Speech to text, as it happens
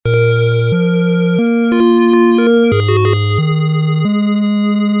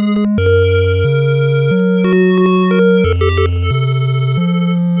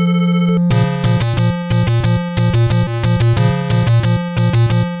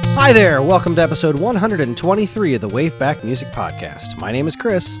Hi there, welcome to episode 123 of the Waveback Music Podcast. My name is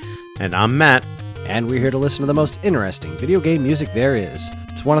Chris. And I'm Matt. And we're here to listen to the most interesting video game music there is.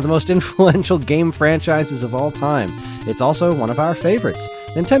 It's one of the most influential game franchises of all time. It's also one of our favorites.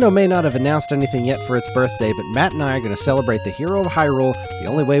 Nintendo may not have announced anything yet for its birthday, but Matt and I are going to celebrate the hero of Hyrule the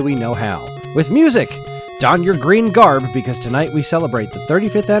only way we know how. With music! Don your green garb, because tonight we celebrate the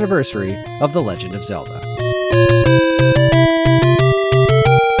 35th anniversary of The Legend of Zelda.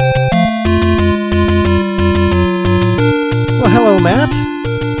 Well, hello, Matt.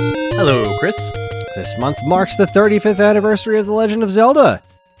 Hello, Chris. This month marks the 35th anniversary of The Legend of Zelda.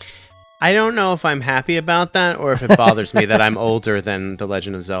 I don't know if I'm happy about that or if it bothers me that I'm older than The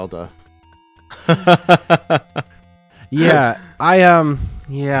Legend of Zelda. Yeah,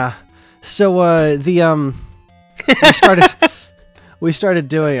 So, I started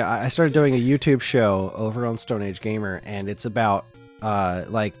doing a YouTube show over on Stone Age Gamer, and it's about,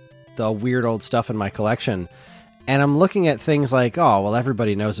 like, the weird old stuff in my collection. And I'm looking at things like, oh, well,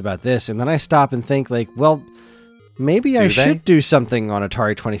 everybody knows about this. And then I stop and think, like, well, maybe I should do something on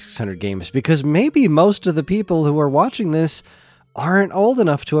Atari 2600 games, because maybe most of the people who are watching this aren't old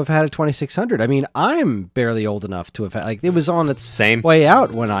enough to have had a 2600. I mean, I'm barely old enough to have had, like, it was on its way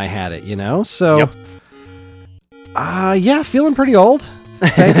out when I had it, you know? So, yeah, feeling pretty old.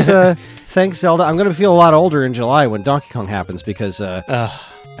 Thanks, thanks, Zelda. I'm going to feel a lot older in July when Donkey Kong happens, because,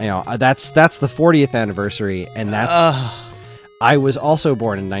 you know, that's the 40th anniversary, and I was also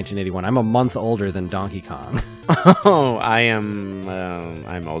born in 1981. I'm a month older than Donkey Kong. Oh, I'm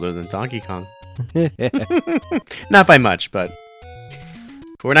older than Donkey Kong. Not by much, but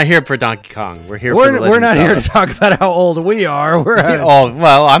we're not here for Donkey Kong. We're here for The Legend of Zelda. We're not here to talk about how old we are. Oh,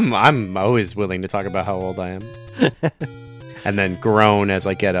 well, I'm always willing to talk about how old I am. And then groan as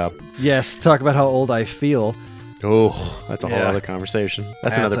I get up. Yes, talk about how old I feel. Oh, that's a whole other conversation.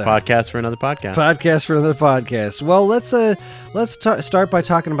 That's another podcast for another podcast. Podcast for another podcast. Well, let's start by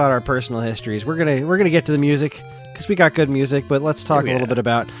talking about our personal histories. We're gonna get to the music because we got good music, but let's talk a little bit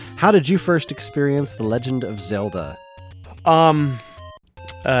about how did you first experience The Legend of Zelda?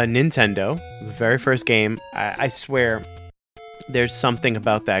 Nintendo, the very first game. I swear, there's something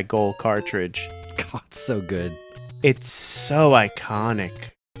about that gold cartridge. God, it's so good. It's so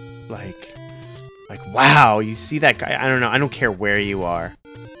iconic. Like, wow, you see that guy, I don't know, I don't care where you are.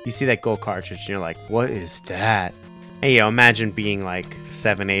 You see that gold cartridge and you're like, what is that? And, you know, imagine being like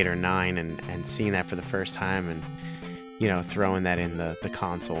 7, 8, or 9 and seeing that for the first time and, you know, throwing that in the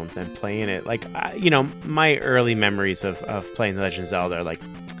console and then playing it. Like, you know, my early memories of playing The Legend of Zelda are like,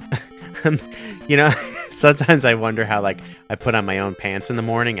 you know, sometimes I wonder how, like, I put on my own pants in the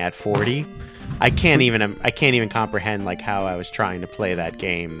morning at 40. I can't even comprehend, like, how I was trying to play that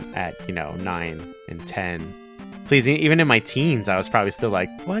game at, you know, 9 and 10. Please, even in my teens, I was probably still like,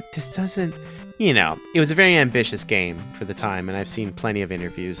 what? This doesn't, you know, it was a very ambitious game for the time, and I've seen plenty of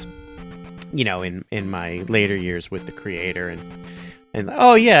interviews, you know, in my later years with the creator, and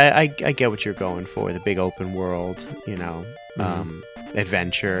oh yeah, I get what you're going for, the big open world, you know,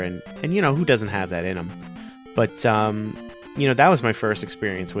 adventure, and you know, who doesn't have that in them? But you know, that was my first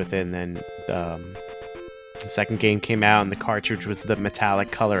experience with it, and then the second game came out, and the cartridge was the metallic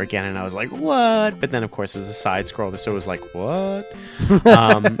color again, and I was like, what? But then, of course, it was a side-scroller, so it was like, what?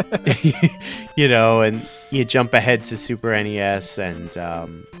 You know, and you jump ahead to Super NES, and oh,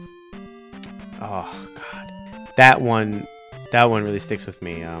 God. That one really sticks with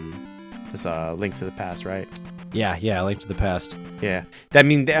me. There's a Link to the Past, right? Yeah, Link to the Past. Yeah, I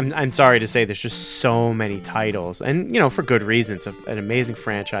mean, I'm sorry to say, there's just so many titles, and you know, for good reason. It's an amazing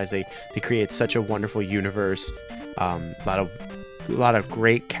franchise. They create such a wonderful universe. A lot of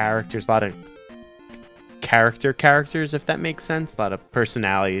great characters, a lot of characters, if that makes sense. A lot of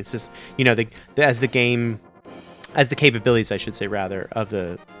personality. It's just, you know, as the capabilities, I should say, rather, of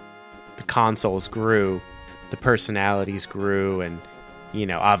the consoles grew, the personalities grew, and you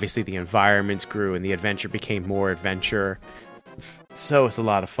know, obviously the environments grew and the adventure became more adventure. So it's a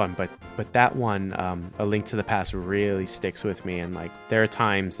lot of fun, but that one, A Link to the Past, really sticks with me. And like, there are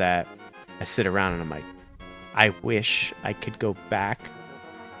times that I sit around and I'm like, I wish I could go back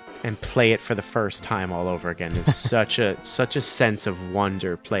and play it for the first time all over again. It was such a sense of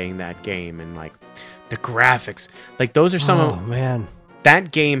wonder playing that game, and like the graphics, like those are some man,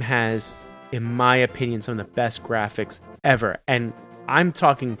 that game has, in my opinion, some of the best graphics ever. And I'm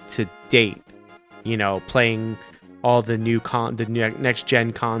talking to date, you know, playing all the next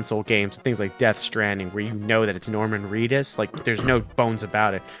gen console games, things like Death Stranding, where you know that it's Norman Reedus. Like, there's no bones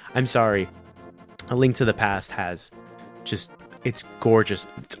about it. I'm sorry, A Link to the Past has just it's gorgeous.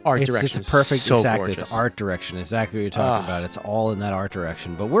 It's art direction. It's a perfect, so exactly. gorgeous. It's art direction. Exactly what you're talking about. It's all in that art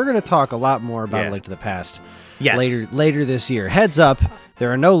direction. But we're going to talk a lot more about Yeah. Link to the Past Yes. later this year. Heads up,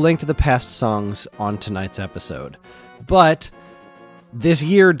 there are no Link to the Past songs on tonight's episode. But this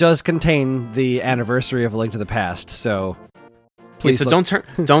year does contain the anniversary of A Link to the Past, so please so look, don't turn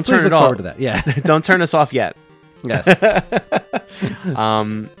please it look off. forward to that. Yeah. Don't turn us off yet. Yes.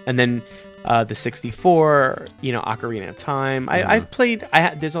 And then the 64, Ocarina of Time. I've played.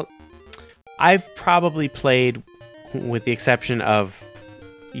 I've probably played, with the exception of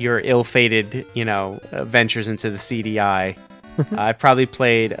your ill-fated, ventures into the CDI. I've probably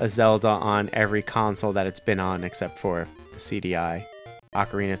played a Zelda on every console that it's been on, except for the CDI.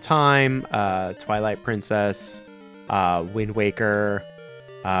 Ocarina of Time, Twilight Princess, Wind Waker,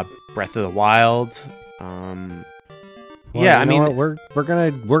 Breath of the Wild. Well, yeah, you know what? we're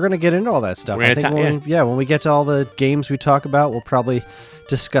gonna get into all that stuff. We're I gonna think when we get to all the games we talk about, we'll probably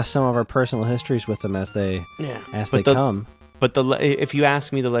discuss some of our personal histories with them as they come. But if you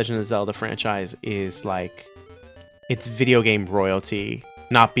ask me, the Legend of Zelda franchise is like, it's video game royalty,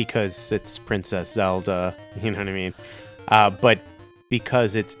 not because it's Princess Zelda, you know what I mean? But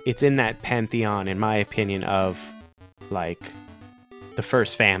because it's in that pantheon, in my opinion, of like the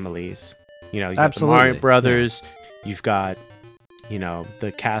first families. You've got the Mario Brothers, you've got,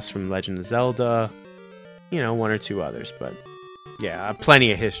 the cast from Legend of Zelda, one or two others, but yeah,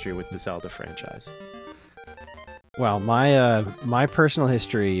 plenty of history with the Zelda franchise. Well, my personal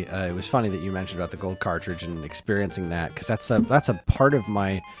history, it was funny that you mentioned about the gold cartridge and experiencing that, because that's a part of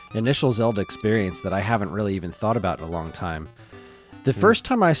my initial Zelda experience that I haven't really even thought about in a long time. The first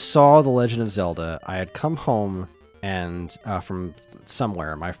time I saw The Legend of Zelda, I had come home and from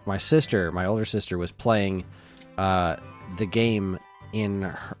somewhere. My older sister, was playing the game in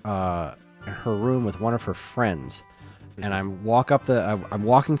her room with one of her friends, and I'm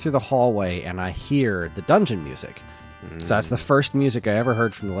walking through the hallway and I hear the dungeon music. So that's the first music I ever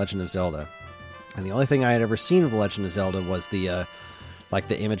heard from The Legend of Zelda, and the only thing I had ever seen of The Legend of Zelda was the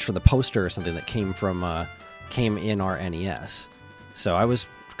image for the poster or something that came in our NES. So I was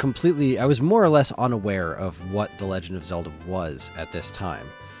more or less unaware of what The Legend of Zelda was at this time.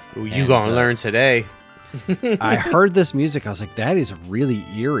 Ooh, you gonna learn today. I heard this music. I was like, that is really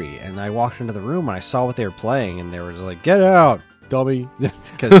eerie. And I walked into the room and I saw what they were playing, and they were just like, get out, dummy.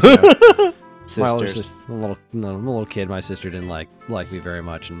 Because my older sister, a little kid, my sister didn't like me very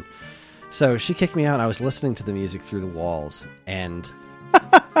much. And so she kicked me out, and I was listening to the music through the walls. And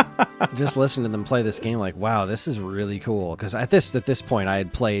just listening to them play this game, like, wow, this is really cool. Because at this point, I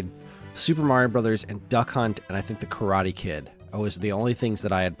had played Super Mario Brothers and Duck Hunt, and I think the Karate Kid. It was the only things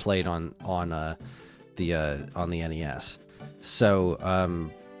that I had played on the NES.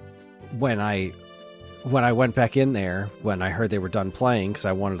 So when I went back in there, when I heard they were done playing, because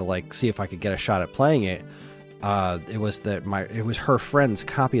I wanted to see if I could get a shot at playing it, it was her friend's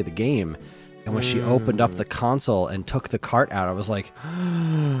copy of the game. And when she opened up the console and took the cart out, I was like,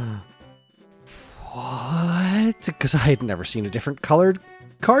 what? Because I had never seen a different colored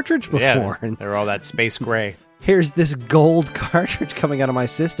cartridge before. Yeah, and they're all that space gray. Here's this gold cartridge coming out of my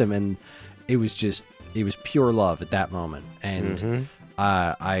system, and it was pure love at that moment. And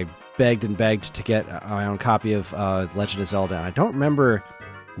I begged and begged to get my own copy of Legend of Zelda. And I don't remember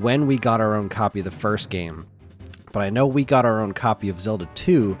when we got our own copy of the first game, but I know we got our own copy of Zelda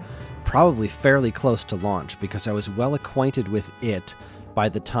 2 probably fairly close to launch, because I was well acquainted with it by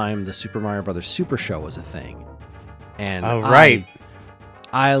the time the Super Mario Brothers Super Show was a thing. And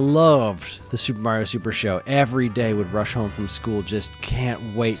I loved the Super Mario Super Show. Every day would rush home from school, just can't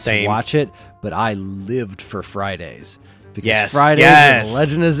wait to watch it. But I lived for Fridays, because Fridays were The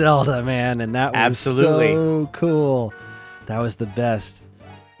Legend of Zelda, man, and that was so cool. That was the best.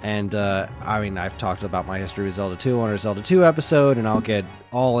 And I've talked about my history with Zelda 2 on our Zelda 2 episode, and I'll get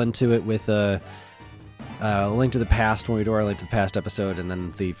all into it with Link to the Past when we do our Link to the Past episode, and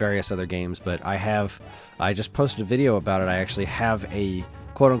then the various other games. But I just posted a video about it. I actually have a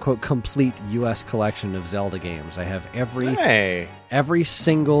quote-unquote complete U.S. collection of Zelda games. I have every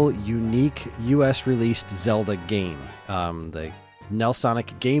single unique U.S. released Zelda game. The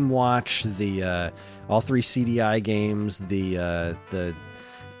Nelsonic Game Watch, the all three CDI games, the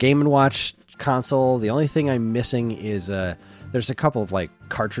Game & Watch console. The only thing I'm missing is there's a couple of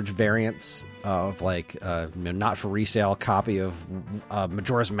cartridge variants of not for resale copy of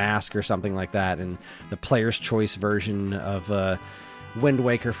Majora's Mask or something like that, and the Player's Choice version of Wind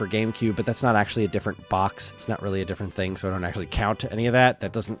Waker for GameCube, but that's not actually a different box. It's not really a different thing, so I don't actually count any of that.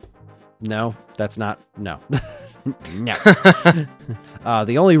 No.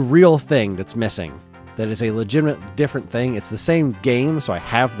 The only real thing that's missing that is a legitimate different thing. It's the same game, so I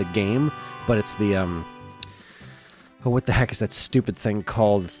have the game, but it's the what the heck is that stupid thing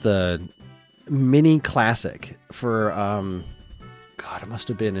called? It's the mini classic for God, it must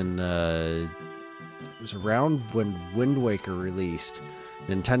have been in the it was around when Wind Waker released.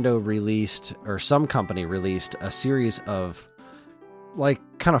 Nintendo released, or some company released, a series of like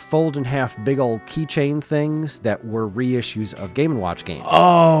kind of fold in half big old keychain things that were reissues of Game & Watch games.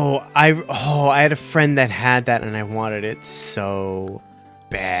 I had a friend that had that and I wanted it so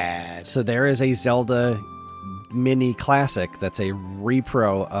bad. So there is a Zelda mini classic that's a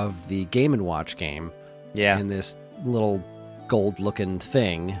repro of the Game & Watch game. Yeah. In this little gold looking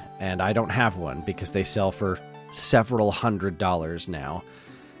thing, and I don't have one because they sell for several $100s now.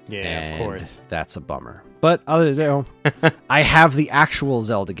 Yeah, and of course. That's a bummer. But other than I have the actual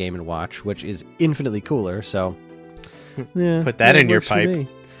Zelda Game & Watch, which is infinitely cooler, so yeah, put that in your pipe.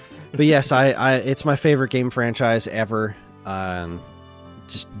 But yes, I it's my favorite game franchise ever.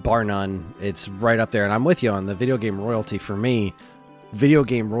 Just bar none. It's right up there, and I'm with you on the video game royalty. For me, video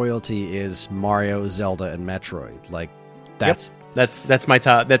game royalty is Mario, Zelda, and Metroid. Like that's my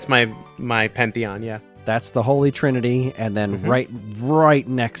top. That's my pantheon. Yeah. That's the Holy Trinity, and then right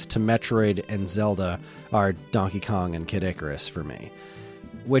next to Metroid and Zelda are Donkey Kong and Kid Icarus for me,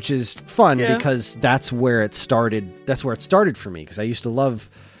 which is fun because that's where it started. That's where it started for me because I used to love.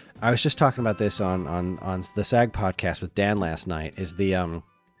 I was just talking about this on the SAG podcast with Dan last night. Is the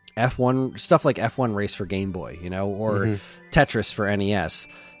F1 stuff like F1 Race for Game Boy, or Tetris for NES.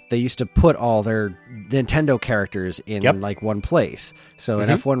 They used to put all their Nintendo characters in like one place. So in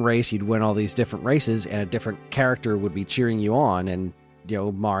F1 Race, you'd win all these different races, and a different character would be cheering you on. And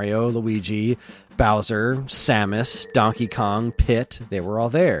Mario, Luigi, Bowser, Samus, Donkey Kong, Pit, they were all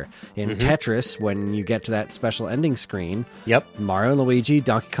there. In Tetris, when you get to that special ending screen, Mario, Luigi,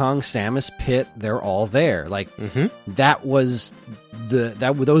 Donkey Kong, Samus, Pit, they're all there. Like that was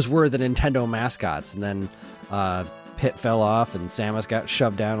those were the Nintendo mascots, and then Pit fell off and Samus got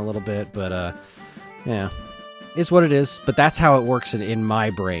shoved down a little bit, but yeah, it's what it is. But that's how it works in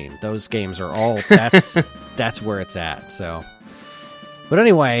my brain. Those games are all that's where it's at. So, but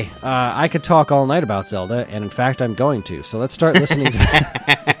anyway, I could talk all night about Zelda, and in fact, I'm going to. So let's start listening.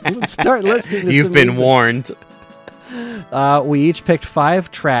 Let's start listening to. You've been music. Warned. We each picked 5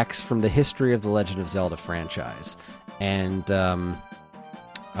 tracks from the history of the Legend of Zelda franchise, and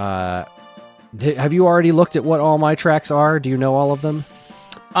have you already looked at what all my tracks are? Do you know all of them?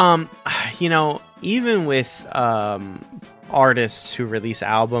 Even with artists who release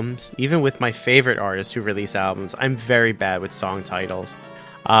albums, even with my favorite artists who release albums, I'm very bad with song titles.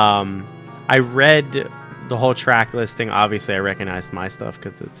 I read the whole track listing. Obviously, I recognized my stuff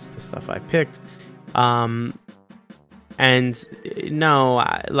because it's the stuff I picked. And no,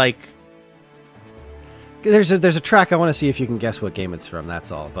 There's a track. I want to see if you can guess what game it's from.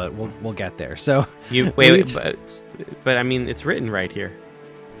 That's all, but we'll get there. So you wait, but I mean, it's written right here.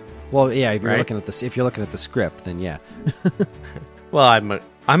 Well, yeah. If you're looking at the script, then yeah. Well,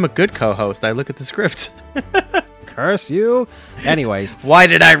 I'm a good co-host. I look at the script. Curse you. Anyways, why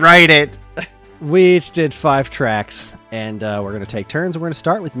did I write it? We each did 5 tracks, and we're going to take turns. We're going to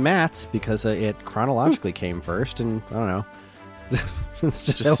start with Matt's because it chronologically came first, and I don't know. It's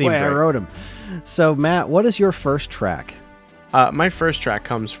just the way I wrote them. So, Matt, what is your first track? My first track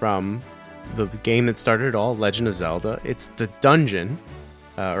comes from the game that started it all, Legend of Zelda. It's the Dungeon,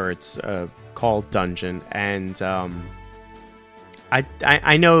 or it's called Dungeon, and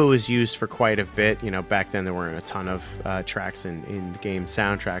I know it was used for quite a bit. Back then there weren't a ton of tracks in the game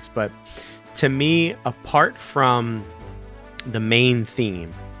soundtracks, but to me, apart from the main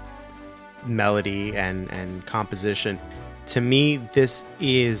theme, melody and composition, to me, this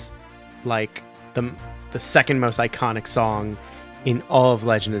is like the second most iconic song in all of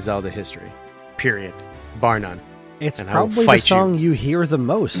Legend of Zelda history. Period. Bar none. It's probably the song you hear the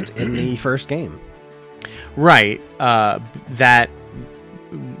most in the first game. Right. That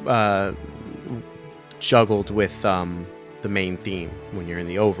juggled with the main theme when you're in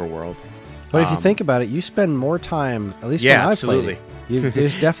the overworld. But if you think about it, you spend more time, at least when I played it,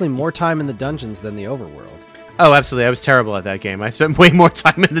 there's definitely more time in the dungeons than the overworld. Oh, absolutely. I was terrible at that game. I spent way more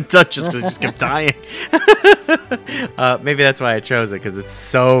time in the dungeons because I just kept dying. Maybe that's why I chose it, because it's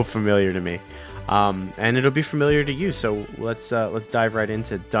so familiar to me. And it'll be familiar to you. So let's dive right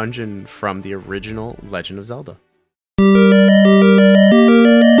into Dungeon from the original Legend of Zelda.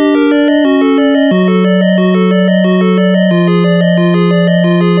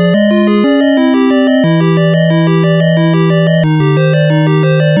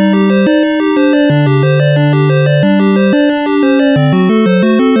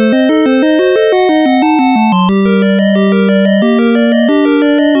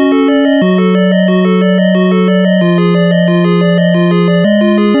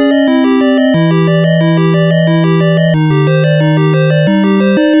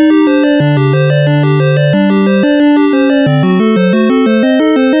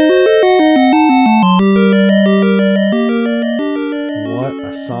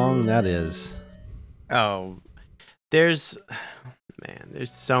 a song that is. Oh, there's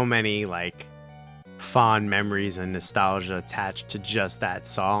so many like fond memories and nostalgia attached to just that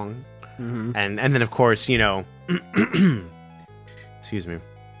song. Mm-hmm. And then of course, excuse me.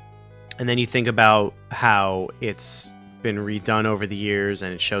 And then you think about how it's been redone over the years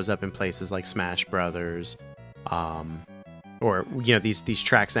and it shows up in places like Smash Brothers. Or these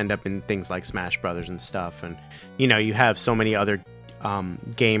tracks end up in things like Smash Brothers and stuff, and you have so many other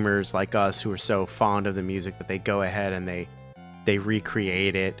gamers like us who are so fond of the music that they go ahead and they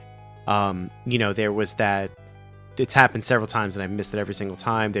recreate it. There was that. It's happened several times, and I've missed it every single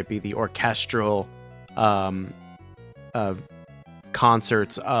time. There'd be the orchestral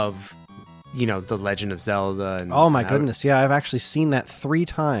concerts of The Legend of Zelda. And, oh my goodness, yeah, I've actually seen that 3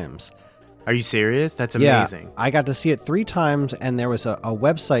 times. Are you serious? That's amazing. Yeah, I got to see it 3 times, and there was a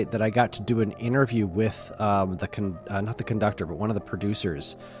website that I got to do an interview with not the conductor, but one of the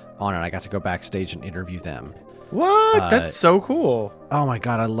producers on it. I got to go backstage and interview them. What? That's so cool. Oh my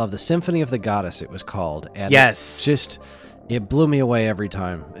god, I love the Symphony of the Goddess, it was called. And yes. It blew me away every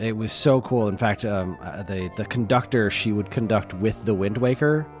time. It was so cool. In fact, the conductor, she would conduct with the Wind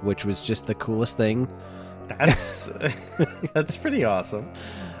Waker, which was just the coolest thing. That's pretty awesome.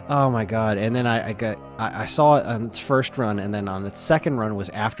 Oh my god! And then I saw it on its first run, and then on its second run was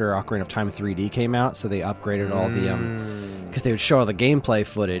after Ocarina of Time 3D came out, so they upgraded all the because they would show all the gameplay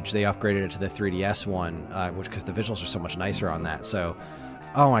footage. They upgraded it to the 3DS one, because the visuals are so much nicer on that. So,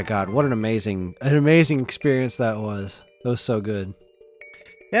 oh my god, what an amazing experience that was. That was so good.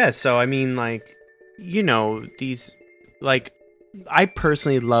 Yeah. So I mean, these I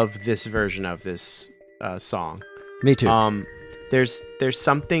personally love this version of this song. Me too. There's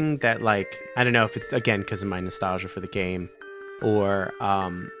something that I don't know if it's again because of my nostalgia for the game, or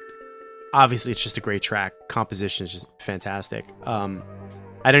obviously it's just a great track. Composition is just fantastic.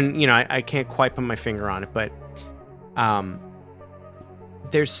 I can't quite put my finger on it, but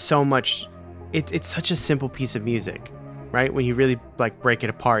there's so much. It's such a simple piece of music, right? When you really break it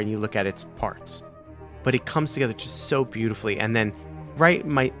apart and you look at its parts, but it comes together just so beautifully. And then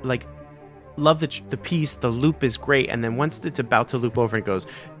love the piece. The loop is great, and then once it's about to loop over, it goes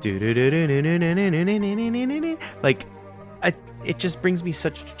it just brings me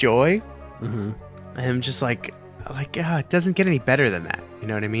such joy. Mm-hmm. And I'm just it doesn't get any better than that. You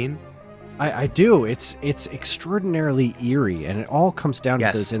know what I mean? I do. It's extraordinarily eerie, and it all comes down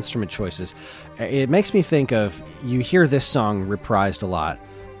to those instrument choices. It makes me think of, you hear this song reprised a lot,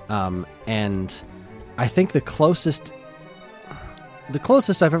 and I think the closest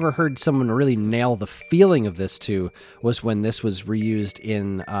I've ever heard someone really nail the feeling of this to was when this was reused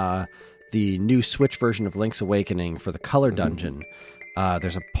in the new Switch version of Link's Awakening for the Color Dungeon.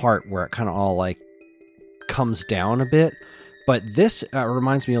 There's a part where it kind of all comes down a bit, but this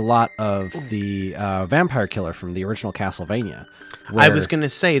reminds me a lot of the Vampire Killer from the original Castlevania. I was going to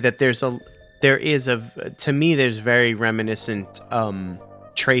say that there's very reminiscent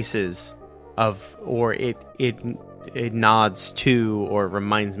traces of, or it nods to or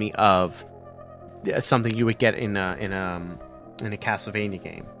reminds me of something you would get in a Castlevania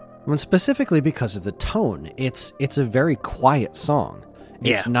game. And specifically because of the tone. It's a very quiet song.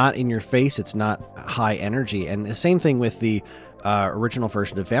 It's not in your face. It's not high energy. And the same thing with the original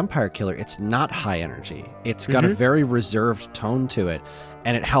version of Vampire Killer. It's not high energy. It's got a very reserved tone to it,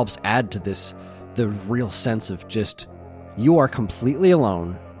 and it helps add to the real sense of just, you are completely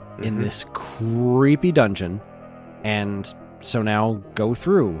alone in this creepy dungeon. And so now go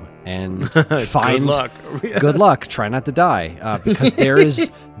through and find good luck. Try not to die, because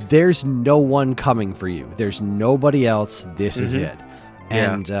there's no one coming for you. There's nobody else. This is it.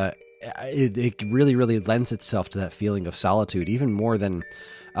 And it really, really lends itself to that feeling of solitude, even more than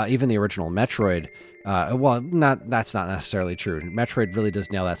even the original Metroid. That's not necessarily true. Metroid really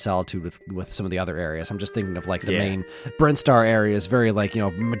does nail that solitude with some of the other areas. I'm just thinking of the main Brinstar area is very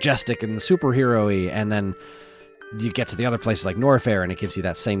majestic and superhero-y, and then you get to the other places like Norfair, and it gives you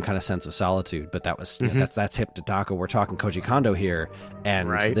that same kind of sense of solitude. But that was that's hip to taco. We're talking Koji Kondo here, and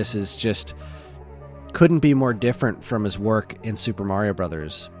this is just couldn't be more different from his work in Super Mario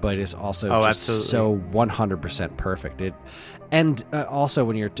Brothers. But it's also so 100% perfect. Also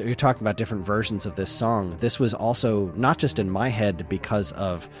when you're talking about different versions of this song, this was also not just in my head because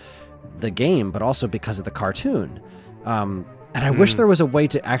of the game, but also because of the cartoon. And I wish there was a way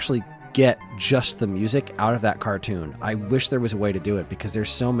to actually get just the music out of that cartoon. I wish there was a way to do it, because there's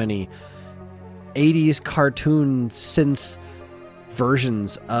so many 80s cartoon synth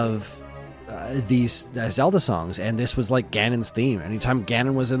versions of these Zelda songs, and this was like Ganon's theme. Anytime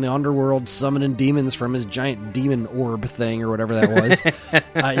Ganon was in the underworld summoning demons from his giant demon orb thing or whatever that was,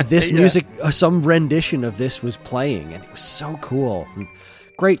 this music, some rendition of this was playing, and it was so cool.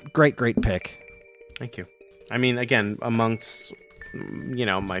 Great pick. Thank you. I mean, again, amongst,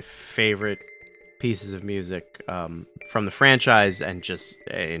 my favorite pieces of music from the franchise and just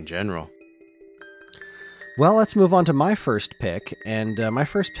in general. Well, let's move on to my first pick, and my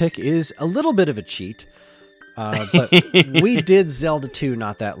first pick is a little bit of a cheat, but we did Zelda 2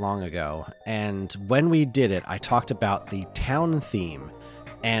 not that long ago, and when we did it, I talked about the town theme,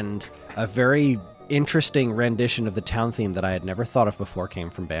 and a very interesting rendition of the town theme that I had never thought of before came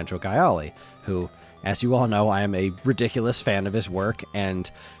from Banjo-Koozie, who, as you all know, I am a ridiculous fan of his work, and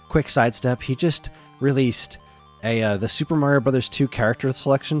quick sidestep, he just released the Super Mario Bros. 2 character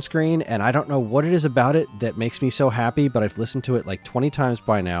selection screen, and I don't know what it is about it that makes me so happy, but I've listened to it like 20 times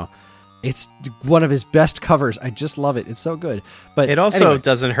by now. It's one of his best covers. I just love it. It's so good. But it also anyway,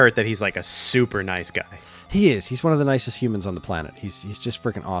 doesn't hurt that he's like a super nice guy. He is. He's one of the nicest humans on the planet. He's just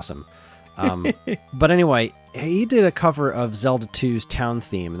freaking awesome. But anyway, he did a cover of Zelda 2's town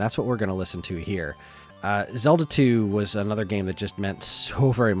theme, and that's what we're going to listen to here. Zelda 2 was another game that just meant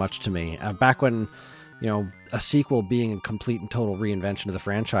so very much to me. Back when, a sequel being a complete and total reinvention of the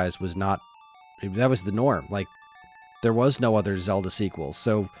franchise was that was the norm. Like, there was no other Zelda sequels.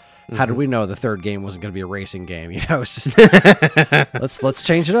 So how did we know the third game wasn't going to be a racing game? It's just, let's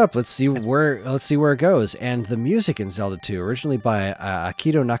change it up. Let's see where it goes. And the music in Zelda 2, originally by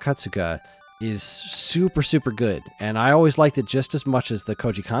Akito Nakatsuka, is super, super good. And I always liked it just as much as the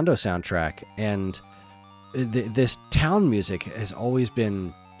Koji Kondo soundtrack. And this town music has always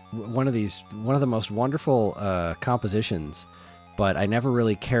been one of the most wonderful compositions, but I never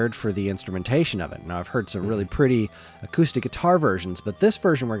really cared for the instrumentation of it. Now, I've heard some really pretty acoustic guitar versions, but this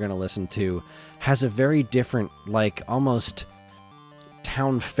version we're going to listen to has a very different, like, almost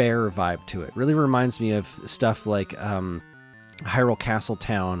town fair vibe to it. Really reminds me of stuff like Hyrule Castle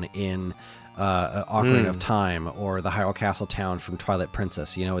Town in Ocarina of Time, or the Hyrule Castle Town from Twilight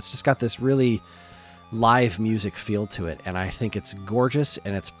Princess. It's just got this really live music feel to it, and I think it's gorgeous,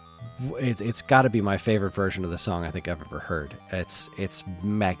 and it's got to be my favorite version of the song I think I've ever heard. It's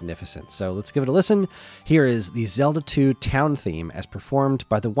magnificent. So let's give it a listen. Here is the Zelda 2 town theme as performed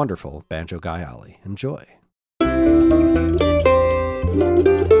by the wonderful Banjo-Koozie. Enjoy.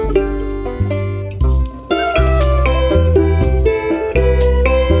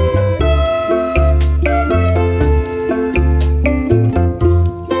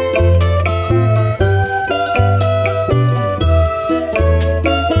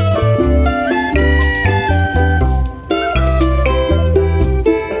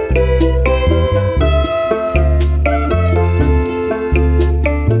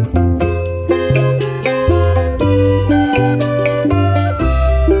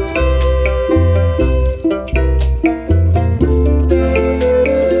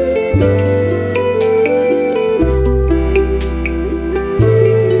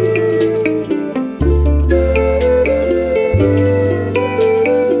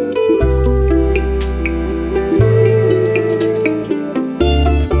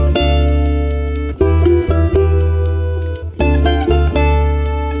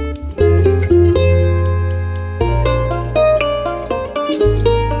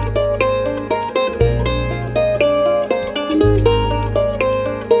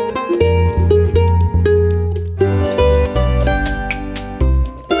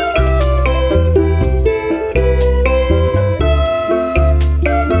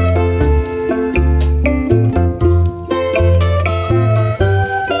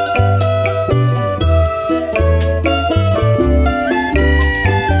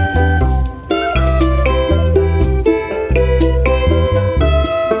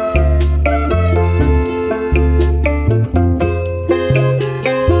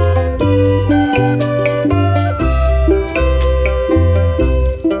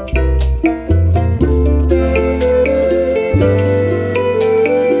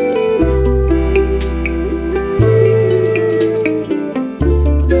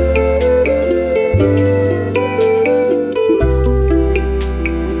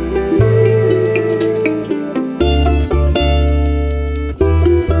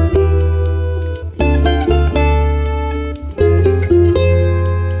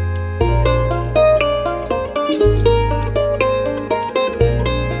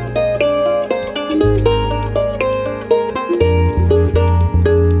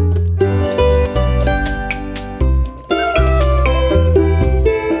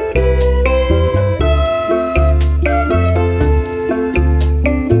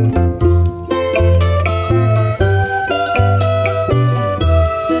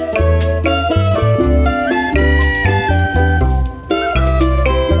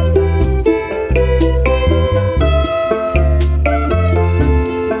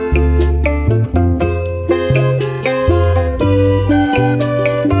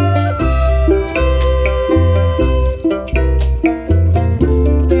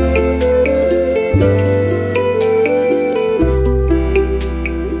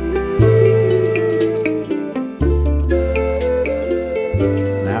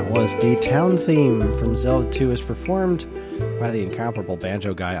 theme from Zelda 2 is performed by the incomparable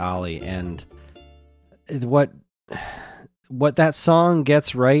banjo guy Ollie, and what that song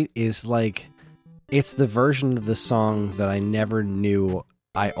gets right is like it's the version of the song that I never knew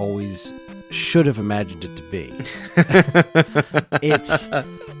I always should have imagined it to be.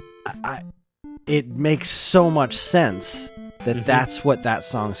 It makes so much sense that that's what that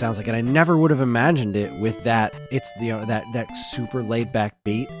song sounds like, and I never would have imagined it with that. It's that super laid back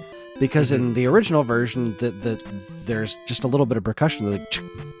beat, because in the original version, there's just a little bit of percussion,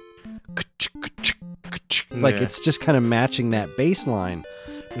 like it's just kind of matching that bass line,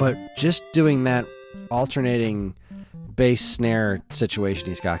 but just doing that alternating bass snare situation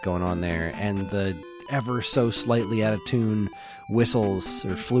he's got going on there, and the ever so slightly out of tune whistles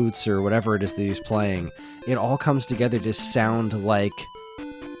or flutes or whatever it is that he's playing, it all comes together to sound like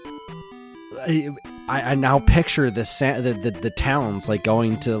I now picture the towns, like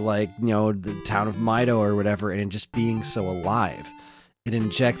going to the town of Mido or whatever, and just being so alive. It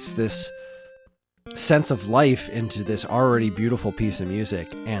injects this sense of life into this already beautiful piece of music,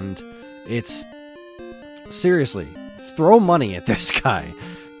 and it's seriously, throw money at this guy.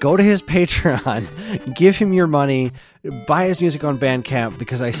 Go to his Patreon, give him your money, buy his music on Bandcamp,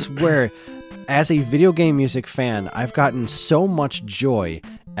 because I swear, as a video game music fan, I've gotten so much joy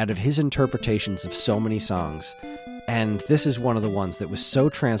out of his interpretations of so many songs, and this is one of the ones that was so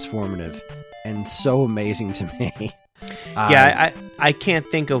transformative and so amazing to me. I can't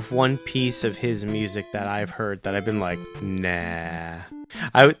think of one piece of his music that I've heard that I've been like, nah.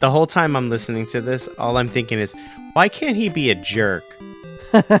 The whole time I'm listening to this, all I'm thinking is, why can't he be a jerk?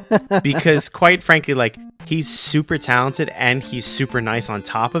 Because quite frankly, like, he's super talented and he's super nice on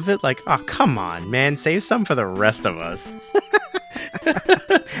top of it. Like, oh, come on, man, save some for the rest of us.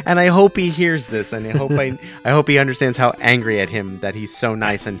 And I hope he hears this, and I hope he understands how angry at him that he's so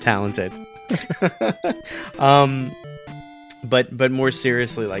nice and talented. But more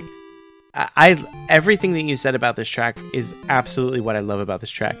seriously, like, everything that you said about this track is absolutely what I love about this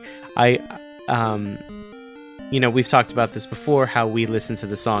track. We've talked about this before, how we listen to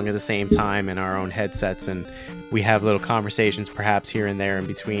the song at the same time in our own headsets, and we have little conversations perhaps here and there in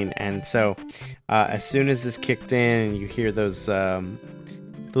between. And so as soon as this kicked in and you hear those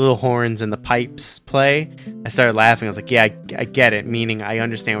the little horns and the pipes play, I started laughing. I was like, yeah, I get it, meaning I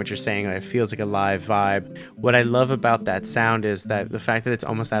understand what you're saying. It feels like a live vibe. What I love about that sound is that the fact that it's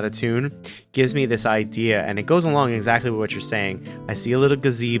almost out of tune gives me this idea, and it goes along exactly with what you're saying. I see a little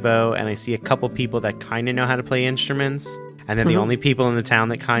gazebo, and I see a couple people that kind of know how to play instruments, and then the only people in the town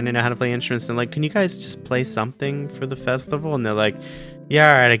that kind of know how to play instruments, and like, can you guys just play something for the festival? And they're like,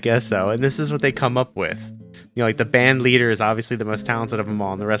 yeah, all right, I guess so. And this is what they come up with. Like, the band leader is obviously the most talented of them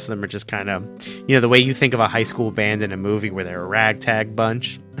all, and the rest of them are just kind of, the way you think of a high school band in a movie where they're a ragtag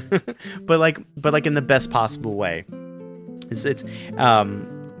bunch, but like in the best possible way.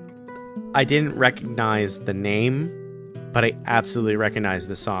 I didn't recognize the name, but I absolutely recognize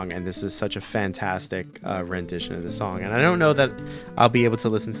the song, and this is such a fantastic rendition of the song. And I don't know that I'll be able to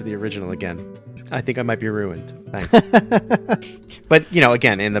listen to the original again. I think I might be ruined. Thanks. But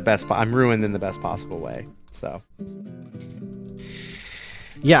again, I'm ruined in the best possible way. So,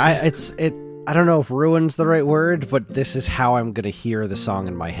 yeah, I don't know if "ruin's" the right word, but this is how I'm gonna hear the song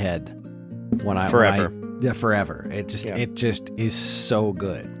in my head forever. Forever. It just is so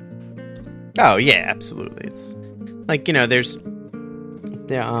good. Oh yeah, absolutely. It's like, there's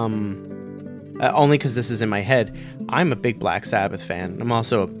only because this is in my head. I'm a big Black Sabbath fan. I'm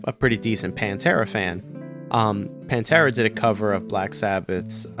also a pretty decent Pantera fan. Pantera did a cover of Black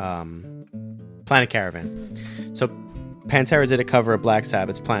Sabbath's Planet Caravan. So Pantera did a cover of Black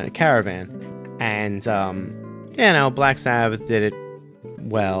Sabbath's Planet Caravan, and Black Sabbath did it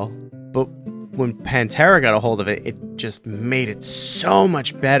well, but when Pantera got a hold of it, it just made it so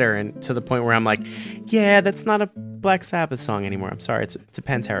much better, and to the point where I'm like, yeah, that's not a Black Sabbath song anymore. I'm sorry, it's a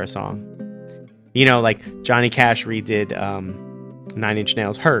Pantera song. Like Johnny Cash redid 9 Inch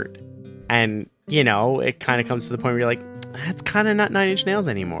Nails' Hurt, and it kind of comes to the point where you're like, that's kind of not 9 Inch Nails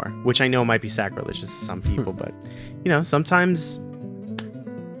anymore, which I know might be sacrilegious to some people, but sometimes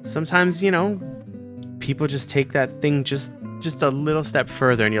people just take that thing just a little step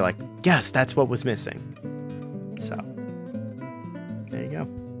further, and you're like, yes, that's what was missing. So there you go.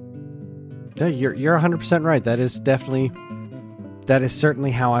 Yeah, you're 100% right. That is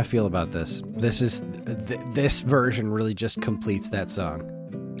certainly how I feel about this. This version really just completes that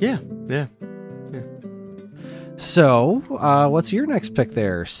song. Yeah. So, what's your next pick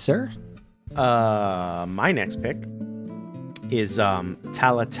there, sir? My next pick is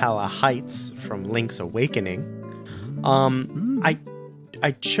Tala Tala Heights from Link's Awakening.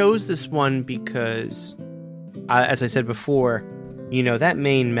 I chose this one because, as I said before, that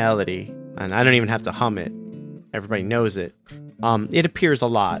main melody, and I don't even have to hum it. Everybody knows it. It appears a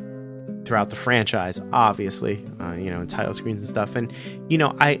lot throughout the franchise, obviously, in title screens and stuff. And,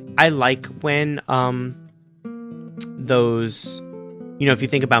 I like when those, if you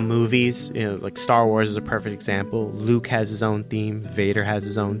think about movies, like Star Wars is a perfect example. Luke has his own theme. Vader has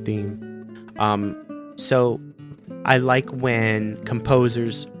his own theme. So I like when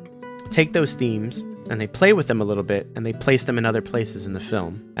composers take those themes and they play with them a little bit and they place them in other places in the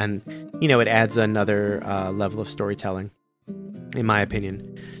film. And, it adds another level of storytelling, in my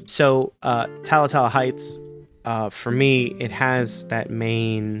opinion. So Tala Tala Heights, for me, it has that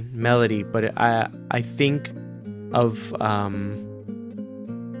main melody, but I think of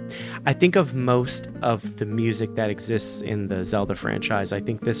most of the music that exists in the Zelda franchise. I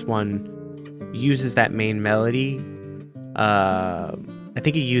think this one uses that main melody. I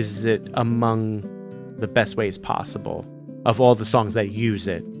think he uses it among the best ways possible of all the songs that use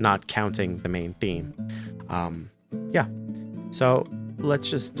it, not counting the main theme. So let's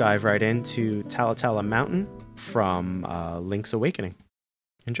just dive right into Tala Tala Mountain from Link's Awakening.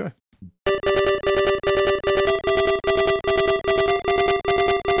 Enjoy.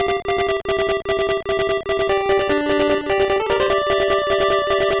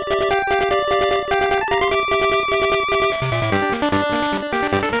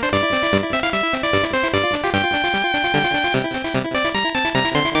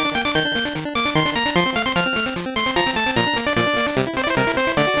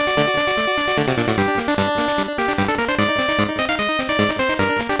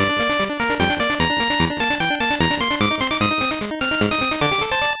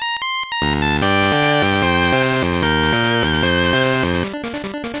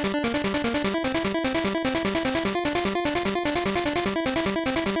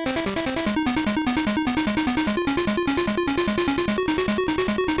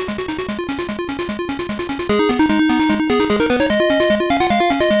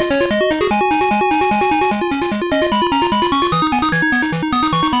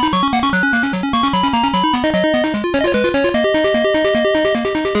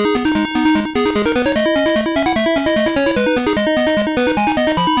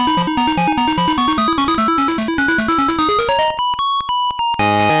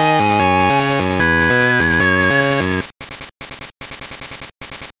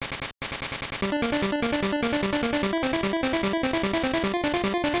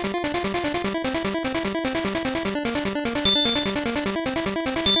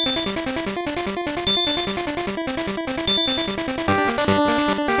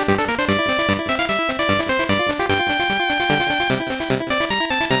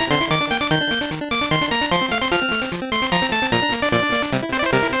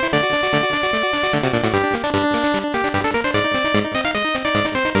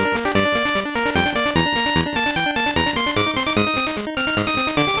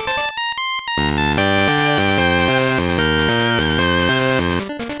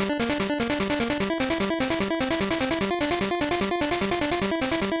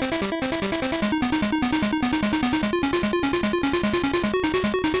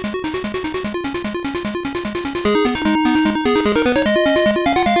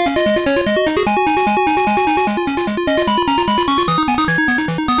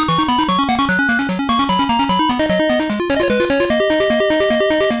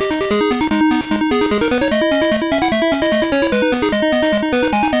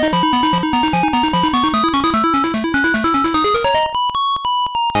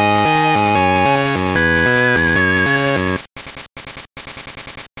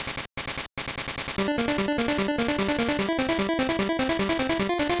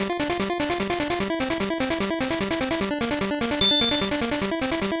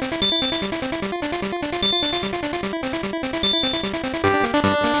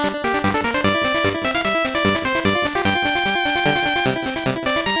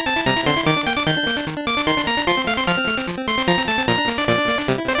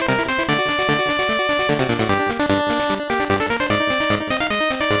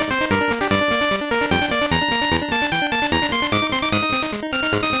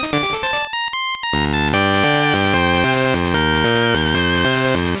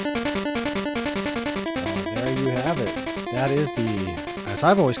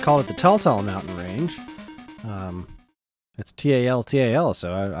 I've always called it the Telltale Mountain Range. It's Tal,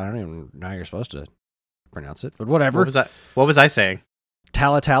 so I don't even know how you're supposed to pronounce it, but whatever. What was I saying?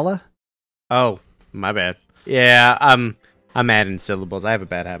 Tala? Oh, my bad. Yeah, I'm adding syllables. I have a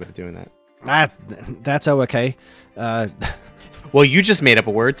bad habit of doing that. That's okay. Well, you just made up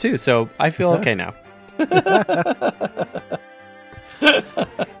a word too, so I feel okay now.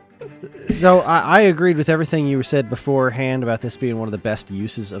 So I agreed with everything you said beforehand about this being one of the best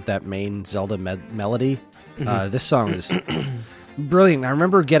uses of that main Zelda melody. This song is brilliant. I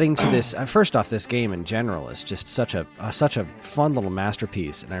remember getting to this. First off, this game in general is just such a fun little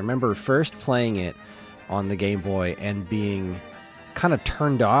masterpiece. And I remember first playing it on the Game Boy and being kind of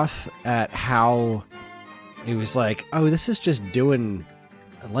turned off at how it was like, oh, this is just doing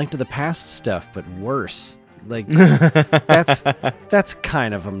Link to the Past stuff, but worse. Like that's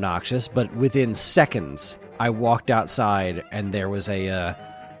kind of obnoxious, but within seconds I walked outside and there was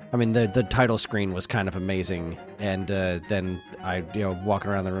the title screen was kind of amazing, and then I walking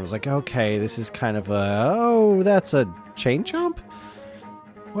around the room was like, okay, this is kind of that's a chain chomp?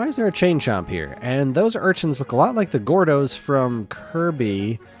 Why is there a chain chomp here? And those urchins look a lot like the Gordos from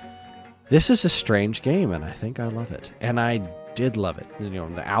Kirby. This is a strange game, and I think I love it. And I did love it.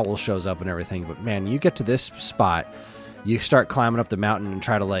 The owl shows up and everything, but man, you get to this spot, you start climbing up the mountain and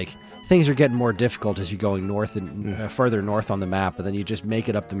try to things are getting more difficult as you're going north and further north on the map, and then you just make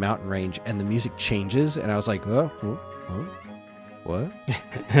it up the mountain range and the music changes, and I was like, what?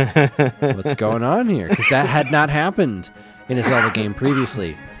 What's going on here? Because that had not happened in a Zelda game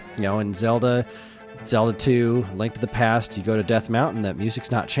previously. In Zelda 2, Link to the Past, you go to Death Mountain, that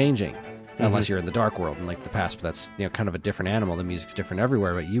music's not changing. Unless you're in the Dark World and Link to the Past, but that's kind of a different animal. The music's different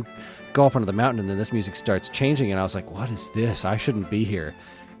everywhere, but you go up onto the mountain and then this music starts changing, and I was like, what is this? I shouldn't be here.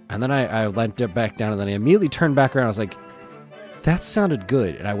 And then I went back down, and then I immediately turned back around. I was like, that sounded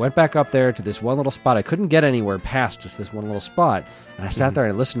good. And I went back up there to this one little spot. I couldn't get anywhere past just this one little spot, and I sat there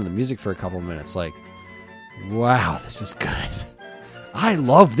and listened to the music for a couple of minutes like, wow, this is good. I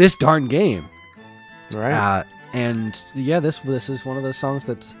love this darn game. Right. And yeah, this is one of those songs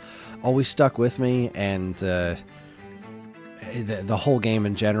that's always stuck with me, and the whole game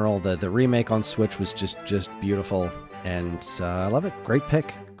in general. The remake on Switch was just beautiful, and I love it. Great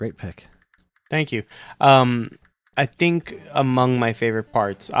pick. Thank you. I think among my favorite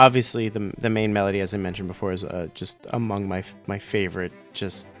parts, obviously the main melody, as I mentioned before, is just among my favorite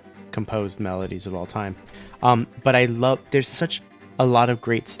just composed melodies of all time. But I love, there's such a lot of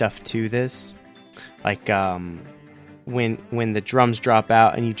great stuff to this, like when the drums drop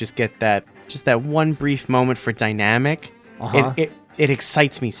out and you just get that one brief moment for dynamic. It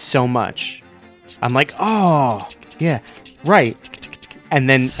excites me so much. I'm like, oh yeah, right. And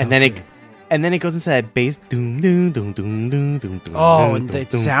then it goes into that bass. Doom, doom, doom, doom, doom, doom, doom, and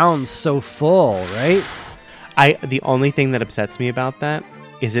it sounds so full, right? The only thing that upsets me about that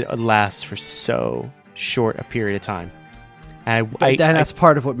is it lasts for so short a period of time. And that's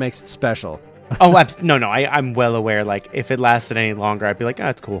part of what makes it special. I'm well aware. Like, if it lasted any longer, I'd be like,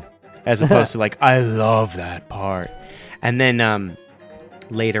 it's cool. As opposed to like, I love that part. And then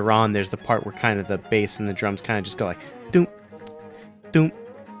later on, there's the part where kind of the bass and the drums kind of just go like, doom, doom,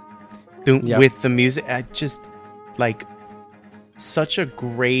 doom, with the music. Just like such a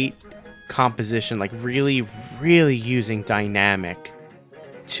great composition, like really, really using dynamic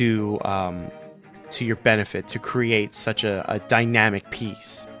to your benefit to create such a dynamic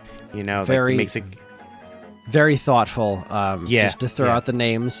piece. Very, makes it very thoughtful. Just to throw out the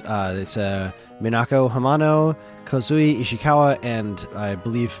names, it's Minako Hamano, Kozui Ishikawa, and I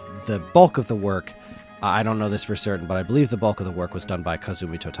believe the bulk of the work, I don't know this for certain, but I believe the bulk of the work was done by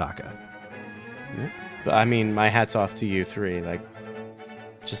Kazumi Totaka. But I mean, my hat's off to you three. Like,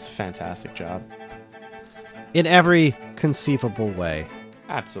 just a fantastic job. In every conceivable way.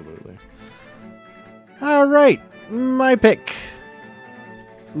 Absolutely. All right, my pick.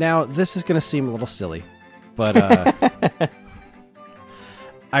 Now, this is going to seem a little silly, but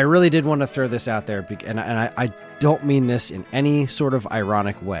I really did want to throw this out there, and I don't mean this in any sort of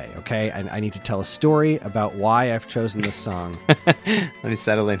ironic way, okay? I need to tell a story about why I've chosen this song. Let me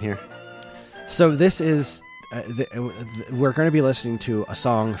settle in here. So this is... we're going to be listening to a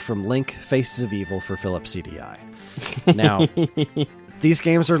song from Link Faces of Evil for Philips CDI. Now, these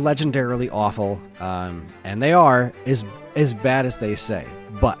games are legendarily awful, and they are as bad as they say.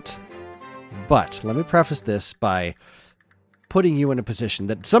 But let me preface this by putting you in a position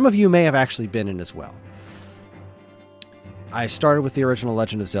that some of you may have actually been in as well. I started with the original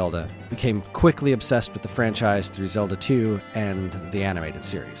Legend of Zelda, became quickly obsessed with the franchise through Zelda 2 and the animated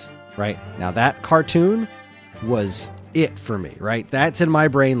series, right? Now that cartoon was it for me, right? That's in my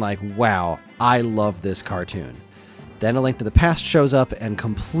brain like, wow, I love this cartoon. Then A Link to the Past shows up and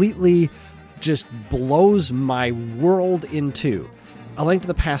completely just blows my world in two. A Link to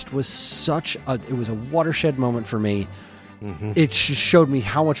the Past was it was a watershed moment for me. Mm-hmm. It showed me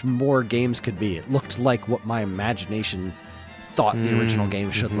how much more games could be. It looked like what my imagination thought the original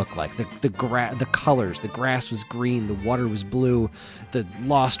game should look like. The colors, the grass was green, the water was blue, the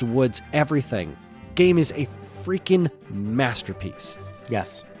lost woods, everything. Game is a freaking masterpiece.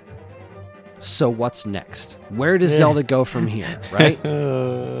 Yes. So what's next? Where does Zelda go from here, right?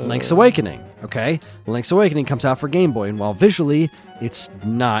 Link's Awakening, okay? Link's Awakening comes out for Game Boy, and while visually it's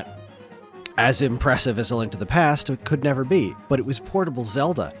not as impressive as A Link to the Past, it could never be, but it was portable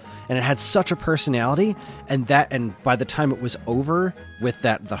Zelda, and it had such a personality, and by the time it was over with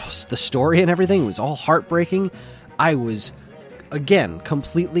the story and everything, it was all heartbreaking. I was, again,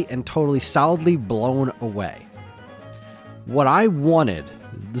 completely and totally solidly blown away. What I wanted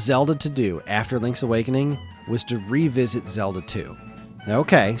Zelda to do after Link's Awakening was to revisit Zelda 2.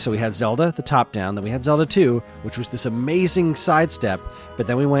 Okay, so we had Zelda, the top-down, then we had Zelda 2, which was this amazing sidestep, but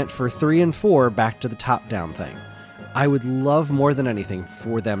then we went for 3 and 4 back to the top-down thing. I would love more than anything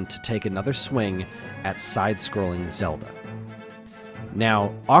for them to take another swing at side-scrolling Zelda.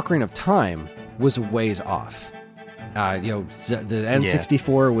 Now, Ocarina of Time was a ways off. The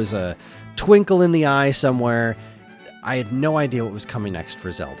N64 was a twinkle in the eye somewhere. I had no idea what was coming next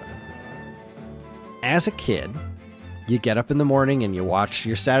for Zelda. As a kid, you get up in the morning and you watch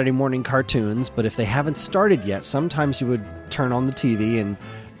your Saturday morning cartoons, but if they haven't started yet, sometimes you would turn on the TV and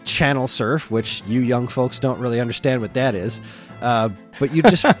channel surf, which you young folks don't really understand what that is. But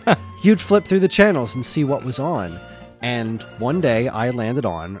you'd flip through the channels and see what was on. And one day I landed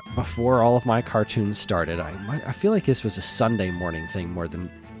on, before all of my cartoons started, I feel like this was a Sunday morning thing more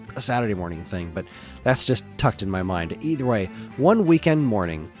than a Saturday morning thing, but that's just tucked in my mind. Either way, one weekend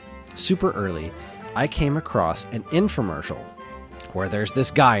morning, super early, I came across an infomercial where there's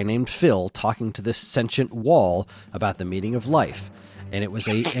this guy named Phil talking to this sentient wall about the meaning of life. And it was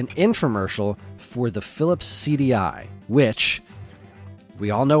an infomercial for the Philips CDI, which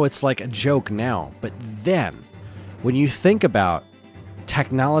we all know it's like a joke now. But then, when you think about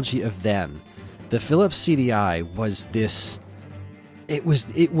technology of then, the Philips CDI was this... It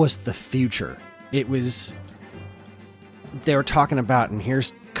was the future. They were talking about, and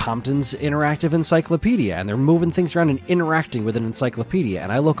here's Compton's interactive encyclopedia, and they're moving things around and interacting with an encyclopedia.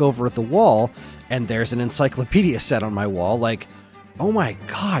 And I look over at the wall, and there's an encyclopedia set on my wall, like, oh my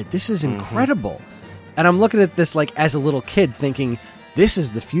God, this is incredible. And I'm looking at this like as a little kid thinking, this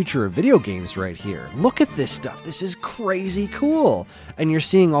is the future of video games right here. Look at this stuff. This is crazy cool. And you're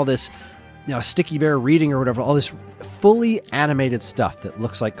seeing all this, Sticky Bear reading or whatever, all this fully animated stuff that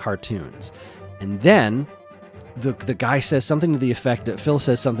looks like cartoons. And then the guy says something to the effect that Phil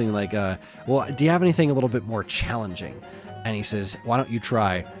says something like, well, do you have anything a little bit more challenging? And he says, why don't you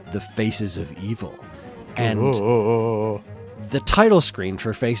try The Faces of Evil? And the title screen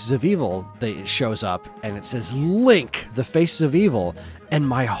for Faces of Evil shows up, and it says, Link, The Faces of Evil. And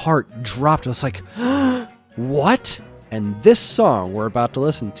my heart dropped. I was like, what? And this song we're about to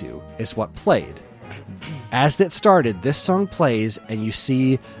listen to is what played. As it started, this song plays, and you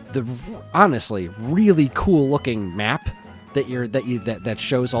see the honestly really cool looking map that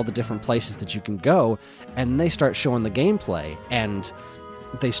shows all the different places that you can go, and they start showing the gameplay, and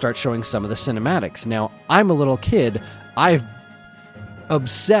they start showing some of the cinematics. Now, I'm a little kid. I've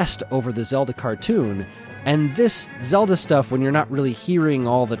obsessed over the Zelda cartoon, and this Zelda stuff, when you're not really hearing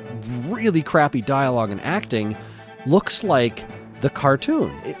all the really crappy dialogue and acting, looks like the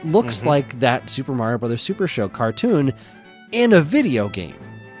cartoon. It looks like that Super Mario Bros. Super Show cartoon in a video game.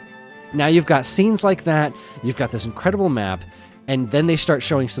 Now you've got scenes like that, you've got this incredible map, and then they start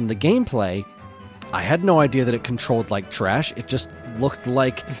showing some of the gameplay. I had no idea that it controlled like trash. It just looked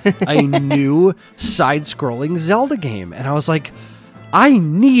like a new side-scrolling Zelda game. And I was like, I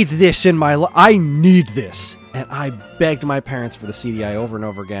need this in my life. I need this. And I begged my parents for the CDI over and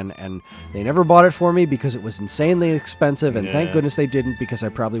over again, and they never bought it for me because it was insanely expensive, and thank goodness they didn't, because I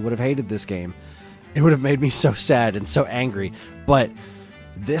probably would have hated this game. It would have made me so sad and so angry. But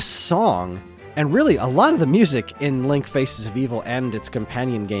this song, and really a lot of the music in Link Faces of Evil and its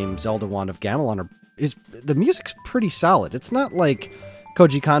companion game Zelda Wand of Gamelon, the music's pretty solid. It's not like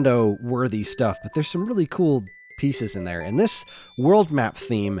Koji Kondo worthy stuff, but there's some really cool pieces in there. And this world map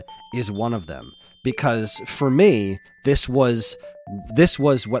theme is one of them. Because for me, this was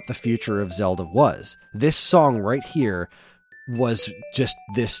what the future of Zelda was. This song right here was just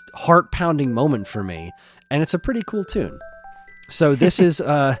this heart-pounding moment for me, and it's a pretty cool tune. So this is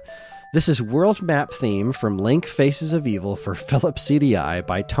World Map Theme from Link Faces of Evil for Philips CDI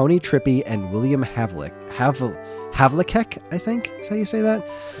by Tony Trippi and William Havlicek, I think is how you say that.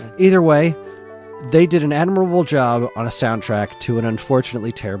 Either way, they did an admirable job on a soundtrack to an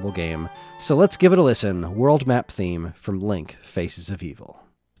unfortunately terrible game. So let's give it a listen. World Map Theme from Link Faces of Evil.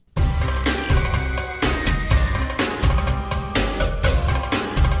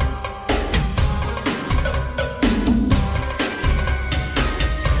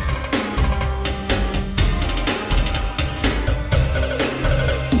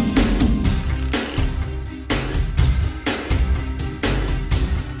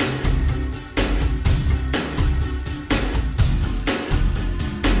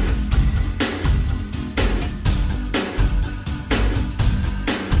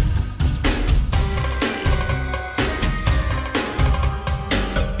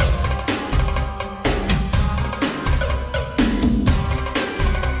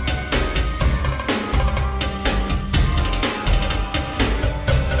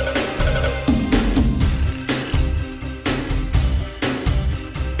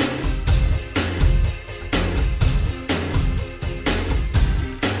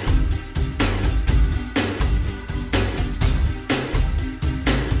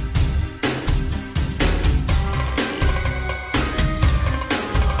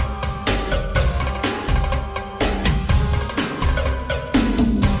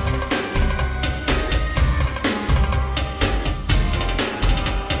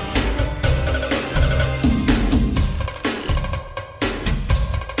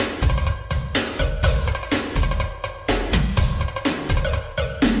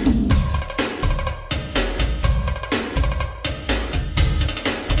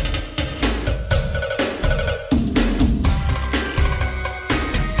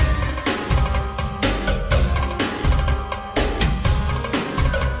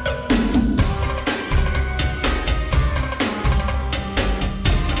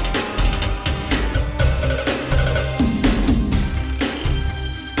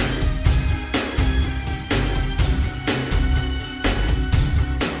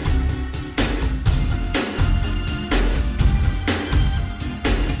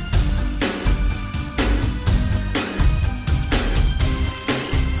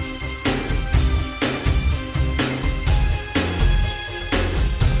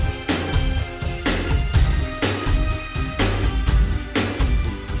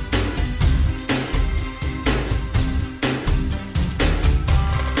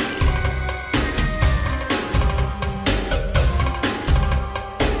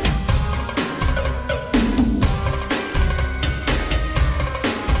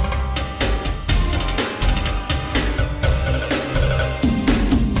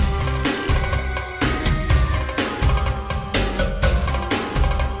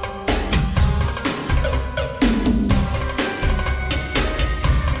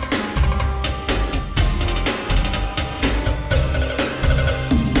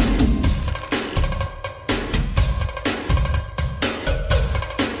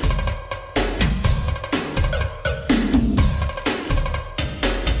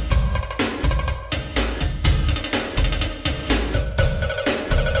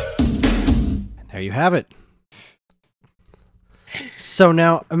 you have it. So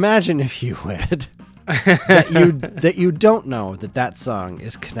now imagine, if you would, that you don't know that song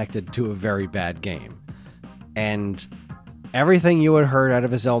is connected to a very bad game. And everything you had heard out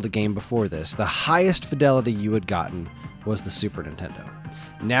of a Zelda game before this, the highest fidelity you had gotten was the Super Nintendo.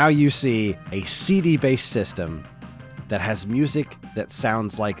 Now you see a CD-based system that has music that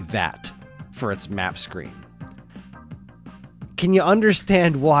sounds like that for its map screen. Can you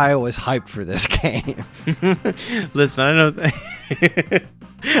understand why I was hyped for this game? Listen, I don't.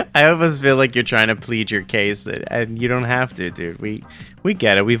 I almost feel like you're trying to plead your case, and you don't have to, dude. We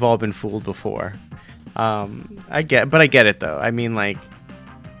get it. We've all been fooled before. I get it though. I mean, like,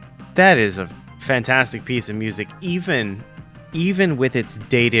 that is a fantastic piece of music, even with its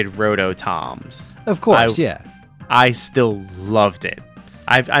dated roto toms. Of course, yeah. I still loved it.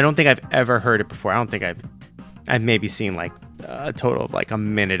 I don't think I've ever heard it before. I don't think I've maybe seen like a total of like a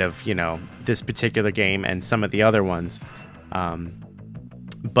minute of, you know, this particular game and some of the other ones.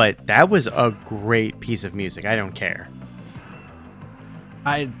 But that was a great piece of music. I don't care.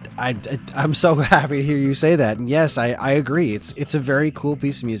 I'm so happy to hear you say that. And yes, I agree. It's a very cool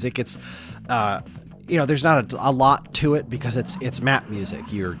piece of music. It's, you know, there's not a lot to it because it's map music.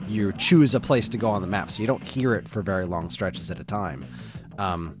 You choose a place to go on the map, so you don't hear it for very long stretches at a time.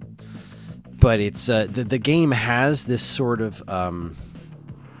 But it's the game has this sort of,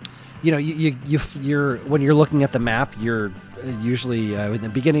 you know, you're when you're looking at the map, you're usually in the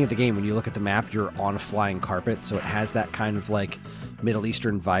beginning of the game when you look at the map, you're on a flying carpet, so it has that kind of like Middle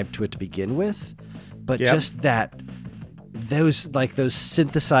Eastern vibe to it to begin with. But just that those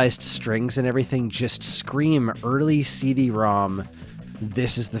synthesized strings and everything just scream early CD-ROM.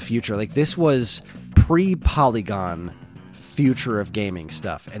 This is the future. Like, this was pre-Polygon future of gaming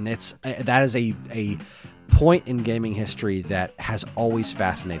stuff, and that is a point in gaming history that has always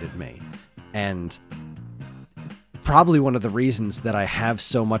fascinated me, and probably one of the reasons that I have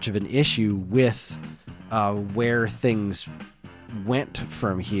so much of an issue with where things went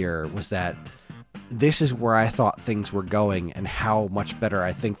from here was that this is where I thought things were going, and how much better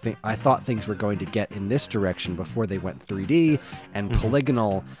I thought things were going to get in this direction before they went 3D and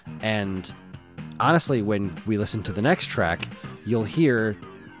polygonal. And honestly, when we listen to the next track, you'll hear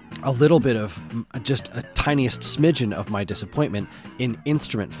a little bit of just a tiniest smidgen of my disappointment in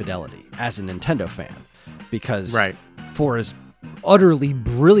instrument fidelity as a Nintendo fan. Because for as utterly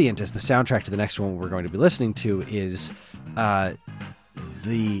brilliant as the soundtrack to the next one we're going to be listening to is,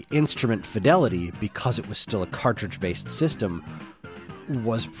 the instrument fidelity, because it was still a cartridge-based system,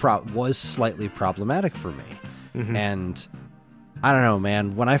 was slightly problematic for me. And I don't know,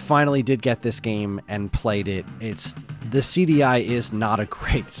 man. When I finally did get this game and played it, the CDI is not a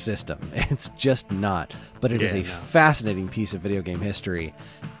great system. It's just not. But it is a fascinating piece of video game history,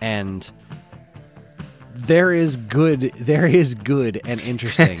 and there is good and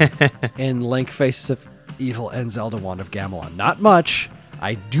interesting in Link Faces of Evil and Zelda Wand of Gamelon. Not much.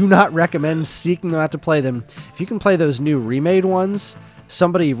 I do not recommend seeking them out to play them. If you can play those new remade ones,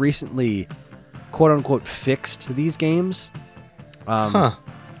 somebody recently, quote-unquote, fixed these games.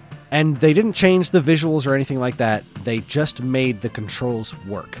 And they didn't change the visuals or anything like that. They just made the controls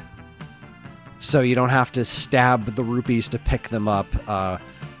work. So you don't have to stab the rupees to pick them up.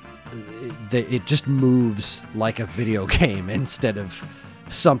 It just moves like a video game instead of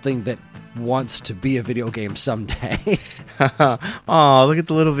something that wants to be a video game someday. Oh, look at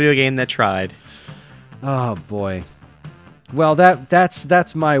the little video game that tried. Oh boy. Well,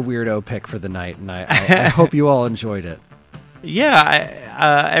 that's my weirdo pick for the night, and I hope you all enjoyed it.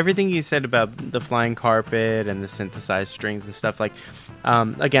 Yeah, everything you said about the flying carpet and the synthesized strings and stuff, like,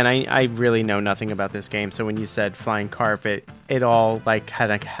 again, I really know nothing about this game, so when you said flying carpet, it all I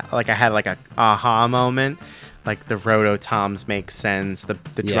had a aha moment. Like, the roto toms make sense, the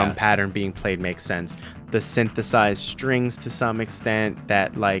drum pattern being played makes sense, the synthesized strings to some extent,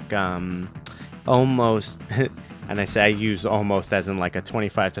 that like almost and I use almost as in like a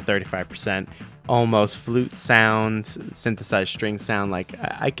 25 to 35% almost flute sound, synthesized string sound. Like,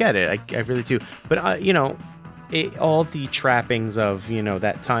 I get it, I really do. But you know, all the trappings of, you know,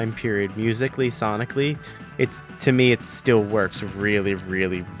 that time period musically, sonically, to me it still works really,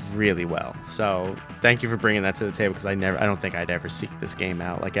 really, really well. So thank you for bringing that to the table, because I don't think I'd ever seek this game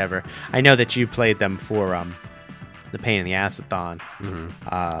out, like, ever. I know that you played them for the Pain in the Ass-a-thon,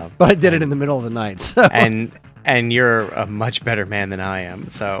 but I did it in the middle of the night, so. and you're a much better man than I am,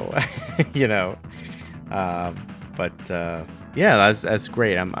 so you know. Yeah, that's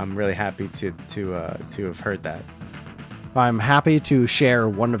great. I'm really happy to have heard that. I'm happy to share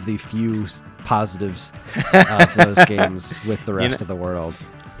one of the few positives of those games with the rest of the world.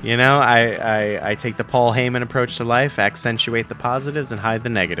 You know, I take the Paul Heyman approach to life, accentuate the positives and hide the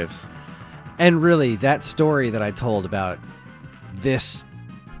negatives. And really, that story that I told about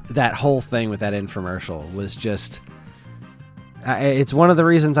that whole thing with that infomercial was just... it's one of the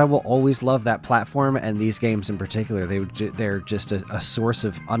reasons I will always love that platform, and these games in particular. They're just a source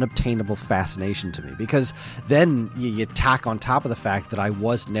of unobtainable fascination to me, because then you tack on top of the fact that I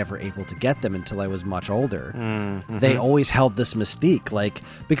was never able to get them until I was much older. Mm-hmm. They always held this mystique, like,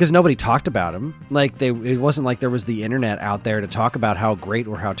 because nobody talked about them. Like, it wasn't like there was the internet out there to talk about how great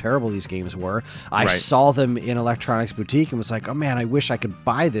or how terrible these games were. I saw them in Electronics Boutique and was like, oh man, I wish I could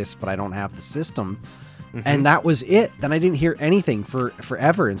buy this, but I don't have the system. Mm-hmm. And that was it. Then I didn't hear anything for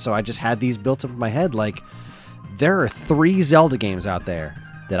forever. And so I just had these built up in my head. Like, there are 3 Zelda games out there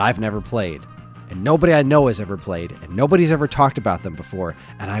that I've never played. And nobody I know has ever played. And nobody's ever talked about them before.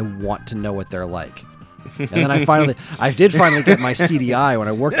 And I want to know what they're like. And then I did finally get my CDI when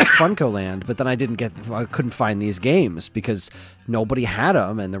I worked at FuncoLand, but then I couldn't find these games because nobody had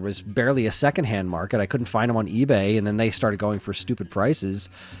them, and there was barely a secondhand market. I couldn't find them on eBay, and then they started going for stupid prices,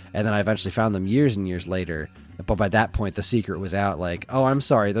 and then I eventually found them years and years later. But by that point, the secret was out. Like, oh, I'm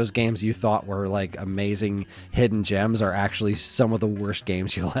sorry, those games you thought were like amazing hidden gems are actually some of the worst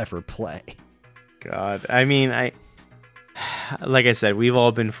games you'll ever play. God, I mean, like I said, we've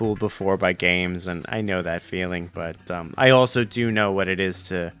all been fooled before by games, and I know that feeling, but I also do know what it is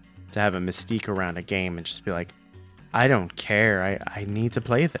to have a mystique around a game and just be like, I don't care, I need to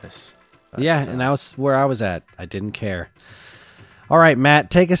play this. But, yeah, and that was where I was at. I didn't care. All right,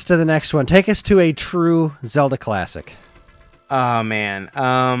 Matt, take us to the next one. Take us to a true Zelda classic. Oh, man.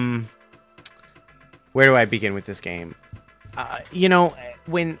 Where do I begin with this game? You know,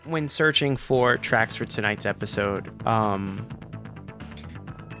 when searching for tracks for tonight's episode,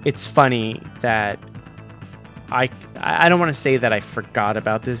 it's funny that I don't want to say that I forgot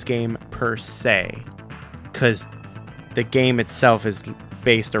about this game per se, because the game itself is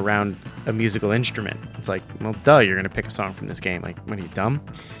based around a musical instrument. It's like, well, duh, you're going to pick a song from this game. Like, what are you, dumb?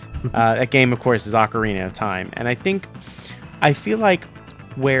 That game, of course, is Ocarina of Time. And I feel like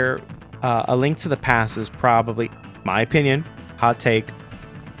where A Link to the Past is probably, my opinion, hot take,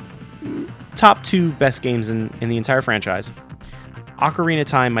 top 2 best games in the entire franchise. Ocarina of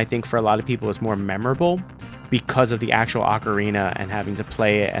Time, I think, for a lot of people is more memorable because of the actual ocarina and having to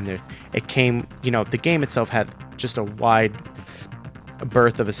play it. And it came, you know, the game itself had just a wide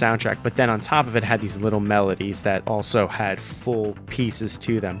berth of a soundtrack, but then on top of it had these little melodies that also had full pieces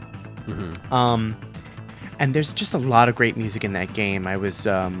to them. Mm-hmm. And there's just a lot of great music in that game. I was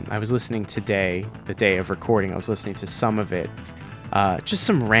listening today, the day of recording, I was listening to some of it. Just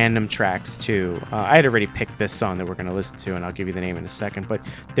some random tracks too. I had already picked this song that we're going to listen to, and I'll give you the name in a second. But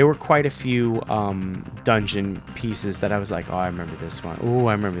there were quite a few dungeon pieces that I was like, oh, I remember this one. Oh,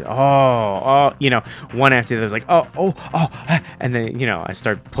 I remember. Oh, you know, one after the other. I was like, oh, and then, you know, I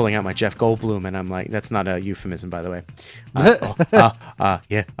start pulling out my Jeff Goldblum, and I'm like, that's not a euphemism, by the way.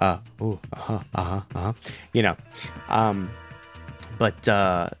 You know,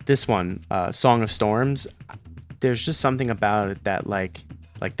 but this one, Song of Storms. There's just something about it that, like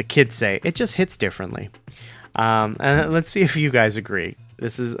the kids say, it just hits differently. And let's see if you guys agree.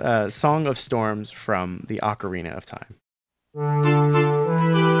 This is Song of Storms from the Ocarina of Time.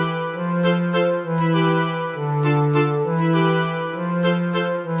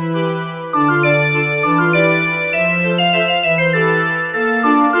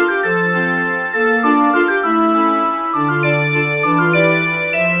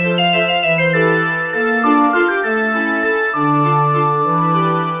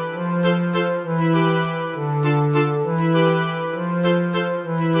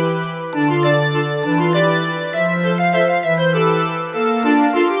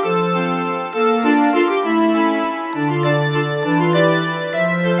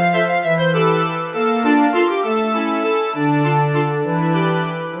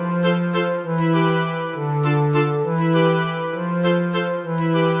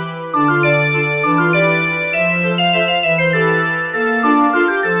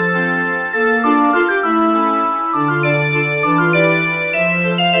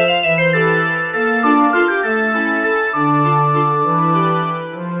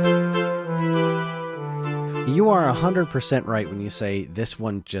 You are 100% right when you say this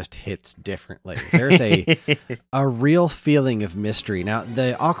one just hits differently. There's a real feeling of mystery. Now,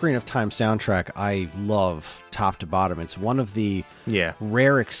 the Ocarina of Time soundtrack I love top to bottom. It's one of the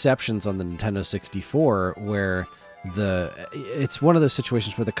rare exceptions on the Nintendo 64 where it's one of those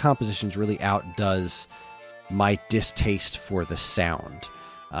situations where the compositions really outdoes my distaste for the sound.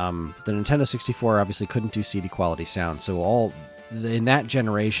 The Nintendo 64 obviously couldn't do CD quality sound, so in that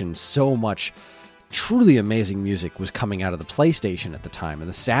generation, so much truly amazing music was coming out of the PlayStation at the time and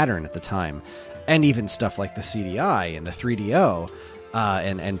the Saturn at the time, and even stuff like the CDI and the 3DO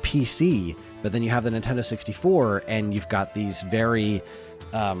and PC. But then you have the Nintendo 64, and you've got these very,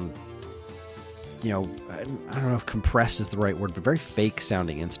 I don't know if compressed is the right word, but very fake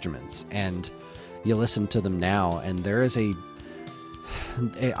sounding instruments. And you listen to them now, and there is a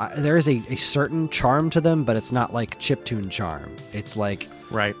certain charm to them, but it's not like chiptune charm. It's like,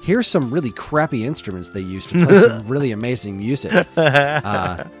 right, here's some really crappy instruments they use to play some really amazing music.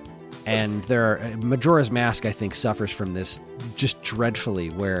 And Majora's Mask, I think, suffers from this just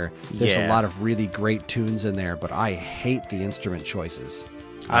dreadfully, where there's a lot of really great tunes in there, but I hate the instrument choices.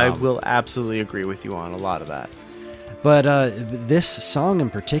 I will absolutely agree with you on a lot of that. But this song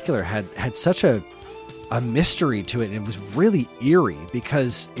in particular had such a mystery to it, and it was really eerie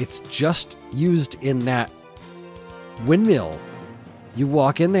because it's just used in that windmill. You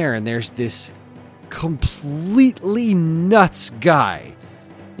walk in there, and there's this completely nuts guy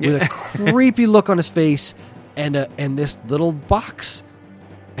with a creepy look on his face and this little box,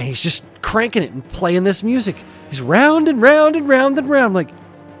 and he's just cranking it and playing this music. He's round and round and round and round. I'm like,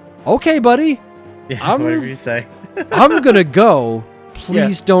 okay, buddy, whatever you say. I'm gonna go.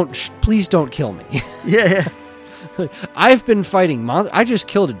 Please don't kill me. Yeah. I've been fighting I just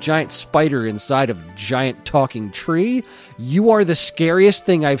killed a giant spider inside of a giant talking tree. You are the scariest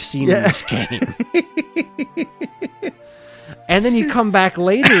thing I've seen in this game. And then you come back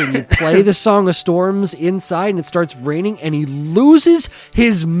later and you play the Song of Storms inside, and it starts raining, and he loses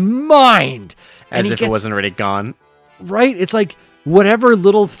his mind. As if it wasn't already gone. Right? It's like whatever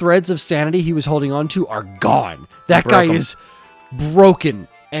little threads of sanity he was holding on to are gone. That guy is broken.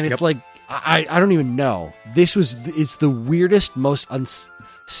 And it's like, I don't even know. It's the weirdest,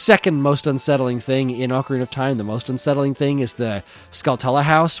 second most unsettling thing in Ocarina of Time. The most unsettling thing is the Skulltula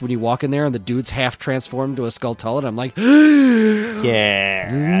house, when you walk in there and the dude's half transformed to a Skulltula, and I'm like,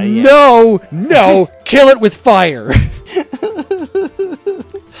 no, kill it with fire.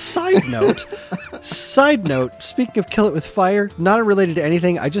 Side note, speaking of Kill It With Fire, not related to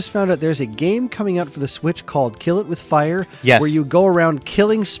anything, I just found out there's a game coming out for the Switch called Kill It With Fire, where you go around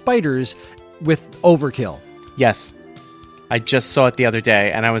killing spiders with overkill. Yes. I just saw it the other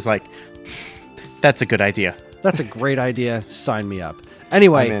day, and I was like, that's a good idea. That's a great idea. Sign me up.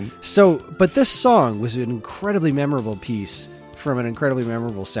 Anyway, but this song was an incredibly memorable piece from an incredibly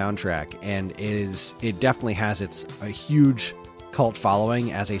memorable soundtrack, and it definitely has a huge cult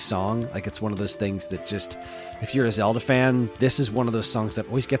following as a song. Like, it's one of those things that just, if you're a Zelda fan, this is one of those songs that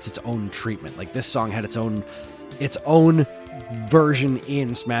always gets its own treatment. Like, this song had its own version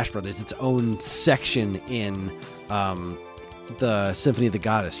in Smash Brothers, its own section in the Symphony of the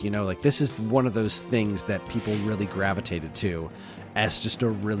Goddess. Like, this is one of those things that people really gravitated to as just a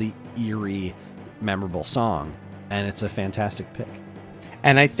really eerie, memorable song, and it's a fantastic pick.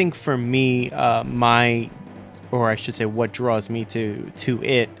 And I think for me, or I should say, what draws me to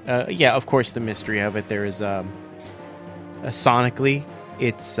it, of course, the mystery of it. There is sonically,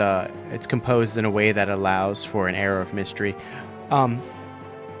 it's composed in a way that allows for an air of mystery. Oh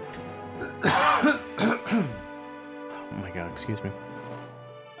my god, excuse me.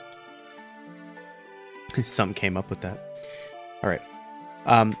 Something came up with that. All right.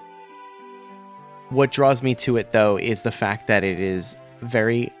 What draws me to it, though, is the fact that it is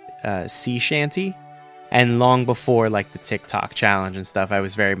very sea shanty. And long before, like, the TikTok challenge and stuff, I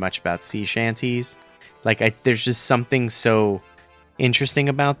was very much about sea shanties. Like, there's just something so interesting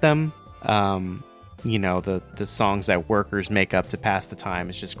about them. The songs that workers make up to pass the time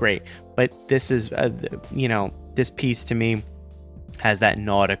is just great. But this is, this piece to me has that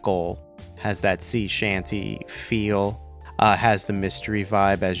nautical, has that sea shanty feel, has the mystery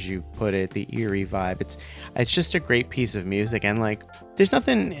vibe, as you put it, the eerie vibe. It's just a great piece of music, and like, there's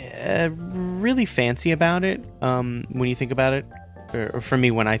nothing really fancy about it when you think about it, or for me,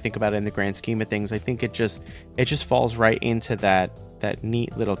 when I think about it in the grand scheme of things. I think it just falls right into that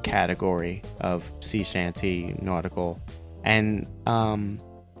neat little category of sea shanty, nautical, and in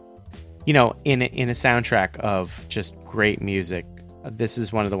a soundtrack of just great music. This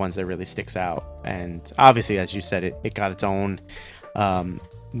is one of the ones that really sticks out. And obviously, as you said, it got its own,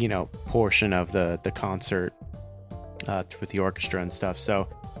 portion of the concert with the orchestra and stuff. So,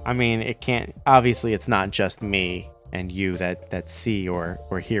 I mean, obviously, it's not just me and you that see or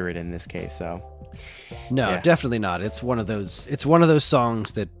hear it in this case. So, no, definitely not. It's one of those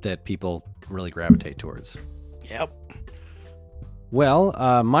songs that people really gravitate towards. Yep.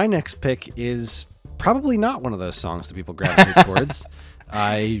 Well, my next pick is probably not one of those songs that people gravitate towards.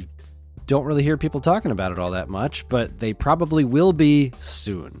 I don't really hear people talking about it all that much, but they probably will be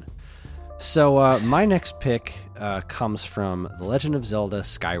soon. So my next pick comes from The Legend of Zelda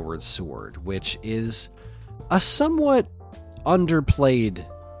Skyward Sword, which is a somewhat underplayed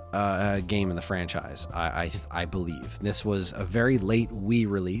game in the franchise, I believe. This was a very late Wii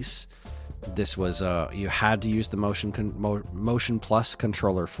release. This was you had to use the Motion Plus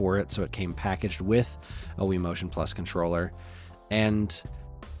controller for it, so it came packaged with a Wii Motion Plus controller. And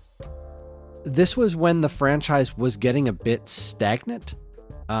this was when the franchise was getting a bit stagnant.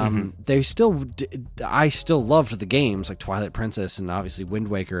 I still loved the games like Twilight Princess and obviously Wind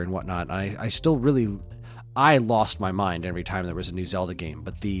Waker and whatnot. I lost my mind every time there was a new Zelda game,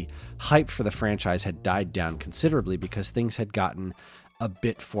 but the hype for the franchise had died down considerably because things had gotten a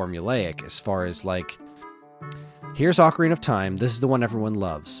bit formulaic as far as like, here's Ocarina of Time, this is the one everyone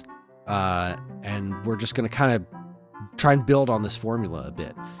loves, and we're just going to kind of try and build on this formula a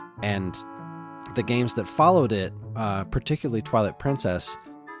bit. And the games that followed it, particularly Twilight Princess,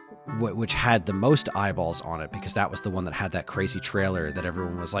 which had the most eyeballs on it because that was the one that had that crazy trailer that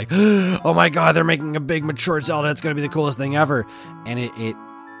everyone was like, oh my god, they're making a big mature Zelda, it's going to be the coolest thing ever. And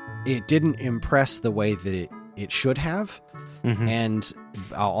it didn't impress the way that it should have. And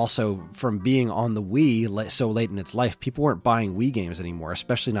also from being on the Wii so late in its life, people weren't buying Wii games anymore,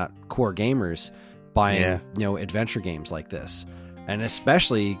 especially not core gamers buying adventure games like this. And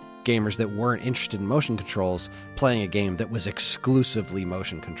especially gamers that weren't interested in motion controls playing a game that was exclusively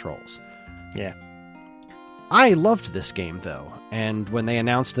motion controls. Yeah. I loved this game though, and when they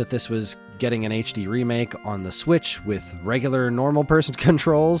announced that this was getting an HD remake on the Switch with regular normal person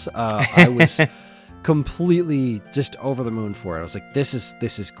controls, I was completely just over the moon for it. I was like, this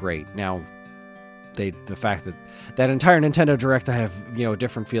is great. Now, the fact that entire Nintendo Direct I have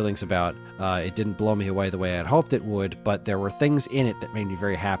different feelings about. It didn't blow me away the way I'd hoped it would, but there were things in it that made me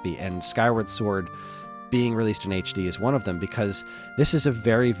very happy, and Skyward Sword being released in HD is one of them because this is a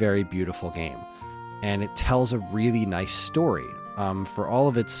very, very beautiful game, and it tells a really nice story. For all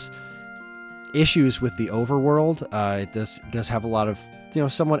of its issues with the overworld, it does have a lot of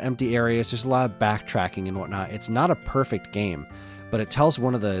somewhat empty areas. There's a lot of backtracking and whatnot. It's not a perfect game, but it tells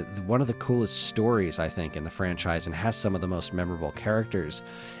one of the coolest stories, I think, in the franchise, and has some of the most memorable characters,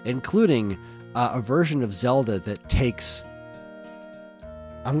 including a version of Zelda that takes...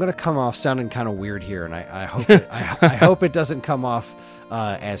 I'm going to come off sounding kind of weird here, and I hope I hope it doesn't come off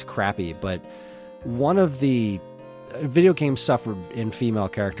as crappy, but one of the video games suffered in female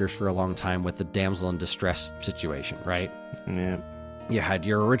characters for a long time with the damsel in distress situation, right? Yeah. You had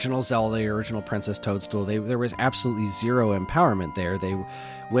your original Zelda, your original Princess Toadstool. There was absolutely zero empowerment there.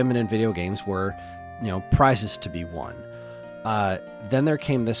 Women in video games were, prizes to be won. Then there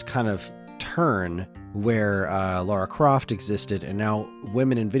came this kind of turn where Lara Croft existed, and now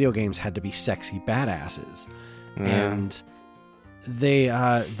women in video games had to be sexy badasses. Yeah. And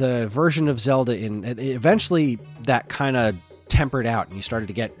the version of Zelda eventually that kind of tempered out, and you started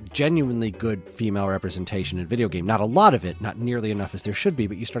to get genuinely good female representation in video game. Not a lot of it, not nearly enough as there should be,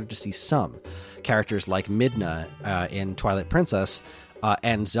 but you started to see some characters like Midna in Twilight Princess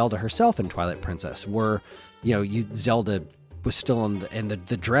and Zelda herself in Twilight Princess were, Zelda was still in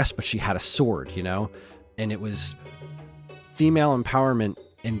the dress, but she had a sword, and it was female empowerment,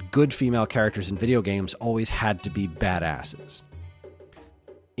 and good female characters in video games always had to be badasses.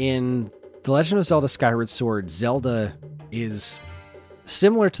 In The Legend of Zelda Skyward Sword, Zelda is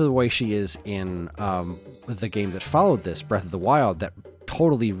similar to the way she is in the game that followed this, Breath of the Wild, that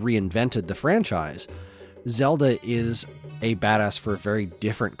totally reinvented the franchise. Zelda is a badass for a very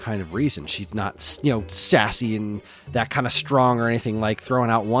different kind of reason. She's not, sassy and that kind of strong or anything like throwing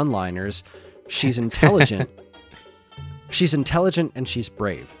out one-liners. She's intelligent. She's intelligent and she's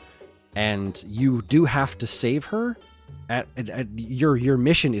brave. And you do have to save her. Your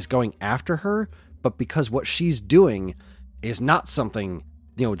mission is going after her, but because what she's doing is not something,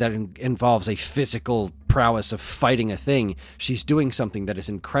 that involves a physical prowess of fighting a thing. She's doing something that is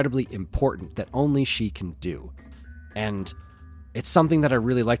incredibly important that only she can do. And it's something that I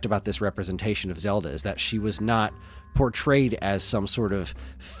really liked about this representation of Zelda, is that she was not portrayed as some sort of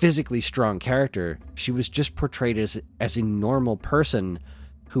physically strong character. She was just portrayed as a normal person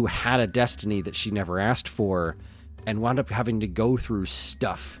who had a destiny that she never asked for and wound up having to go through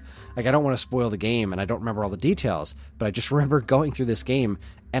stuff. Like, I don't want to spoil the game, and I don't remember all the details, but I just remember going through this game,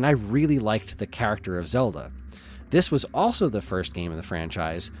 and I really liked the character of Zelda. This was also the first game in the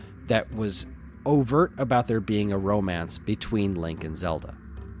franchise that was overt about there being a romance between Link and Zelda.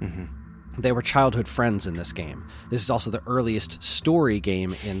 Mm-hmm. They were childhood friends in this game. This is also the earliest story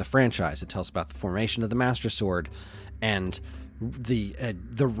game in the franchise. It tells about the formation of the Master Sword, and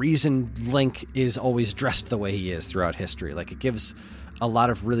the reason Link is always dressed the way he is throughout history. Like, it gives a lot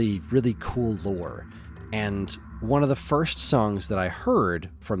of really, really cool lore. And one of the first songs that I heard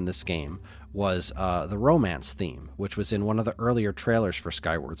from this game was the romance theme, which was in one of the earlier trailers for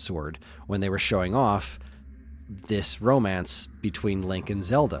Skyward Sword when they were showing off this romance between Link and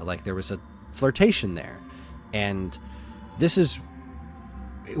Zelda. Like, there was a flirtation there. And this is,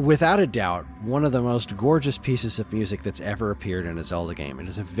 without a doubt, one of the most gorgeous pieces of music that's ever appeared in a Zelda game. It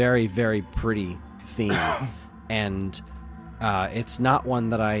is a very, very pretty theme. And it's not one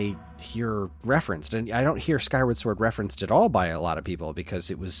that I hear referenced, and I don't hear Skyward Sword referenced at all by a lot of people,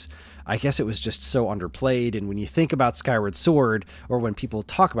 because I guess it was just so underplayed. And when you think about Skyward Sword, or when people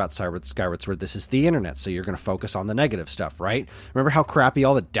talk about Skyward Sword, this is the internet, so you're going to focus on the negative stuff, right? Remember how crappy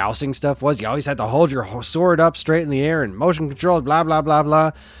all the dousing stuff was? You always had to hold your sword up straight in the air and motion controlled, blah, blah, blah, blah.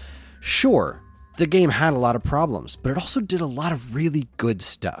 Sure, the game had a lot of problems, but it also did a lot of really good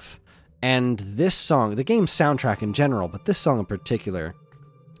stuff. And this song, the game's soundtrack in general, but this song in particular,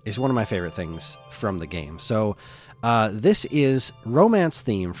 is one of my favorite things from the game. So this is Romance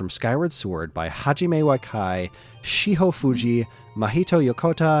Theme from Skyward Sword by Hajime Wakai, Shiho Fuji, Mahito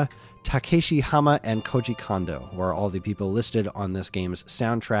Yokota, Takeshi Hama, and Koji Kondo, who are all the people listed on this game's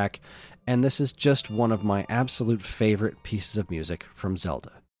soundtrack. And this is just one of my absolute favorite pieces of music from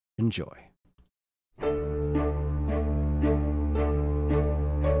Zelda. Enjoy.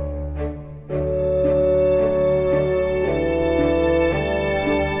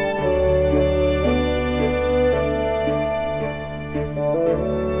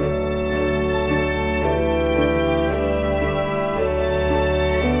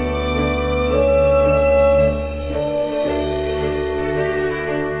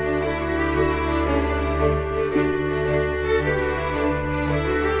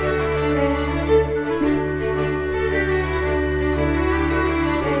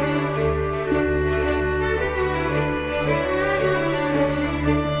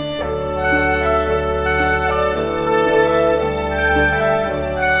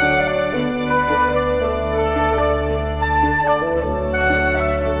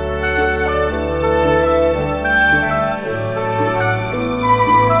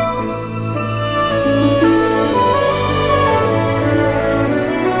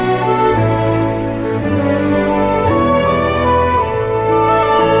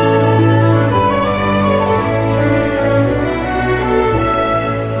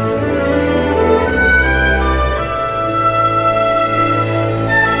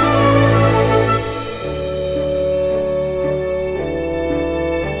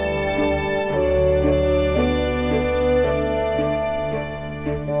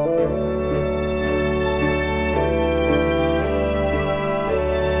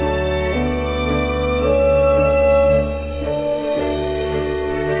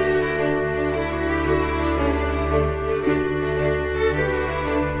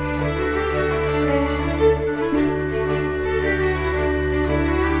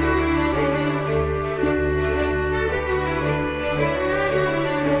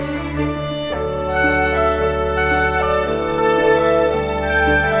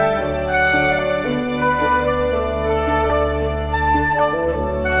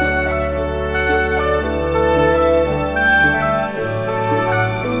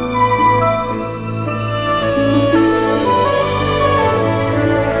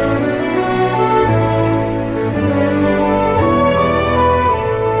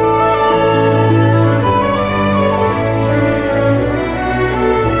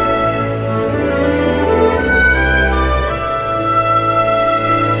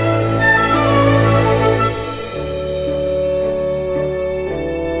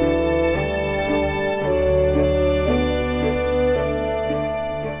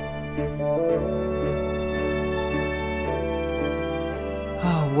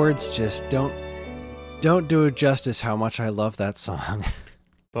 Words just don't do it justice how much I love that song.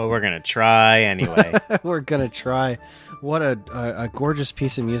 But we're gonna try anyway. We're gonna try. What a gorgeous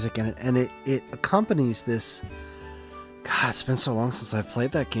piece of music, and it accompanies this. God, it's been so long since I've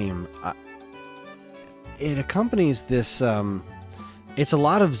played that game. It accompanies this. It's a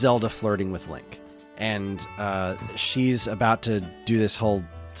lot of Zelda flirting with Link, and she's about to do this whole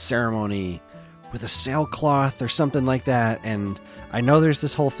ceremony with a sailcloth or something like that, and I know there's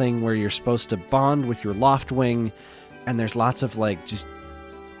this whole thing where you're supposed to bond with your Loftwing, and there's lots of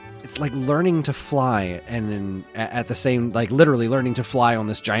it's like learning to fly, and at the same, literally learning to fly on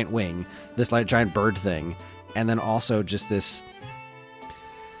this giant wing, this giant bird thing, and then also just this.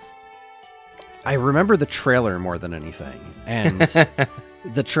 I remember the trailer more than anything, and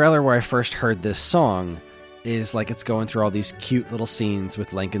the trailer where I first heard this song is like it's going through all these cute little scenes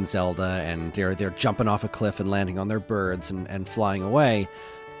with Link and Zelda, and they're jumping off a cliff and landing on their birds and flying away.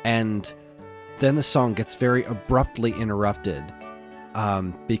 And then the song gets very abruptly interrupted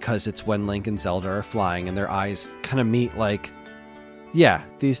because it's when Link and Zelda are flying and their eyes kind of meet like, yeah,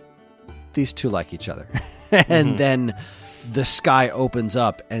 these two like each other. And then the sky opens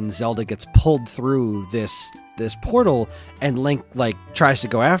up and Zelda gets pulled through this portal, and Link like tries to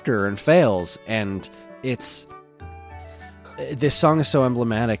go after her and fails. And this song is so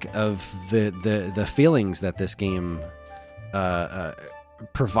emblematic of the feelings that this game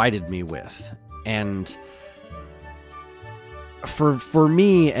provided me with. And for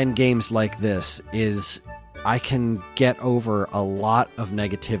me and games like this is I can get over a lot of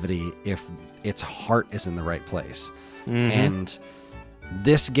negativity if its heart is in the right place. And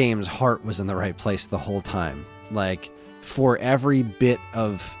this game's heart was in the right place the whole time. Like, for every bit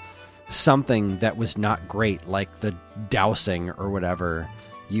of something that was not great, like the dousing or whatever,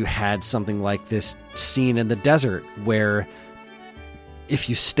 you had something like this scene in the desert where if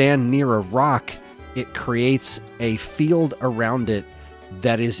you stand near a rock, it creates a field around it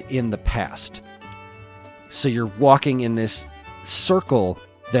that is in the past. So you're walking in this circle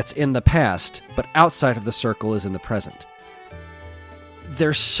that's in the past, but outside of the circle is in the present.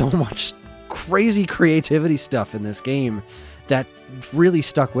 There's so much crazy creativity stuff in this game that really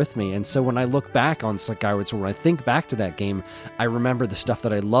stuck with me. And so when I look back on Skyward Sword, when I think back to that game, I remember the stuff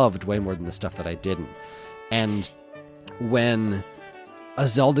that I loved way more than the stuff that I didn't. And when a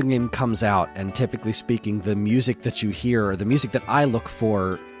Zelda game comes out, and typically speaking, the music that you hear, or the music that I look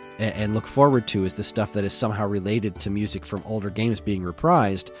for and look forward to, is the stuff that is somehow related to music from older games being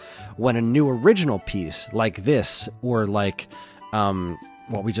reprised. When a new original piece like this, or like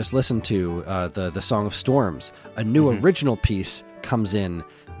what we just listened to, the Song of Storms, a new original piece comes in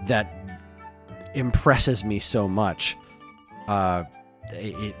that impresses me so much,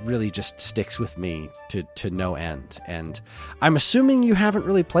 it really just sticks with me to no end. And I'm assuming you haven't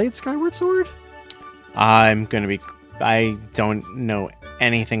really played Skyward Sword? I don't know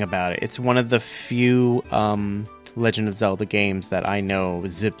anything about it. It's one of the few Legend of Zelda games that I know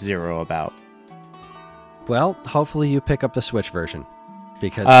zip zero about. Well, hopefully you pick up the Switch version,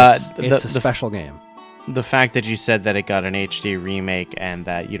 because it's a special game. The fact that you said that it got an HD remake and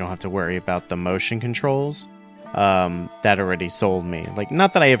that you don't have to worry about the motion controls, that already sold me. Like,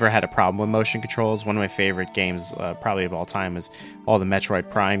 not that I ever had a problem with motion controls. One of my favorite games, probably of all time, is all the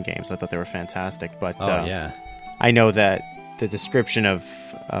Metroid Prime games. I thought they were fantastic. But yeah, I know that the description of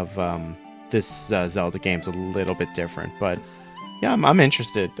this Zelda game's a little bit different. But yeah, I'm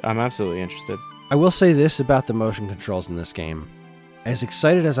interested. I'm absolutely interested. I will say this about the motion controls in this game. As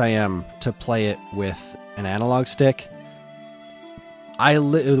excited as I am to play it with an analog stick,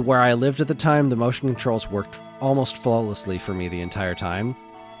 where I lived at the time, the motion controls worked almost flawlessly for me the entire time.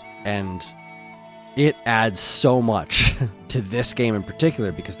 And it adds so much to this game in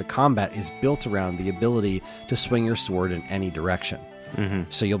particular, because the combat is built around the ability to swing your sword in any direction.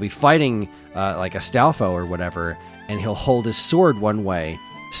 So you'll be fighting like Astolfo or whatever, and he'll hold his sword one way,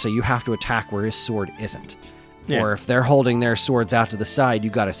 so you have to attack where his sword isn't. Yeah. Or if they're holding their swords out to the side,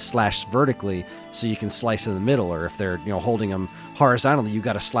 you got to slash vertically so you can slice in the middle. Or if they're holding them horizontally, you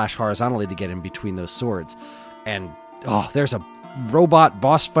got to slash horizontally to get in between those swords. And there's a robot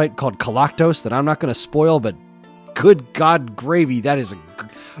boss fight called Galactos that I'm not going to spoil, but good God gravy, that is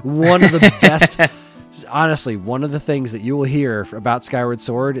one of the best. Honestly, one of the things that you will hear about Skyward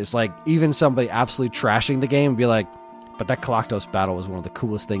Sword is like even somebody absolutely trashing the game be like, but that Galactos battle was one of the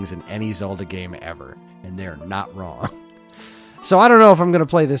coolest things in any Zelda game ever. And they're not wrong. So I don't know if I'm going to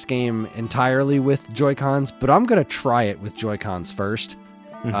play this game entirely with Joy-Cons, but I'm going to try it with Joy-Cons first.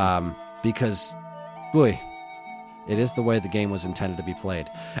 Because, boy, it is the way the game was intended to be played.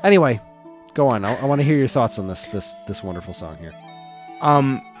 Anyway, go on. I want to hear your thoughts on this wonderful song here.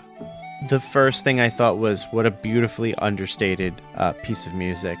 The first thing I thought was, what a beautifully understated piece of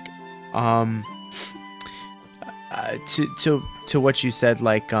music. To what you said,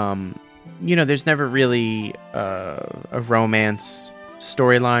 like, there's never really a romance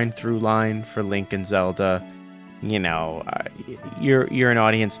storyline, through line for Link and Zelda. You're an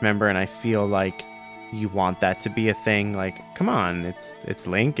audience member, and I feel like you want that to be a thing. Like, come on, it's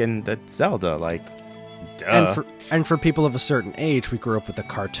Link and that's Zelda. Like, duh. And for people of a certain age, we grew up with a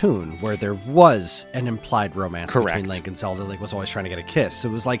cartoon where there was an implied romance between Link and Zelda. Link was always trying to get a kiss. So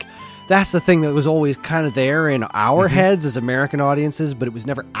it was like, that's the thing that was always kind of there in our heads as American audiences, but it was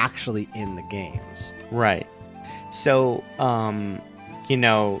never actually in the games. Right. So, I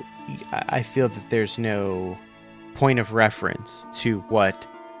feel that there's no point of reference to what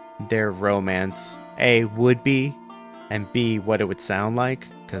their romance A, would be, and B, what it would sound like,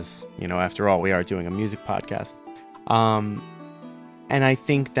 because, after all, we are doing a music podcast. And I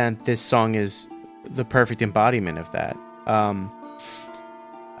think that this song is the perfect embodiment of that.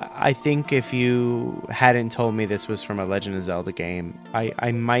 I think if you hadn't told me this was from a Legend of Zelda game,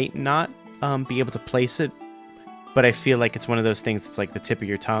 I might not be able to place it, but I feel like it's one of those things that's like the tip of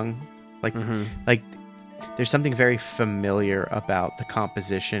your tongue. Like, like there's something very familiar about the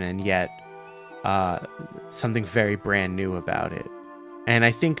composition, and yet something very brand new about it. And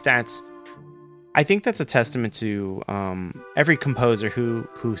I think that's a testament to every composer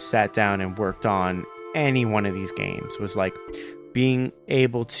who sat down and worked on any one of these games, was like being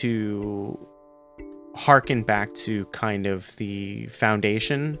able to harken back to kind of the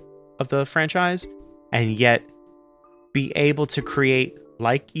foundation of the franchise, and yet be able to create,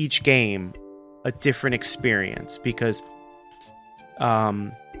 like each game, a different experience. Because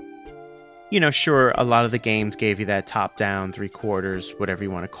sure, a lot of the games gave you that top down, 3/4, whatever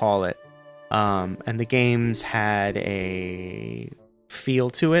you want to call it, and the games had a feel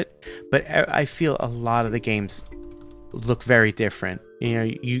to it, but I feel a lot of the games look very different.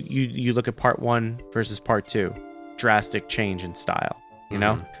 You look at part 1 versus part 2, drastic change in style,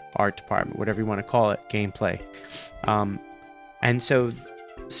 art department, whatever you want to call it, gameplay. And so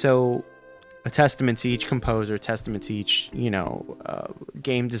a testament to each composer, a testament to each,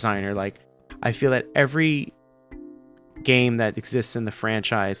 game designer. Like, I feel that every game that exists in the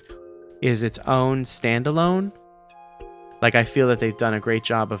franchise is its own standalone. Like, I feel that they've done a great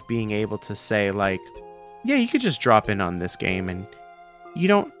job of being able to say, like, yeah, you could just drop in on this game, and you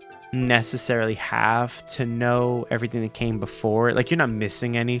don't necessarily have to know everything that came before it. Like, you're not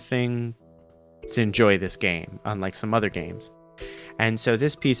missing anything to enjoy this game, unlike some other games. And so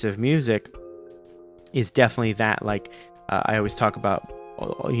this piece of music is definitely that. Like, I always talk about,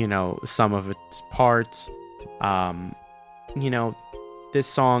 some of its parts. This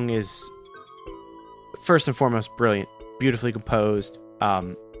song is first and foremost brilliant, beautifully composed,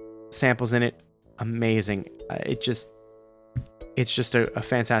 samples in it, amazing. It's just a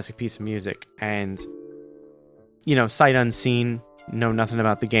fantastic piece of music. And sight unseen, know nothing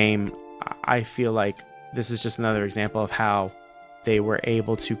about the game, I feel like this is just another example of how they were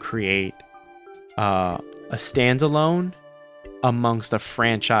able to create a standalone amongst a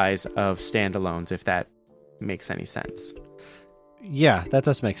franchise of standalones, if that makes any sense. Yeah, that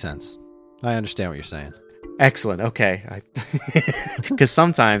does make sense. I understand what you're saying. Excellent. Okay. Because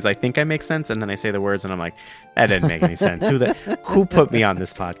sometimes I think I make sense, and then I say the words and I'm like, that didn't make any sense. Who put me on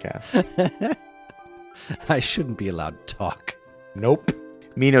this podcast? I shouldn't be allowed to talk. Nope.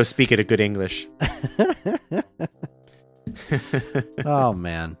 Me no speak it a good English. Oh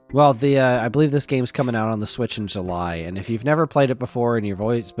man. Well, I believe this game's coming out on the Switch in July, and if you've never played it before and you've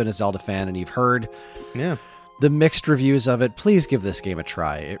always been a Zelda fan and you've heard the mixed reviews of it, please give this game a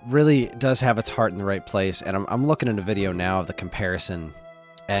try. It really does have its heart in the right place, and I'm looking at a video now of the comparison,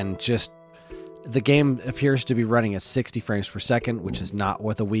 and just the game appears to be running at 60 frames per second, which is not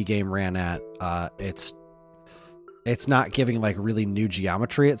what the Wii game ran at. It's not giving like really new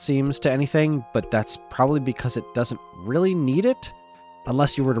geometry, it seems, to anything, but that's probably because it doesn't really need it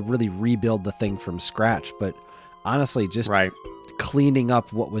unless you were to really rebuild the thing from scratch. But honestly, just cleaning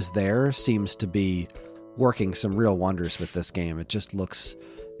up what was there seems to be working some real wonders with this game. It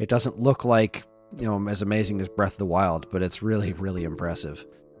doesn't look like, as amazing as Breath of the Wild, but it's really, really impressive.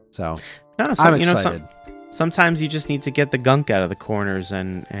 So I'm excited. Sometimes you just need to get the gunk out of the corners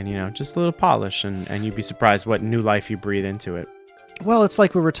and just a little polish, and you'd be surprised what new life you breathe into it. Well, it's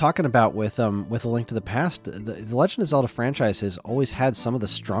like we were talking about with A Link to the Past. The Legend of Zelda franchise has always had some of the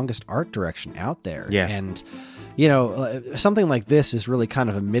strongest art direction out there. Yeah. And, something like this is really kind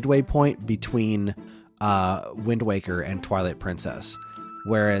of a midway point between Wind Waker and Twilight Princess.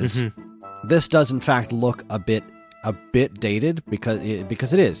 Whereas this does, in fact, look a bit dated because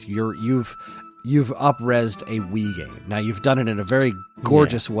it is. You've up-resed a Wii game. Now, you've done it in a very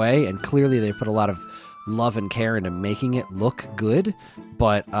gorgeous way, and clearly they put a lot of love and care into making it look good,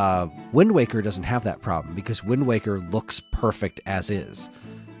 but Wind Waker doesn't have that problem because Wind Waker looks perfect as is.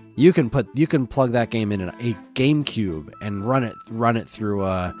 You can plug that game in a GameCube and run it through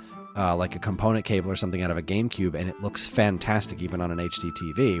like a component cable or something out of a GameCube, and it looks fantastic even on an HD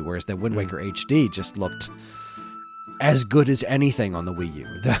TV, whereas the Wind Waker HD just looked as good as anything on the Wii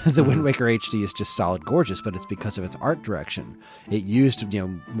U. The Wind Waker HD is just solid gorgeous, but it's because of its art direction. It used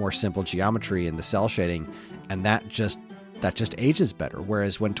more simple geometry in the cell shading, and that just ages better.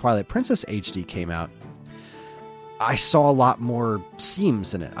 Whereas when Twilight Princess HD came out, I saw a lot more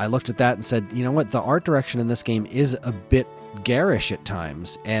seams in it. I looked at that and said, you know what, the art direction in this game is a bit garish at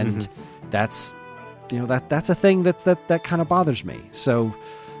times, and that's that's a thing that kind of bothers me. So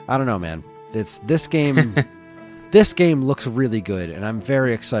I don't know, man. It's this game. This game looks really good, and I'm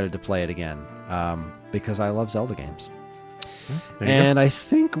very excited to play it again because I love Zelda games. And I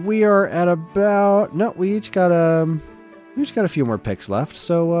think we are at about we each got a few more picks left.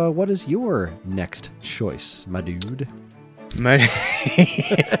 So what is your next choice, my dude?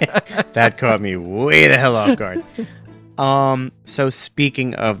 That caught me way the hell off guard. So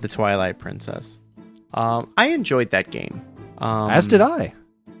speaking of the Twilight Princess, I enjoyed that game. As did I.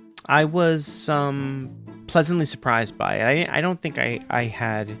 I was pleasantly surprised by it. I don't think I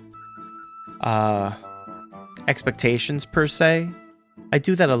had expectations per se. I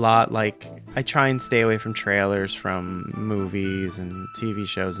do that a lot. Like, I try and stay away from trailers from movies and TV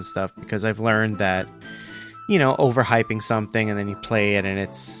shows and stuff because I've learned that, overhyping something and then you play it and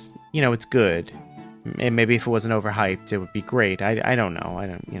it's, it's good. And maybe if it wasn't overhyped, it would be great. I don't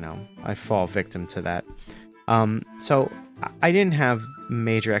know. I fall victim to that. So I didn't have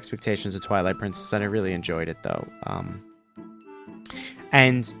major expectations of Twilight Princess, and I really enjoyed it though.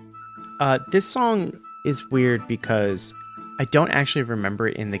 And this song is weird because I don't actually remember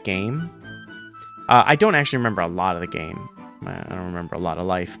it in the game. I don't actually remember a lot of the game. I don't remember a lot of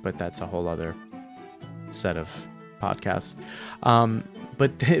life, but that's a whole other set of podcasts.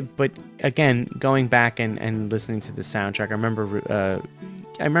 But again, going back and listening to the soundtrack,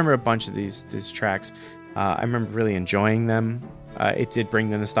 I remember a bunch of these tracks. I remember really enjoying them. It did bring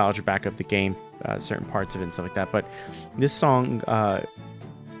the nostalgia back of the game, certain parts of it and stuff like that. But this song,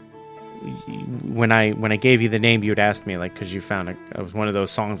 when I gave you the name, you had asked me, like, because you found it was one of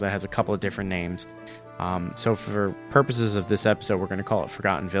those songs that has a couple of different names. So for purposes of this episode, we're going to call it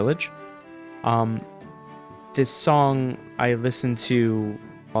Forgotten Village. This song I listened to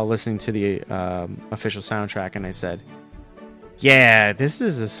while listening to the official soundtrack, and I said, yeah, this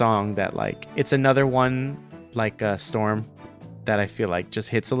is a song that, like, it's another one like Storm that I feel like just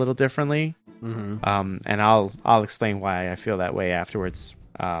hits a little differently. Mm-hmm. And I'll explain why I feel that way afterwards.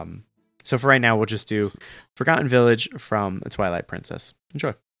 So for right now, we'll just do Forgotten Village from The Twilight Princess.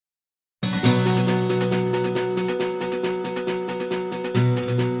 Enjoy.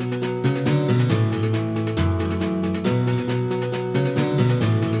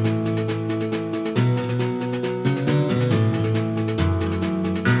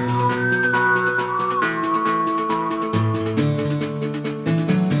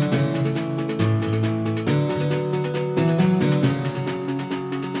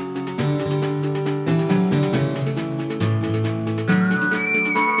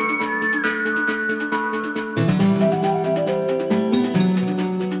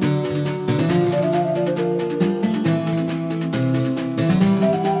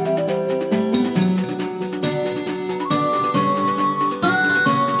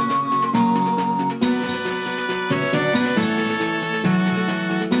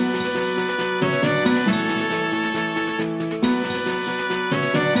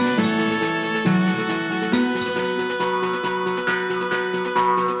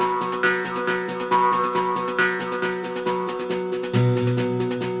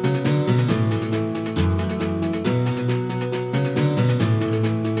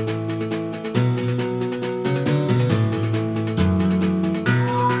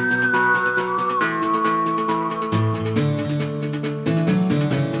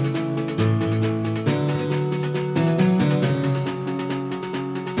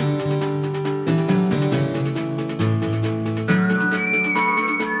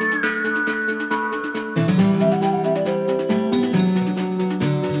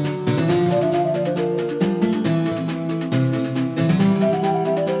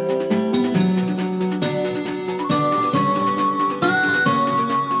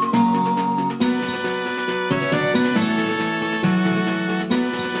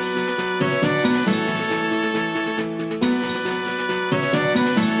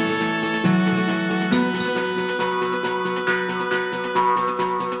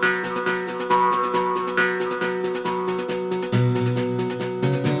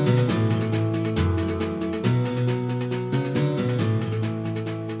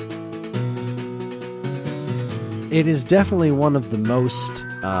 It is definitely one of the most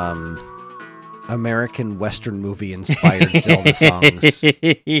American Western movie inspired Zelda songs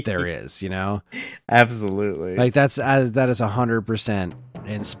there is, Absolutely. Like that is 100%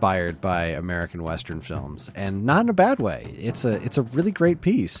 inspired by American Western films, and not in a bad way. It's a really great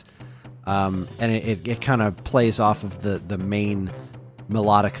piece. And it kind of plays off of the main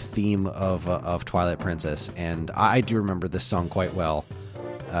melodic theme of Twilight Princess, and I do remember this song quite well.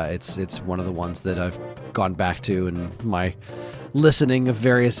 It's one of the ones that I've gone back to in my listening of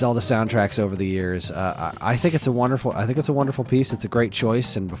various Zelda soundtracks over the years. I think it's a wonderful piece. It's a great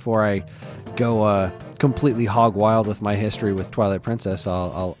choice. And before I go completely hog wild with my history with Twilight Princess,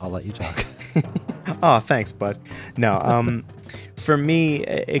 I'll let you talk. Oh, thanks, bud. No, for me,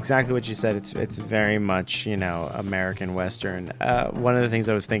 exactly what you said. It's very much, American Western. One of the things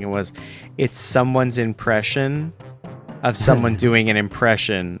I was thinking was, it's someone's impression of someone doing an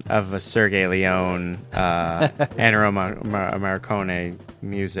impression of a Sergei Leone, Ennio Morricone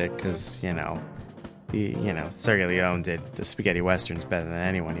music, because Sergei Leone did the spaghetti westerns better than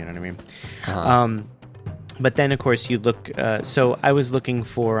anyone. You know what I mean? Uh-huh. But then, of course, you look. So I was looking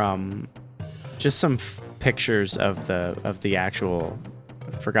for just some pictures of the actual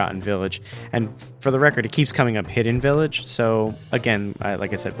Forgotten Village, and for the record, it keeps coming up Hidden Village. So again,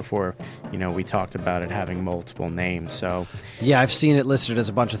 like I said before, we talked about it having multiple names. So yeah, I've seen it listed as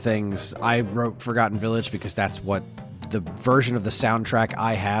a bunch of things. I wrote Forgotten Village because that's what the version of the soundtrack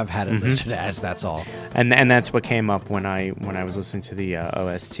I have had it listed as. That's all. And that's what came up when I was listening to the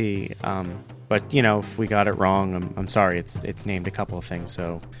OST. But if we got it wrong, I'm sorry. It's named a couple of things.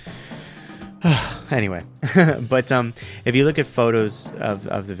 So anyway, but if you look at photos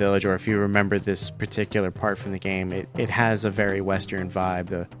of the village, or if you remember this particular part from the game, it has a very Western vibe.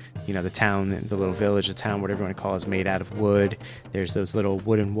 The town, the little village, the town, whatever you want to call it, is made out of wood. There's those little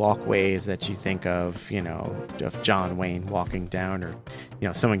wooden walkways that you think of, of John Wayne walking down, or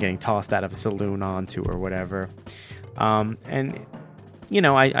someone getting tossed out of a saloon onto, or whatever. And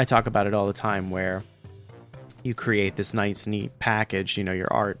I talk about it all the time, where you create this nice, neat package.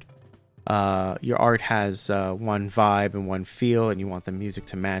 Your art has one vibe and one feel, and you want the music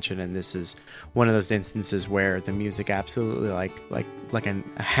to match it. And this is one of those instances where the music absolutely, like a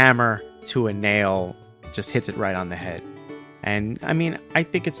hammer to a nail, just hits it right on the head. And I mean, I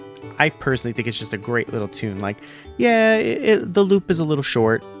personally think it's just a great little tune. Like, yeah, the loop is a little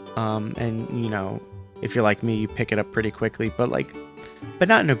short, and if you're like me, you pick it up pretty quickly, but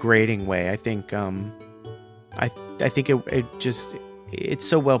not in a grating way. I think I think it just. It's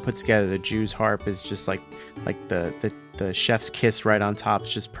so well put together. The Jew's harp is just like the chef's kiss right on top.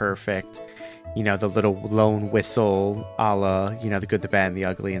 It's just perfect. The little lone whistle, a la The Good, the Bad, and the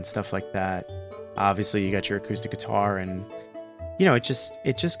Ugly, and stuff like that. Obviously, you got your acoustic guitar, and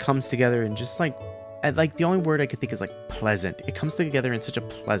it just comes together, and just like the only word I could think is pleasant. It comes together in such a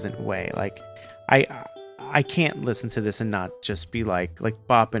pleasant way. Like I can't listen to this and not just be like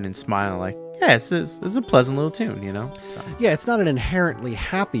bopping and smiling, yeah, this is a pleasant little tune, So. Yeah, it's not an inherently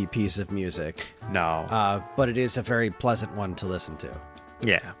happy piece of music. No. But it is a very pleasant one to listen to.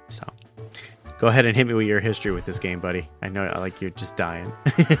 Yeah, so go ahead and hit me with your history with this game, buddy. I know you're just dying.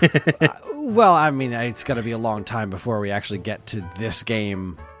 Well, I mean, it's going to be a long time before we actually get to this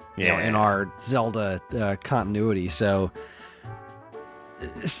game in our Zelda continuity, so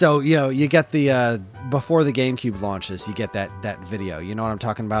you get the before the GameCube launches, you get that video. You know what I'm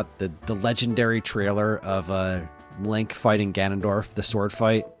talking about? The legendary trailer of Link fighting Ganondorf, the sword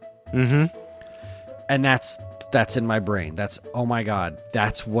fight. Mm-hmm. And that's in my brain. That's, oh my god,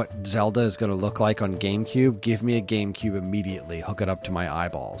 that's what Zelda is going to look like on GameCube. Give me a GameCube immediately. Hook it up to my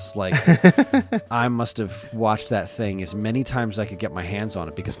eyeballs. I must have watched that thing as many times as I could get my hands on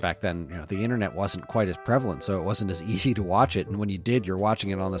it, because back then, the internet wasn't quite as prevalent, so it wasn't as easy to watch it. And when you did, you're watching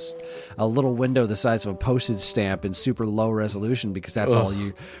it on a little window the size of a postage stamp in super low resolution, because that's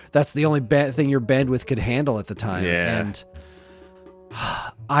that's the only thing your bandwidth could handle at the time. Yeah. And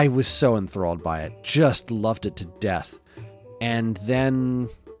I was so enthralled by it. Just loved it to death. And then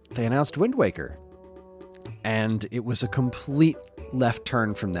they announced Wind Waker. And it was a complete left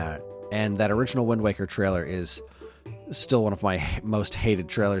turn from that. And that original Wind Waker trailer is still one of my most hated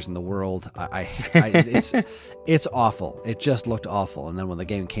trailers in the world. It's awful. It just looked awful. And then when the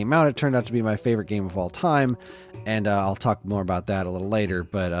game came out, it turned out to be my favorite game of all time. And I'll talk more about that a little later.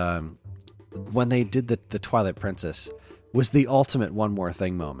 But when they did the Twilight Princess, was the ultimate one more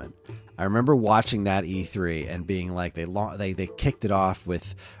thing moment. I remember watching that E3 and being like, they kicked it off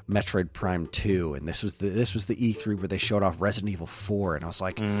with Metroid Prime 2, and this was the E3 where they showed off Resident Evil 4, and I was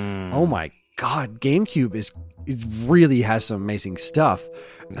like, oh my god, GameCube it really has some amazing stuff.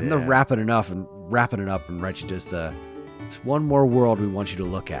 And they're wrapping it up, and Reggie does there's one more world we want you to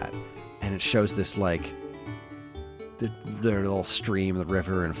look at, and it shows this their little stream, the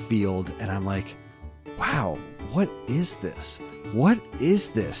river, and field, and I'm like, wow, what is this? What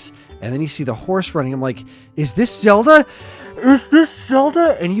is this? And then you see the horse running. I'm like, is this Zelda? Is this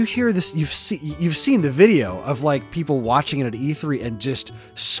Zelda? And you hear this. You've seen the video of people watching it at E3 and just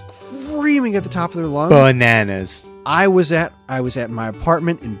screaming at the top of their lungs. Bananas. I was at my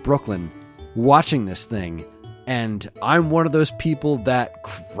apartment in Brooklyn watching this thing, And I'm one of those people that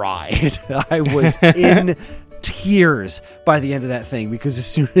cried. I was in tears by the end of that thing, because as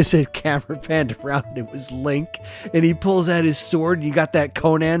soon as it camera panned around, it was Link, and he pulls out his sword, and you got that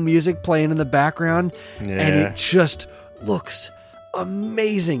Conan music playing in the background, and it just looks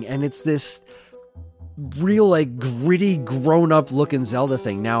amazing. And it's this real, like, gritty, grown-up looking Zelda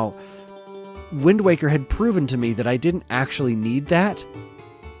thing. Now, Wind Waker had proven to me that I didn't actually need that,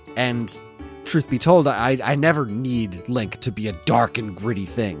 and truth be told, I never need Link to be a dark and gritty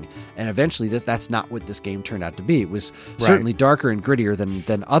thing. And eventually that's not what this game turned out to be. It was certainly darker and grittier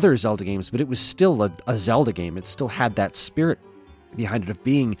than other Zelda games, but it was still a Zelda game. It still had that spirit behind it of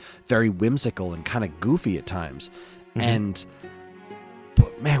being very whimsical and kind of goofy at times. And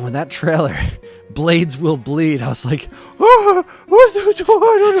but man, when that trailer, Blades Will Bleed, I was like, oh,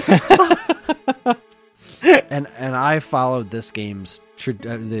 and I followed this game's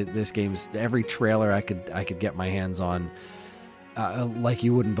every trailer I could get my hands on, like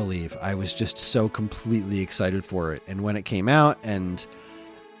you wouldn't believe. I was just so completely excited for it. And when it came out, and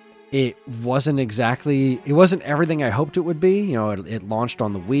it wasn't everything I hoped it would be. You know, it launched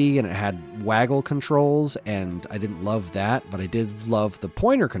on the Wii, and it had waggle controls, and I didn't love that, but I did love the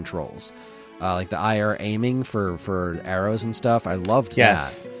pointer controls, like the IR aiming for arrows and stuff. I loved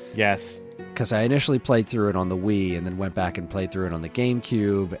that. Yes. Because I initially played through it on the Wii, and then went back and played through it on the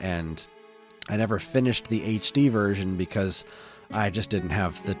GameCube, and I never finished the HD version because I just didn't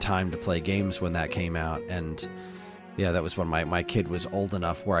have the time to play games when that came out. And yeah, that was when my kid was old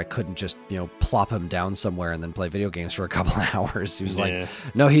enough where I couldn't just, plop him down somewhere and then play video games for a couple of hours. He was like,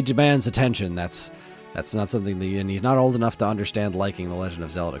 no, he demands attention. That's not something and he's not old enough to understand liking The Legend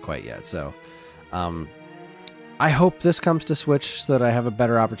of Zelda quite yet. So, I hope this comes to Switch so that I have a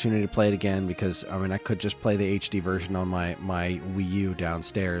better opportunity to play it again, because, I could just play the HD version on my Wii U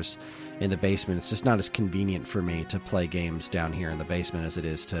downstairs in the basement. It's just not as convenient for me to play games down here in the basement as it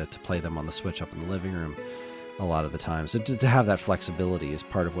is to play them on the Switch up in the living room a lot of the time. So to have that flexibility is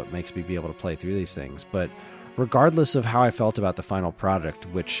part of what makes me be able to play through these things. But regardless of how I felt about the final product,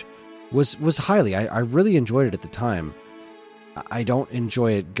 which was highly, I really enjoyed it at the time. I don't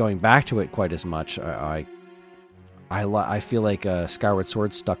enjoy it going back to it quite as much. I feel like Skyward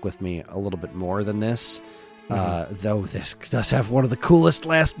Sword stuck with me a little bit more than this, though this does have one of the coolest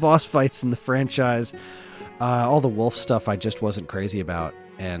last boss fights in the franchise. All the wolf stuff I just wasn't crazy about,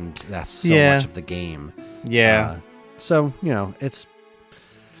 and that's so much of the game. Yeah. So it's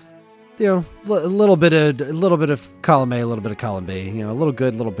a little bit of column A, a little bit of column B. A little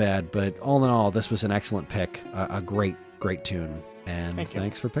good, a little bad, but all in all, this was an excellent pick, a great tune, and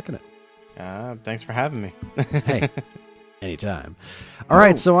thanks for picking it. Thanks for having me. Hey, anytime. All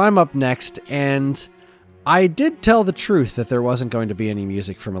right, so I'm up next, and I did tell the truth that there wasn't going to be any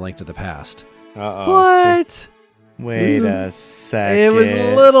music from A Link to the Past. But wait a second. It was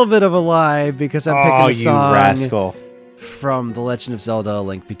a little bit of a lie, because I'm picking a song rascal from The Legend of Zelda: A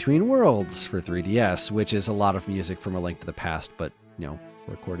Link Between Worlds for 3DS, which is a lot of music from A Link to the Past, but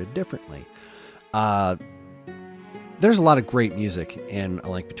recorded differently. There's a lot of great music in A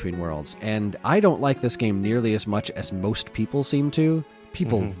Link Between Worlds, and I don't like this game nearly as much as most people seem to.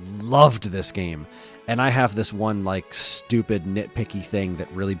 People loved this game, and I have this one, stupid, nitpicky thing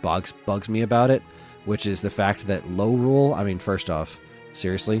that really bugs me about it, which is the fact that low rule, first off,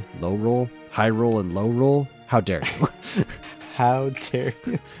 seriously, low rule, high rule, and low rule? How dare you? How dare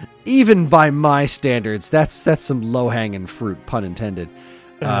you? Even by my standards, that's some low-hanging fruit, pun intended.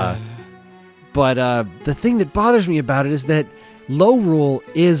 But the thing that bothers me about it is that low rule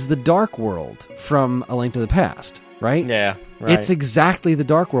is the Dark World from A Link to the Past, right? Yeah, right. It's exactly the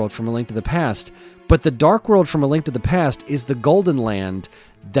Dark World from A Link to the Past, but the Dark World from A Link to the Past is the Golden Land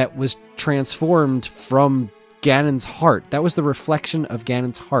that was transformed from Ganon's heart. That was the reflection of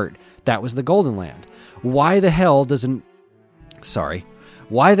Ganon's heart. That was the Golden Land. Why the heck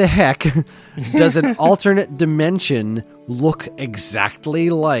does an alternate dimension look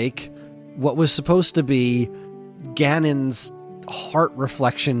exactly like what was supposed to be Ganon's heart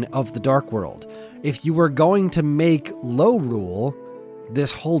reflection of the Dark World? If you were going to make low rule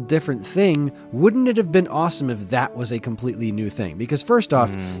this whole different thing, wouldn't it have been awesome if that was a completely new thing? Because first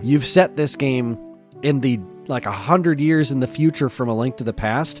off, you've set this game in the 100 years in the future from A Link to the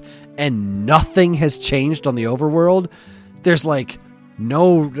Past, and nothing has changed on the overworld. There's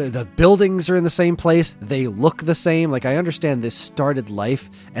the buildings are in the same place. They look the same. I understand this started life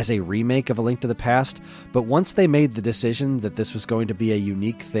as a remake of A Link to the Past, but once they made the decision that this was going to be a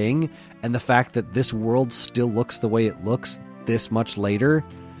unique thing, and the fact that this world still looks the way it looks this much later,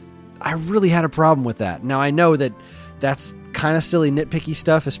 I really had a problem with that. Now, I know that that's kind of silly, nitpicky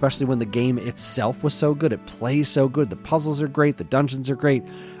stuff, especially when the game itself was so good. It plays so good. The puzzles are great. The dungeons are great.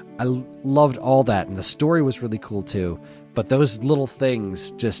 I loved all that. And the story was really cool too. But those little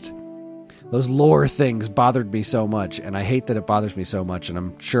things, those lore things bothered me so much. And I hate that it bothers me so much. And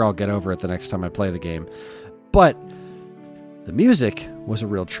I'm sure I'll get over it the next time I play the game. But the music was a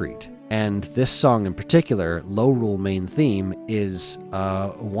real treat. And this song in particular, Low Rule Main Theme, is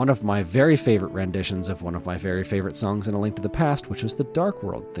one of my very favorite renditions of one of my very favorite songs in A Link to the Past, which was the Dark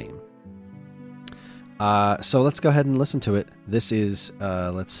World theme. So let's go ahead and listen to it. This is,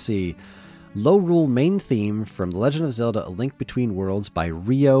 let's see, Low Rule Main Theme from The Legend of Zelda: A Link Between Worlds by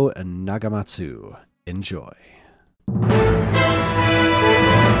Ryo Nagamatsu. Enjoy.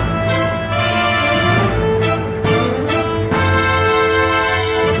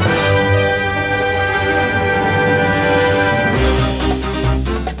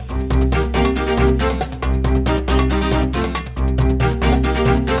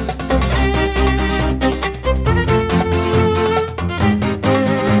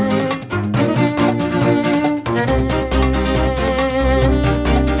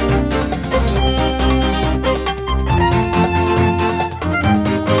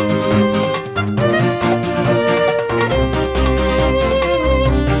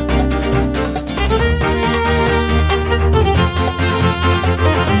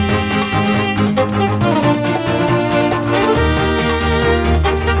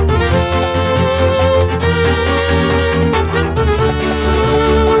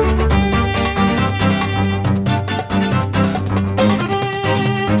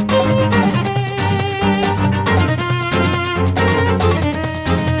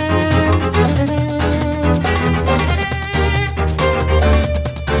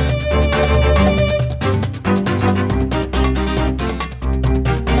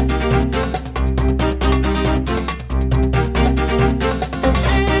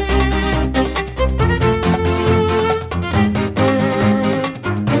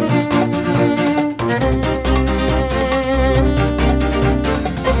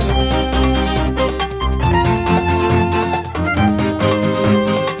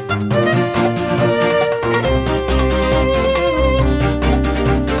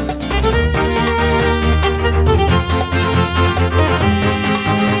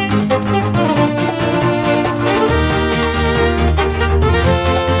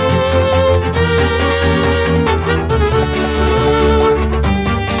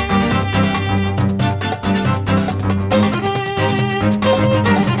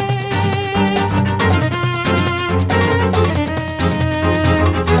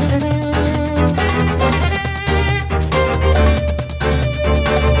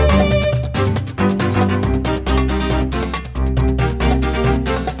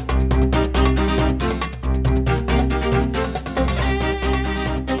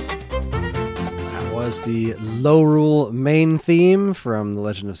 The Low Rule Main Theme from The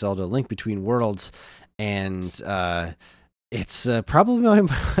Legend of Zelda: A Link Between Worlds, and it's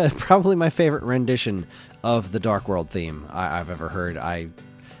probably my favorite rendition of the Dark World theme I've ever heard.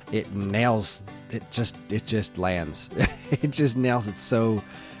 It nails it. Just lands. It just nails it so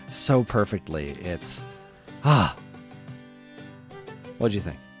perfectly. It's What'd you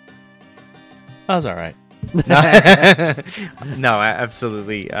think? That was all right. No,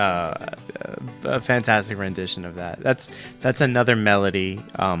 absolutely. A fantastic rendition of that. That's another melody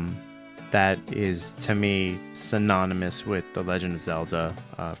that is, to me, synonymous with the Legend of Zelda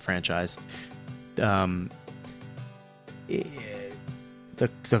franchise. The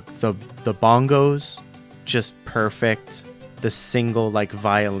bongos, just perfect. The single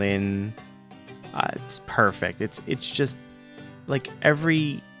violin, it's perfect. It's just like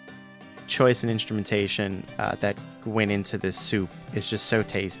every choice in instrumentation that went into this soup is just so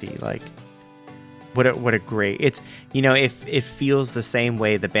tasty. Like what a great, it's, it feels the same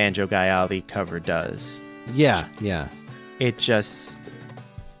way the Banjo-Kazooie cover does. Yeah. It just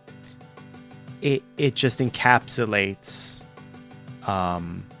encapsulates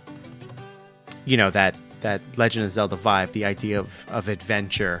that Legend of Zelda vibe, the idea of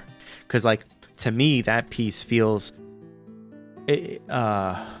adventure, because to me that piece feels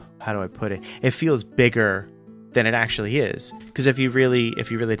how do I put it? It feels bigger than it actually is. Because if you really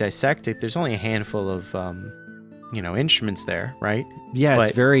dissect it, there's only a handful of instruments there, right? Yeah,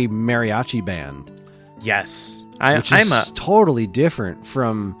 it's very mariachi band. Yes, which is totally different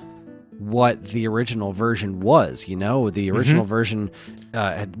from what the original version was. The original version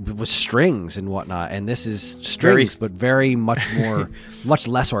was strings and whatnot, and this is strings, but very much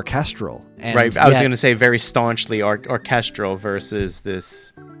less orchestral. And right, I was going to say very staunchly orchestral versus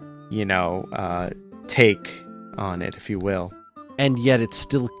this, take on it, if you will. And yet it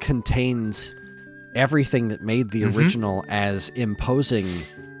still contains everything that made the original as imposing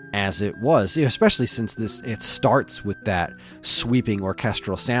as it was, especially since it starts with that sweeping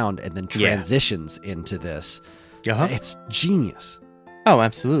orchestral sound and then transitions into this. It's genius. Oh,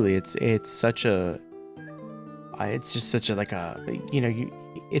 absolutely. It's just such a like a,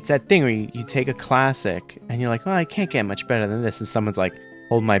 it's that thing where you take a classic and you're like, oh, I can't get much better than this, and someone's like,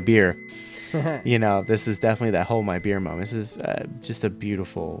 hold my beer. This is definitely that hold my beer moment. This is just a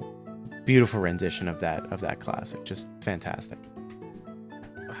beautiful rendition of that classic. Just fantastic.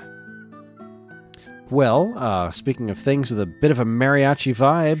 Well, speaking of things with a bit of a mariachi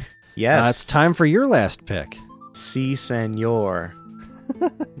vibe, yes, it's time for your last pick. Si, senor.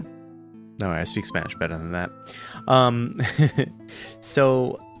 No, I speak Spanish better than that.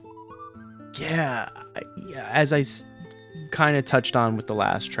 So, as I kind of touched on with the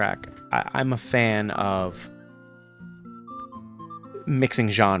last track, I'm a fan of mixing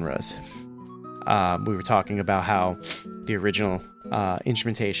genres. We were talking about how the original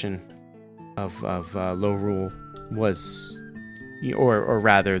instrumentation of Low Rule was, or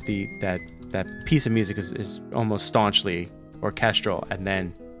rather, that piece of music is almost staunchly orchestral, and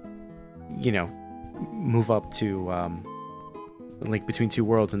then move up to Link Between Two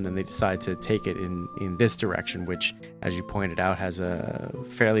Worlds, and then they decide to take it in this direction, which, as you pointed out, has a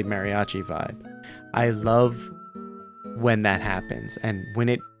fairly mariachi vibe. I love when that happens, and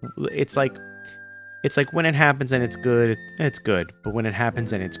when it's like when it happens and it's good, but when it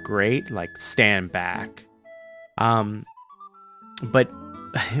happens and it's great, like, stand back. But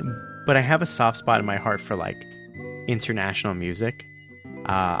I have a soft spot in my heart for, like, international music.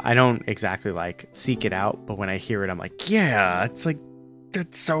 I don't exactly, like, seek it out, but when I hear it, I'm like, yeah, it's like,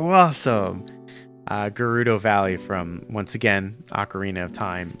 that's so awesome. Gerudo Valley from, once again, Ocarina of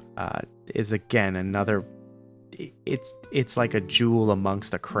Time, is again another, it's like a jewel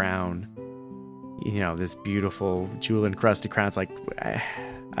amongst a crown. This beautiful jewel encrusted crown. It's like,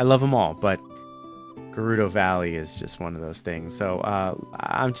 I love them all, but Gerudo Valley is just one of those things. So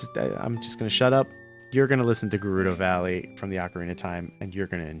I'm just gonna shut up. You're gonna listen to Gerudo Valley from the Ocarina of Time, and you're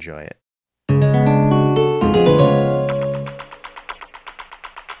gonna enjoy it.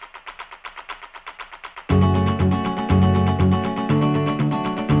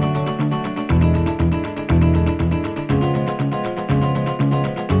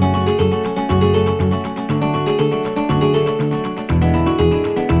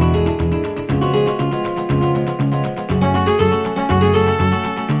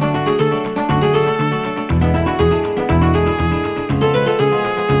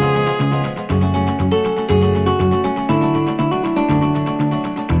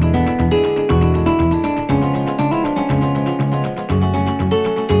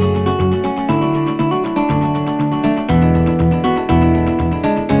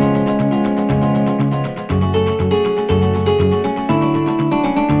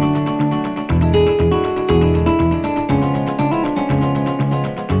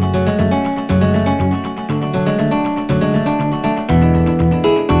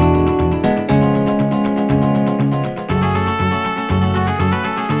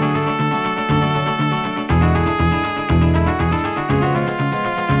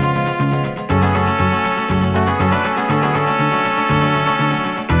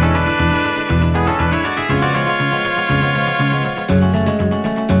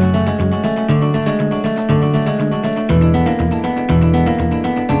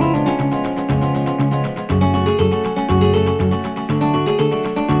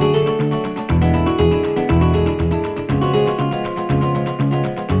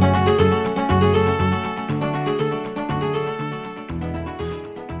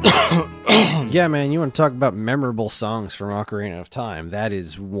 Yeah, man, you want to talk about memorable songs from Ocarina of Time? That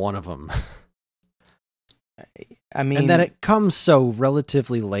is one of them. I mean, and that it comes so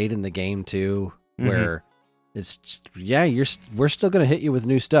relatively late in the game too, where it's just, we're still going to hit you with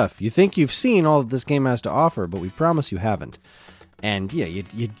new stuff. You think you've seen all that this game has to offer, but we promise you haven't. And yeah,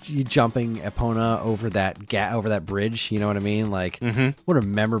 you jumping Epona over that bridge, you know what I mean? Like, what a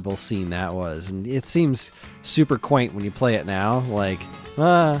memorable scene that was. And it seems super quaint when you play it now. Like,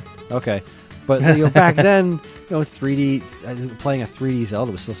 okay. But back then, 3D playing a 3D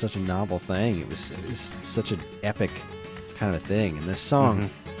Zelda was still such a novel thing. It was such an epic kind of thing. And this song's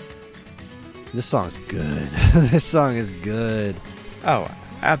good. This song is good. Oh,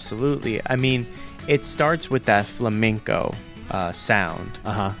 absolutely. I mean, it starts with that flamenco sound.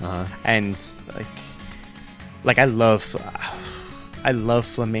 And like I love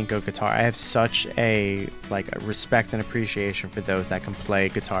flamenco guitar. I have such a respect and appreciation for those that can play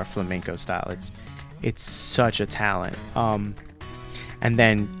guitar flamenco style. It's such a talent. And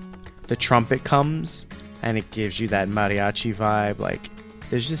then the trumpet comes and it gives you that mariachi vibe. Like,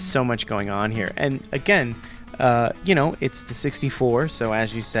 there's just so much going on here. And again, it's the 64, so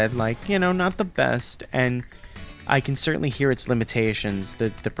as you said, like, not the best, and I can certainly hear its limitations. The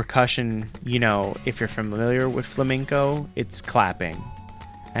percussion, if you're familiar with flamenco, it's clapping.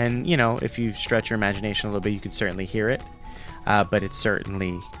 And, if you stretch your imagination a little bit, you can certainly hear it, but it's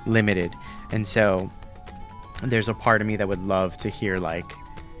certainly limited. And so there's a part of me that would love to hear, like,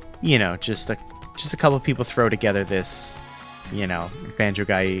 just a couple of people throw together this, Banjo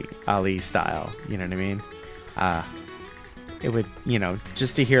Guy Ali style, you know what I mean? It would,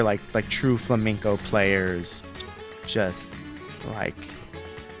 just to hear like true flamenco players just like,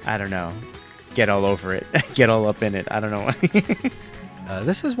 I don't know, get all over it, get all up in it. I don't know.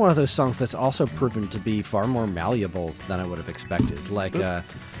 This is one of those songs that's also proven to be far more malleable than I would have expected. Like,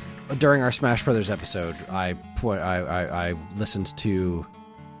 during our Smash Brothers episode, I listened to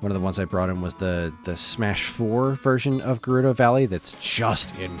one of the ones I brought in was the Smash 4 version of Gerudo Valley. That's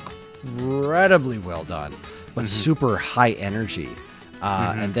just incredibly well done, but super high energy.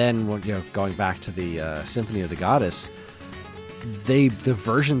 And then going back to the Symphony of the Goddess, the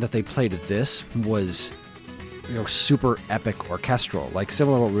version that they played of this was super epic orchestral, like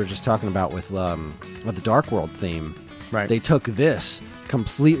similar to what we were just talking about with the Dark World theme. Right. They took this,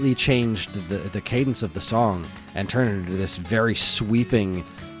 completely changed the cadence of the song, and turned it into this very sweeping,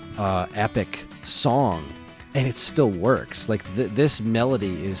 epic song, and it still works. Like this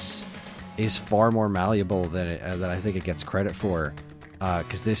melody is far more malleable than I think it gets credit for.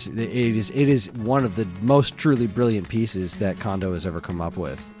 Because it is one of the most truly brilliant pieces that Kondo has ever come up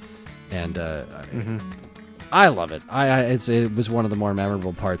with, and I love it. It was one of the more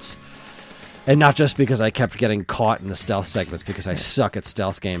memorable parts, and not just because I kept getting caught in the stealth segments, because I suck at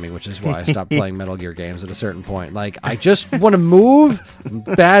stealth gaming, which is why I stopped playing Metal Gear games at a certain point. Like, I just want to move, I'm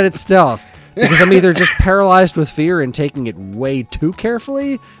bad at stealth. Because I'm either just paralyzed with fear and taking it way too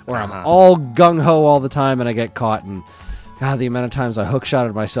carefully, or I'm all gung-ho all the time and I get caught. And God, the amount of times I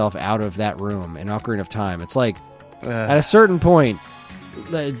hookshotted myself out of that room in Ocarina of Time. It's like, at a certain point,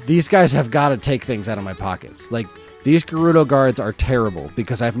 these guys have got to take things out of my pockets. Like, these Gerudo guards are terrible,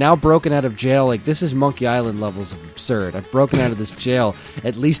 because I've now broken out of jail. Like, this is Monkey Island levels of absurd. I've broken out of this jail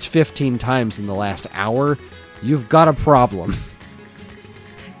at least 15 times in the last hour. You've got a problem.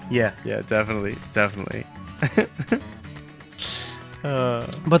 Yeah, definitely.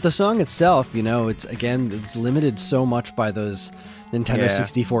 But the song itself, it's limited so much by those Nintendo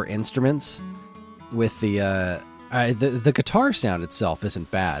 64 instruments. With the guitar sound itself isn't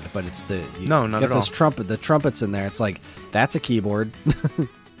bad, but it's not at all. The trumpets in there. It's like, that's a keyboard.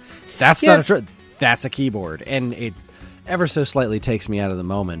 That's not that's a keyboard, and it ever so slightly takes me out of the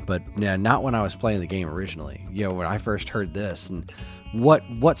moment. But yeah, not when I was playing the game originally. When I first heard this, and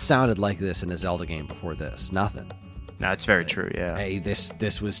what sounded like this in a Zelda game before this? Nothing. That's very true. Yeah. Hey,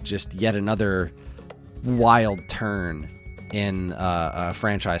 this was just yet another wild turn in a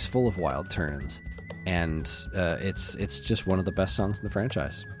franchise full of wild turns, and it's just one of the best songs in the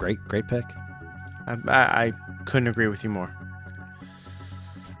franchise. Great pick. I couldn't agree with you more.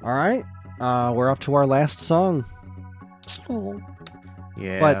 All right, we're up to our last song. Oh.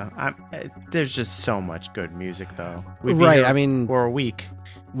 Yeah, but there's just so much good music, though. Right, I mean, for a week.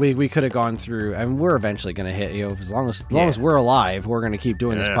 We could have gone through, and we're eventually going to hit, as long as we're alive, we're going to keep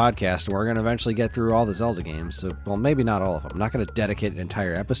doing this podcast, and we're going to eventually get through all the Zelda games. So, well, maybe not all of them. I'm not going to dedicate an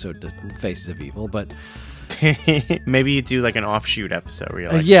entire episode to Faces of Evil, but maybe you do like an offshoot episode where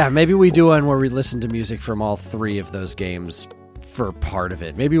you're like, maybe we do one where we listen to music from all three of those games for part of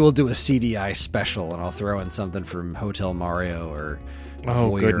it. Maybe we'll do a CDI special, and I'll throw in something from Hotel Mario or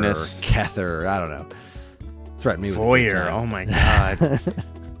Voyeur goodness, or Kether, I don't know. Threaten me with Voyeur. Oh my god.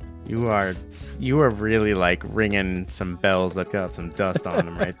 You are really like ringing some bells that got some dust on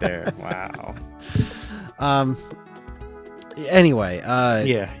them right there. Wow. Anyway,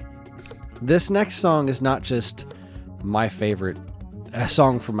 this next song is not just my favorite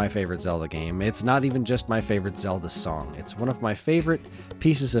song from my favorite Zelda game. It's not even just my favorite Zelda song. It's one of my favorite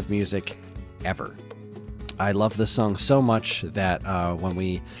pieces of music ever. I love this song so much that when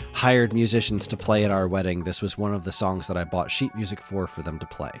we hired musicians to play at our wedding, this was one of the songs that I bought sheet music for them to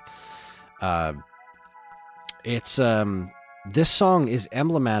play. This song is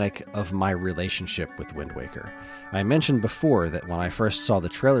emblematic of my relationship with Wind Waker. I mentioned before that when I first saw the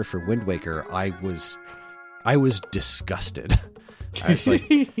trailer for Wind Waker, I was disgusted. I was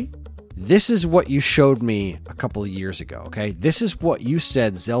like, this is what you showed me a couple of years ago, okay? This is what you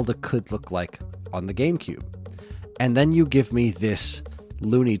said Zelda could look like on the GameCube. and then you give me this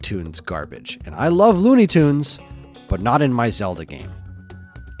Looney Tunes garbage. And I love Looney Tunes, but not in my Zelda game.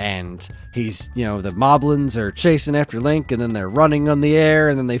 And he's, the Moblins are chasing after Link, and then they're running on the air,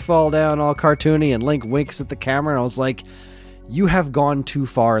 and then they fall down all cartoony, and Link winks at the camera, and I was like, you have gone too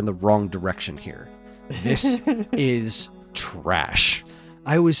far in the wrong direction here. This is trash.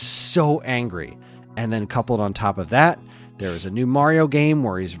 I was so angry. And then coupled on top of that, there was a new Mario game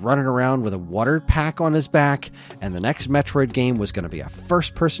where he's running around with a water pack on his back, and the next Metroid game was going to be a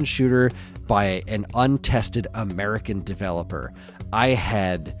first-person shooter by an untested American developer.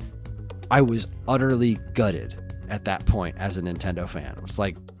 I was utterly gutted at that point as a Nintendo fan. It was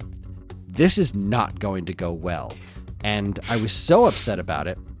like, this is not going to go well. And I was so upset about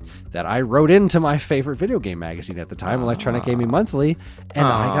it that I wrote into my favorite video game magazine at the time, Electronic Gaming Monthly, and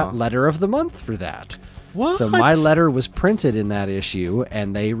I got Letter of the Month for that. What? So my letter was printed in that issue,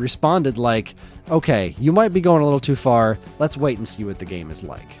 and they responded like, okay, you might be going a little too far. Let's wait and see what the game is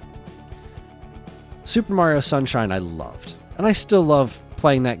like. Super Mario Sunshine I loved, and I still love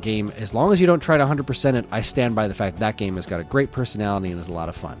playing that game. As long as you don't try to 100% it, I stand by the fact that game has got a great personality and is a lot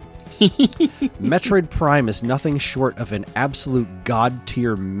of fun. Metroid Prime is nothing short of an absolute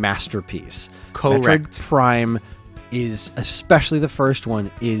god-tier masterpiece. Correct. Metroid Prime is, especially the first one,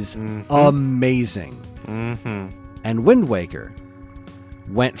 is amazing. And Wind Waker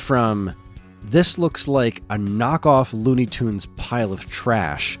went from, this looks like a knockoff Looney Tunes pile of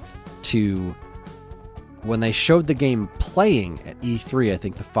trash, to when they showed the game playing at E3, I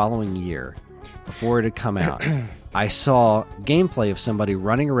think the following year, before it had come out, I saw gameplay of somebody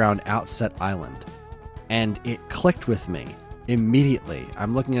running around Outset Island, and it clicked with me immediately.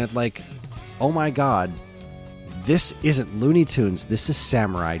 I'm looking at it like, oh my god, this isn't Looney Tunes, this is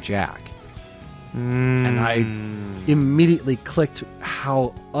Samurai Jack. And I immediately clicked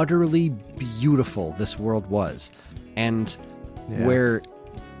how utterly beautiful this world was. And where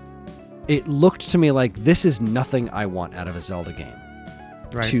it looked to me like this is nothing I want out of a Zelda game.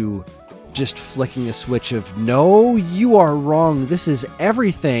 Right. To just flicking a switch of, no, you are wrong. This is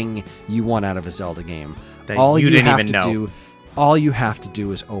everything you want out of a Zelda game. That all you didn't even know. All you have to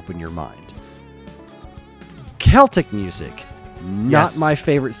do is open your mind. Celtic music, not my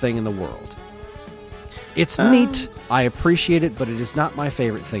favorite thing in the world. It's neat. I appreciate it, but it is not my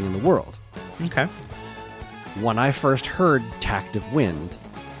favorite thing in the world. Okay. When I first heard Tact of Wind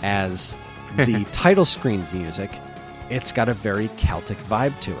as the title screen music, it's got a very Celtic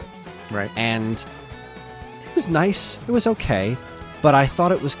vibe to it. Right. And it was nice. It was okay. But I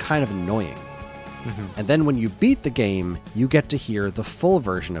thought it was kind of annoying. And then when you beat the game, you get to hear the full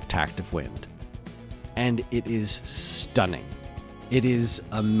version of Tact of Wind. And it is stunning. It is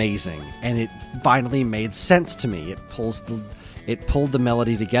amazing. And it finally made sense to me. It pulled the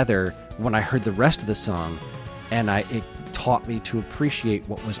melody together when I heard the rest of the song. And it taught me to appreciate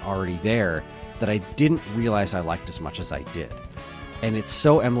what was already there that I didn't realize I liked as much as I did. And it's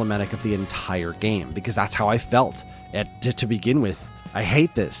so emblematic of the entire game, because that's how I felt to begin with. I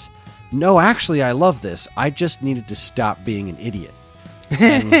hate this. No, actually, I love this. I just needed to stop being an idiot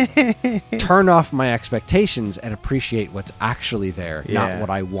and turn off my expectations and appreciate what's actually there, not what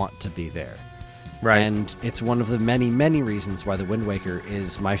I want to be there. Right. And it's one of the many, many reasons why The Wind Waker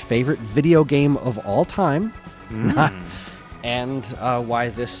is my favorite video game of all time. And why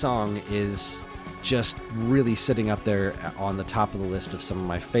this song is just really sitting up there on the top of the list of some of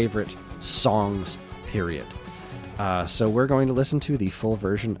my favorite songs, period. So we're going to listen to the full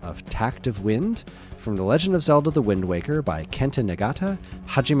version of Tact of Wind from The Legend of Zelda The Wind Waker by Kenta Nagata,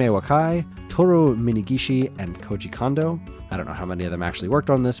 Hajime Wakai, Toru Minegishi, and Koji Kondo. I don't know how many of them actually worked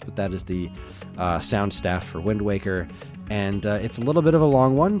on this, but that is the sound staff for Wind Waker. And it's a little bit of a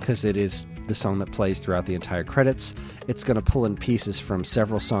long one because it is the song that plays throughout the entire credits. It's going to pull in pieces from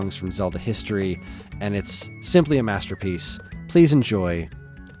several songs from Zelda history, and it's simply a masterpiece. Please enjoy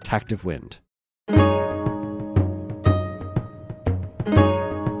Tact of Wind.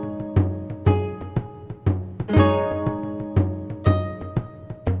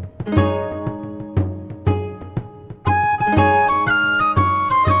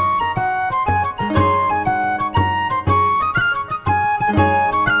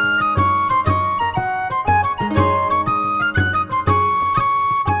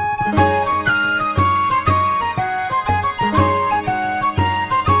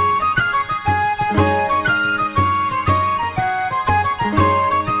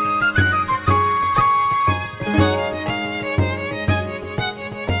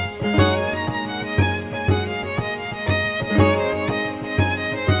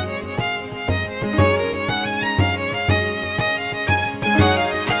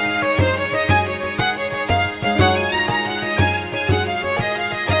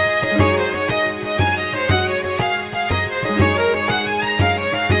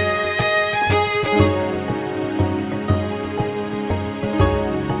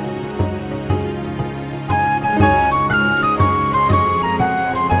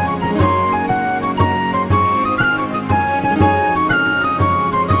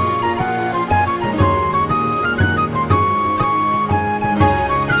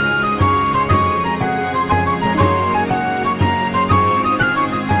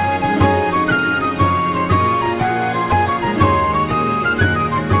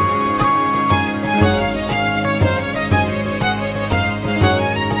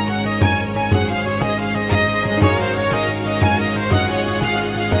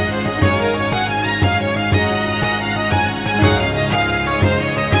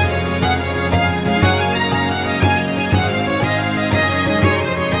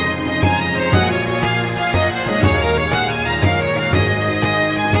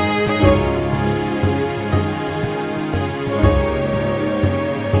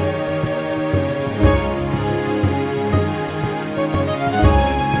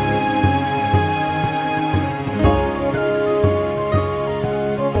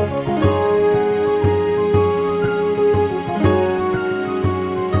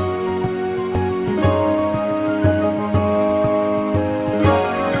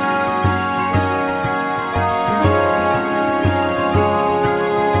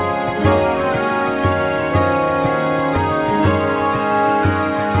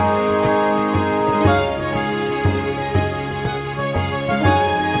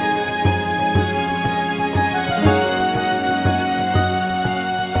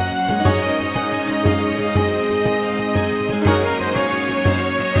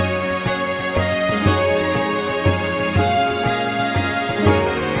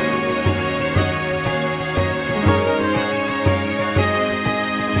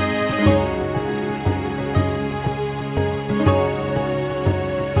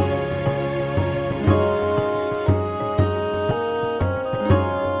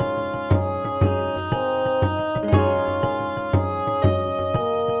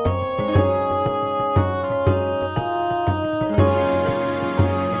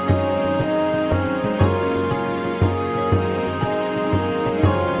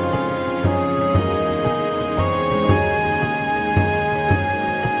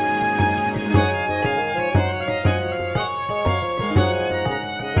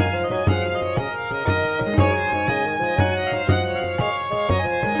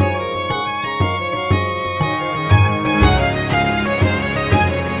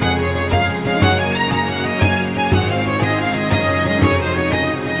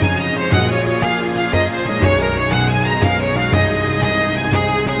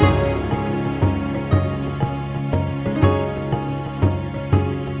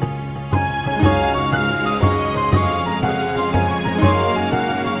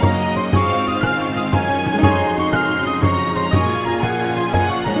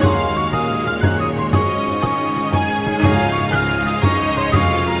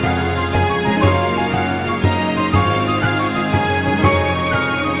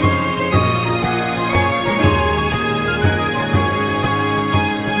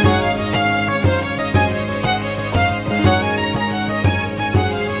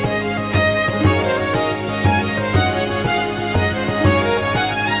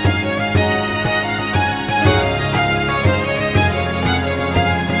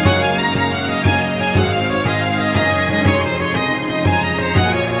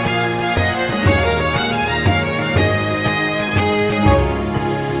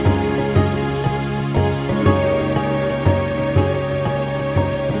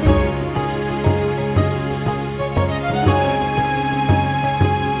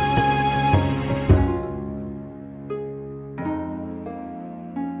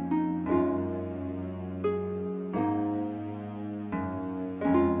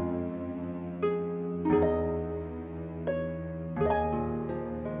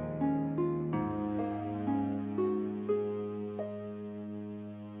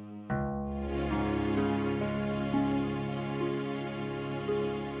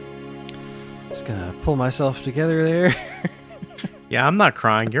 Just gonna pull myself together there. Yeah, I'm not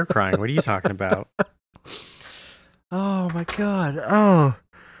crying. You're crying. What are you talking about? Oh my god. Oh.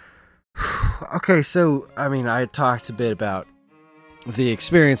 Okay, so I mean, I talked a bit about the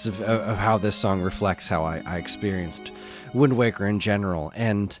experience of how this song reflects how I experienced Wind Waker in general,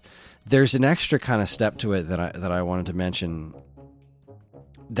 and there's an extra kind of step to it that I wanted to mention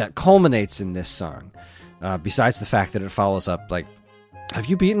that culminates in this song. Besides the fact that it follows up, like, have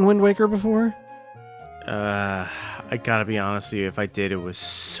you beaten Wind Waker before? I gotta be honest with you. If I did, it was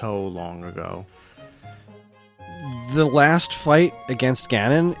so long ago. The last fight against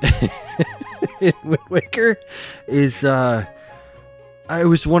Ganon in Wind Waker is it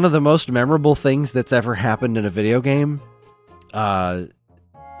was one of the most memorable things that's ever happened in a video game. I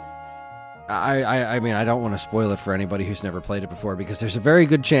mean, I don't want to spoil it for anybody who's never played it before, because there's a very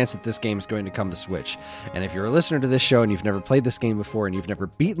good chance that this game is going to come to Switch. And if you're a listener to this show and you've never played this game before and you've never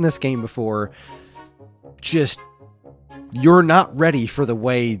beaten this game before, just, you're not ready for the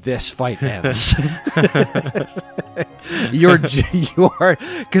way this fight ends. you are,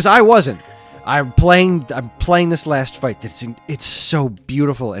 because I wasn't. I'm playing this last fight. It's so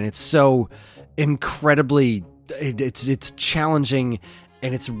beautiful, and it's so incredibly, it's challenging,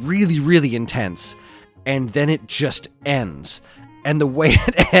 and it's really, really intense. And then it just ends. And the way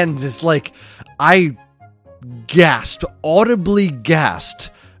it ends is like, I audibly gasped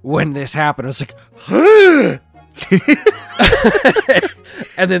when this happened. I was like, huh!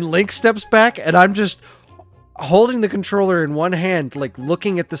 And then Link steps back, and I'm just holding the controller in one hand, like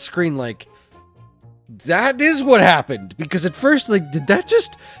looking at the screen like, that is what happened. Because at first, like,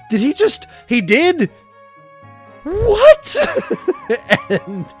 he did? What?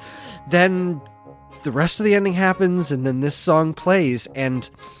 And then the rest of the ending happens, and then this song plays, and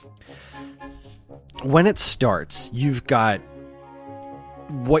when it starts, you've got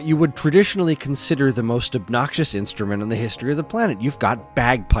what you would traditionally consider the most obnoxious instrument in the history of the planet. You've got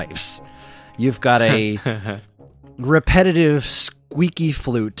bagpipes. You've got a repetitive squeaky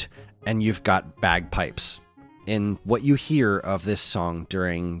flute, and you've got bagpipes in what you hear of this song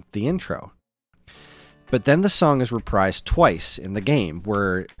during the intro. But then the song is reprised twice in the game,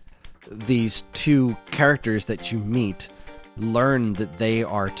 where these two characters that you meet learn that they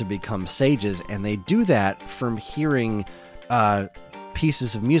are to become sages, and they do that from hearing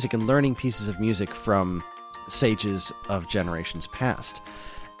pieces of music and learning pieces of music from sages of generations past.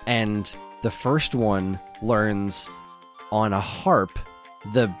 And the first one learns on a harp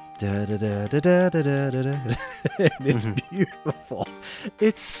the da-da-da-da-da-da-da-da. It's beautiful.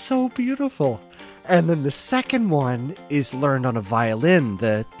 It's so beautiful. And then the second one is learned on a violin,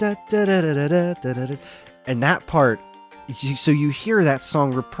 the da-da-da-da-da-da-da. And that part, so you hear that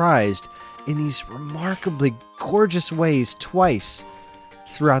song reprised in these remarkably gorgeous ways twice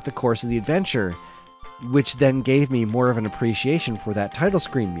throughout the course of the adventure, which then gave me more of an appreciation for that title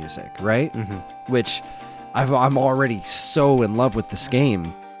screen music, right? Mm-hmm. Which I'm already so in love with this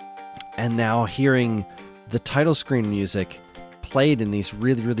game, and now hearing the title screen music played in these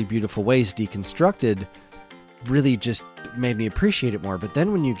really, really beautiful ways, deconstructed, really just made me appreciate it more. But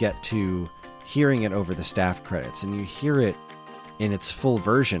then when you get to hearing it over the staff credits, and you hear it in its full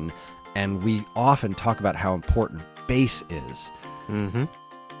version, and we often talk about how important bass is. Mm-hmm.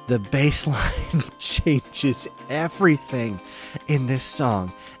 The bass line changes everything in this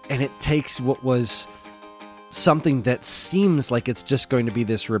song, and it takes what was something that seems like it's just going to be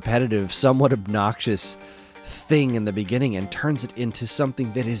this repetitive, somewhat obnoxious thing in the beginning, and turns it into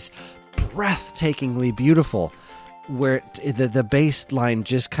something that is breathtakingly beautiful, where the bass line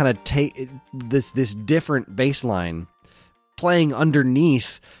just kind of take this different bass line playing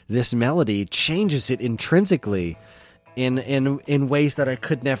underneath this melody changes it intrinsically in ways that I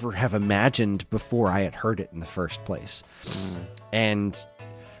could never have imagined before I had heard it in the first place. And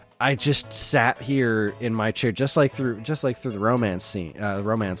I just sat here in my chair, just like through the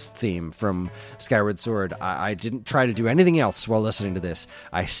romance theme from Skyward Sword. I didn't try to do anything else while listening to this.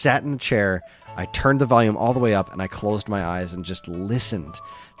 I sat in the chair, I turned the volume all the way up, and I closed my eyes and just listened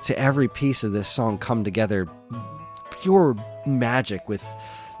to every piece of this song come together. Pure magic, with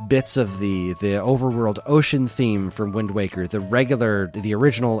bits of the overworld ocean theme from Wind Waker, the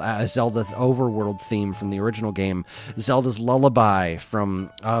original Zelda overworld theme from the original game, Zelda's Lullaby from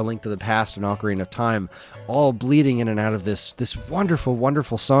Link to the Past and Ocarina of Time, all bleeding in and out of this wonderful,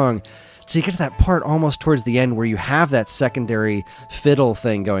 wonderful song. So you get to that part almost towards the end where you have that secondary fiddle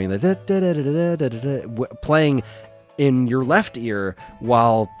thing going, playing in your left ear,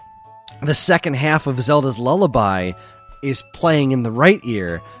 while the second half of Zelda's Lullaby is playing in the right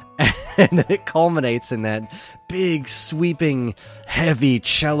ear. And then it culminates in that big, sweeping, heavy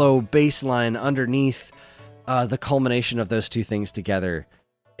cello bass line underneath the culmination of those two things together.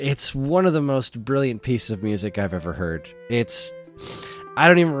 It's one of the most brilliant pieces of music I've ever heard. I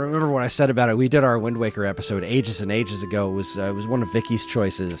don't even remember what I said about it. We did our Wind Waker episode ages and ages ago. It was one of Vicky's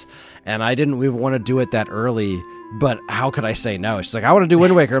choices, and I didn't even want to do it that early, but how could I say no? She's like, I want to do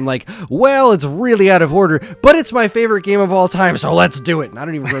Wind Waker. I'm like, well, it's really out of order, but it's my favorite game of all time, so let's do it. And I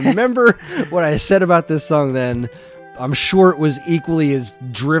don't even remember what I said about this song then. I'm sure it was equally as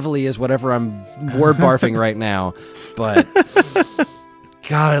drivelly as whatever I'm word barfing right now, but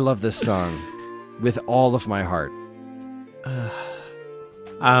God, I love this song with all of my heart.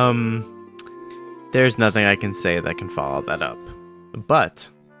 There's nothing I can say that can follow that up, but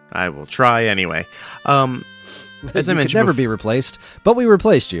I will try anyway. As I mentioned, never be replaced, but we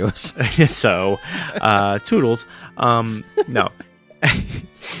replaced you. So, toodles. No,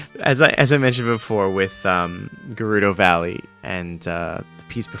 as I mentioned before with Gerudo Valley and the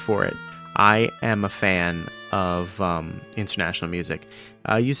piece before it, I am a fan of international music.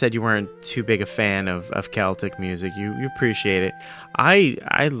 You said you weren't too big a fan of Celtic music. You appreciate it.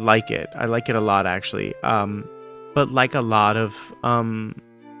 I like it. I like it a lot, actually. But like a lot of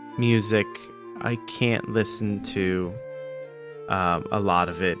music, I can't listen to a lot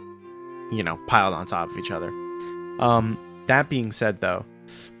of it, piled on top of each other. That being said, though,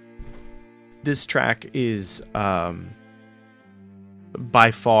 this track is by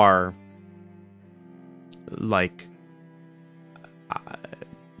far like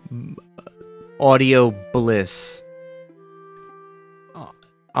audio bliss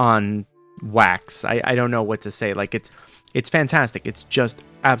on wax. I don't know what to say. Like it's fantastic. It's just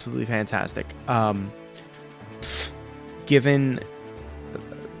absolutely fantastic. Given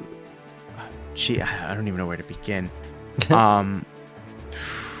I don't even know where to begin.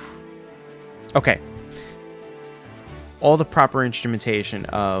 Okay. All the proper instrumentation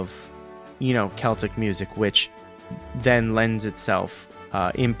of Celtic music, which then lends itself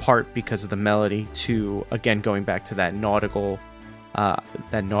in part because of the melody to, again, going back to that nautical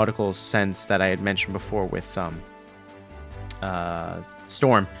sense that I had mentioned before with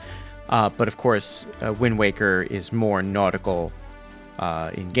Storm. But of course, Wind Waker is more nautical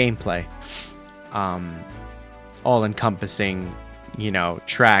in gameplay, all encompassing,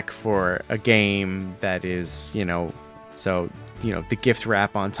 track for a game that is, so the gift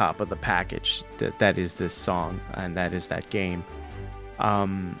wrap on top of the package that is this song, and that is that game.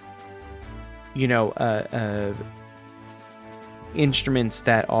 Instruments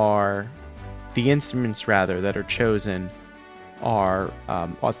that are chosen are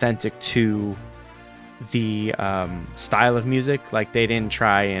authentic to the style of music. Like, they didn't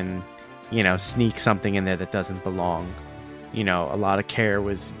try and sneak something in there that doesn't belong. A lot of care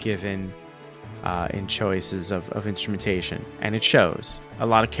was given in choices of instrumentation, and it shows. A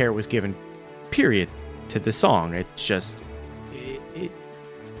lot of care was given, period, to the song. It's just,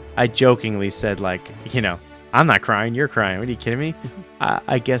 I jokingly said, like, I'm not crying, you're crying. What, are you kidding me?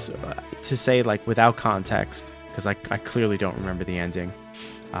 I guess to say, like, without context, because I clearly don't remember the ending,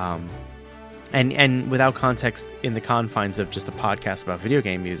 and without context in the confines of just a podcast about video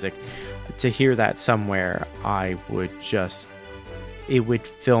game music, to hear that somewhere, it would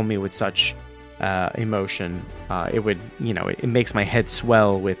fill me with such emotion. It would, it makes my head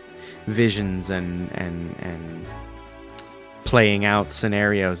swell with visions and playing out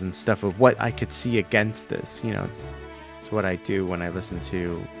scenarios and stuff of what I could see against this. It's what I do when I listen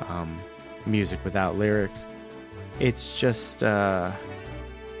to music without lyrics. It's just and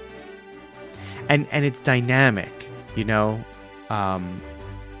it's dynamic. You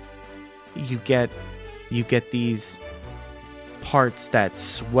get these parts that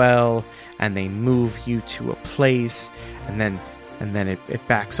swell and they move you to a place, and then it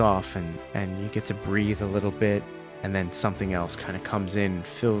backs off, and you get to breathe a little bit, and then something else kind of comes in and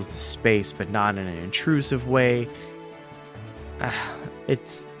fills the space, but not in an intrusive way.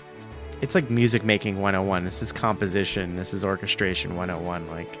 It's like music making 101. This is composition, this is orchestration 101.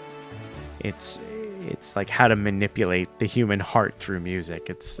 Like, it's like how to manipulate the human heart through music.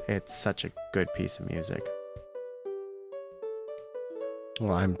 It's such a good piece of music.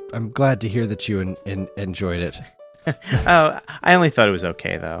 Well, I'm glad to hear that you enjoyed it. Oh, I only thought it was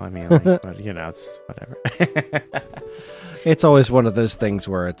okay, though. I mean, like, but, it's whatever. It's always one of those things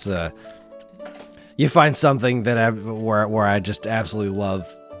where it's you find something that where I just absolutely love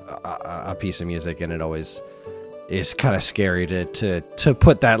a piece of music, and it always is kind of scary to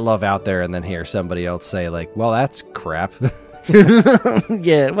put that love out there and then hear somebody else say, like, well, that's crap.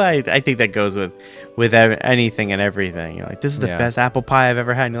 Yeah, well, I think that goes with anything and everything. You're like, this is the best apple pie I've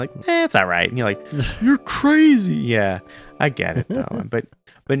ever had. And you're like, it's all right. And you're like, you're crazy. Yeah, I get it though. But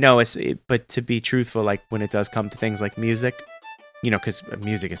no, but to be truthful, like when it does come to things like music, because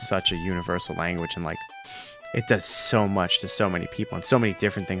music is such a universal language, and like it does so much to so many people and so many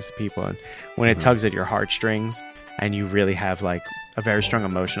different things to people. And when it tugs at your heartstrings and you really have like a very strong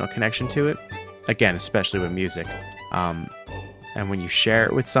emotional connection to it, again, especially with music, and when you share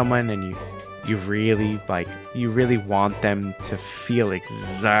it with someone and you really want them to feel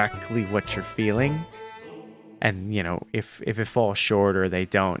exactly what you're feeling, and if it falls short or they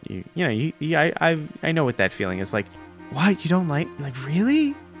don't, I know what that feeling is like. What, you don't like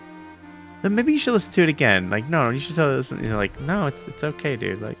really? Then maybe you should listen to it again. Like, no, you should tell this. Like, no, it's okay,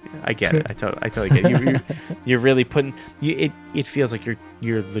 dude. Like, I get it. I totally get it. You're really putting it feels like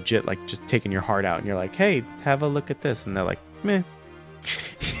you're legit like just taking your heart out, and you're like, hey, have a look at this, and they're like, meh.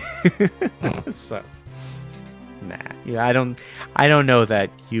 So, nah. Yeah, I don't know that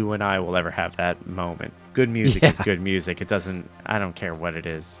you and I will ever have that moment. Good music is good music. I don't care what it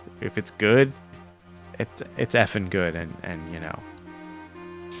is. If it's good, it's effing good, and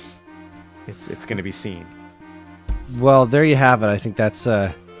it's going to be seen. Well, there you have it. I think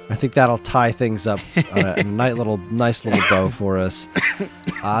that'll tie things up on a nice little bow for us.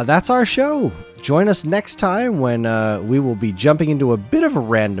 That's our show. Join us next time when we will be jumping into a bit of a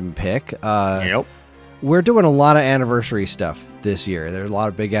random pick. Yep. We're doing a lot of anniversary stuff this year. There are a lot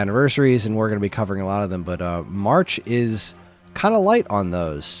of big anniversaries, and we're going to be covering a lot of them. But March is kind of light on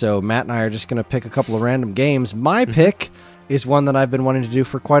those. So Matt and I are just going to pick a couple of random games. My pick is one that I've been wanting to do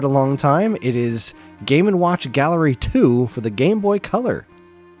for quite a long time. It is Game & Watch Gallery 2 for the Game Boy Color.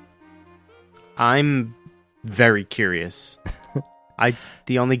 I'm very curious.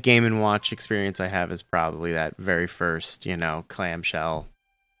 The only Game & Watch experience I have is probably that very first, clamshell.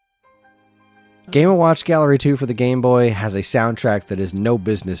 Game & Watch Gallery 2 for the Game Boy has a soundtrack that is no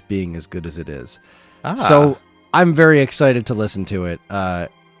business being as good as it is. So I'm very excited to listen to it,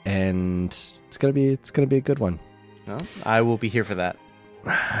 and it's gonna be a good one. Well, I will be here for that.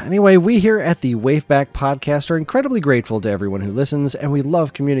 Anyway, we here at the Waveback Podcast are incredibly grateful to everyone who listens, and we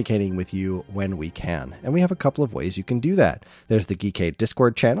love communicating with you when we can. And we have a couple of ways you can do that. There's the Geekade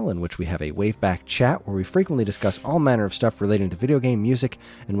Discord channel, in which we have a Waveback chat where we frequently discuss all manner of stuff relating to video game music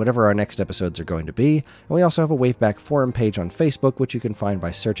and whatever our next episodes are going to be. And we also have a Waveback forum page on Facebook, which you can find by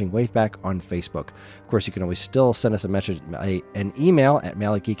searching Waveback on Facebook. Of course, you can always still send us an email at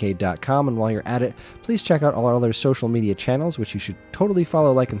mail@geekade.com, and while you're at it, please check out all our other social media channels, which you should totally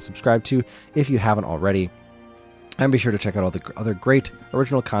follow, like, and subscribe to if you haven't already. And be sure to check out all the other great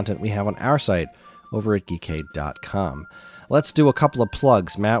original content we have on our site over at geekade.com. Let's do a couple of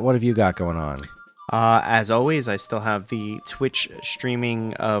plugs. Matt, what have you got going on? As always, I still have the Twitch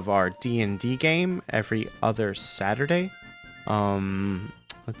streaming of our D&D game every other Saturday.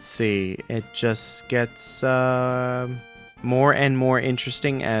 Let's see. It just gets more and more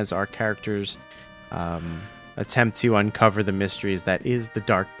interesting as our characters attempt to uncover the mysteries that is the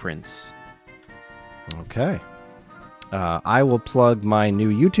Dark Prince. Okay. I will plug my new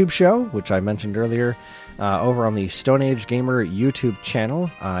YouTube show, which I mentioned earlier, over on the Stone Age Gamer YouTube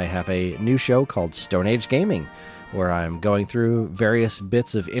channel. I have a new show called Stone Age Gaming, where I'm going through various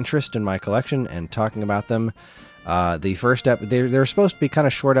bits of interest in my collection and talking about them. The first they're supposed to be kind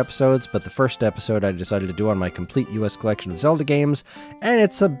of short episodes, but the first episode I decided to do on my complete US collection of Zelda games, and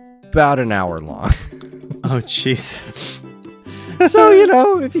it's about an hour long. Oh, Jesus. So,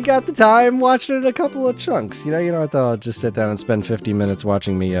 if you got the time, watch it in a couple of chunks. You don't have to just sit down and spend 50 minutes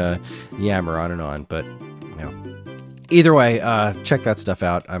watching me yammer on and on. But, either way, check that stuff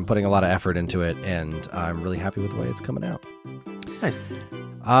out. I'm putting a lot of effort into it, and I'm really happy with the way it's coming out. Nice.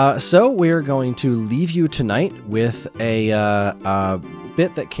 So we're going to leave you tonight with a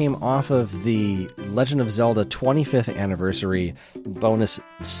bit that came off of the Legend of Zelda 25th anniversary bonus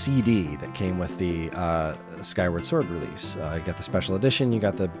CD that came with the Skyward Sword release. You got the special edition, you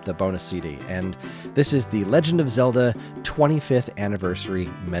got the bonus CD, and this is the Legend of Zelda 25th anniversary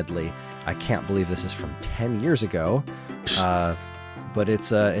medley. I can't believe this is from 10 years ago. But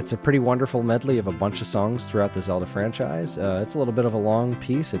it's a pretty wonderful medley of a bunch of songs throughout the Zelda franchise. It's a little bit of a long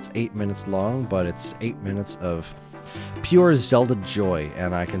piece. It's 8 minutes long, but it's 8 minutes of pure Zelda joy,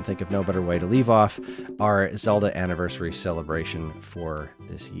 and I can think of no better way to leave off our Zelda anniversary celebration for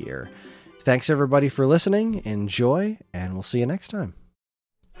this year. Thanks everybody for listening. Enjoy, and we'll see you next time.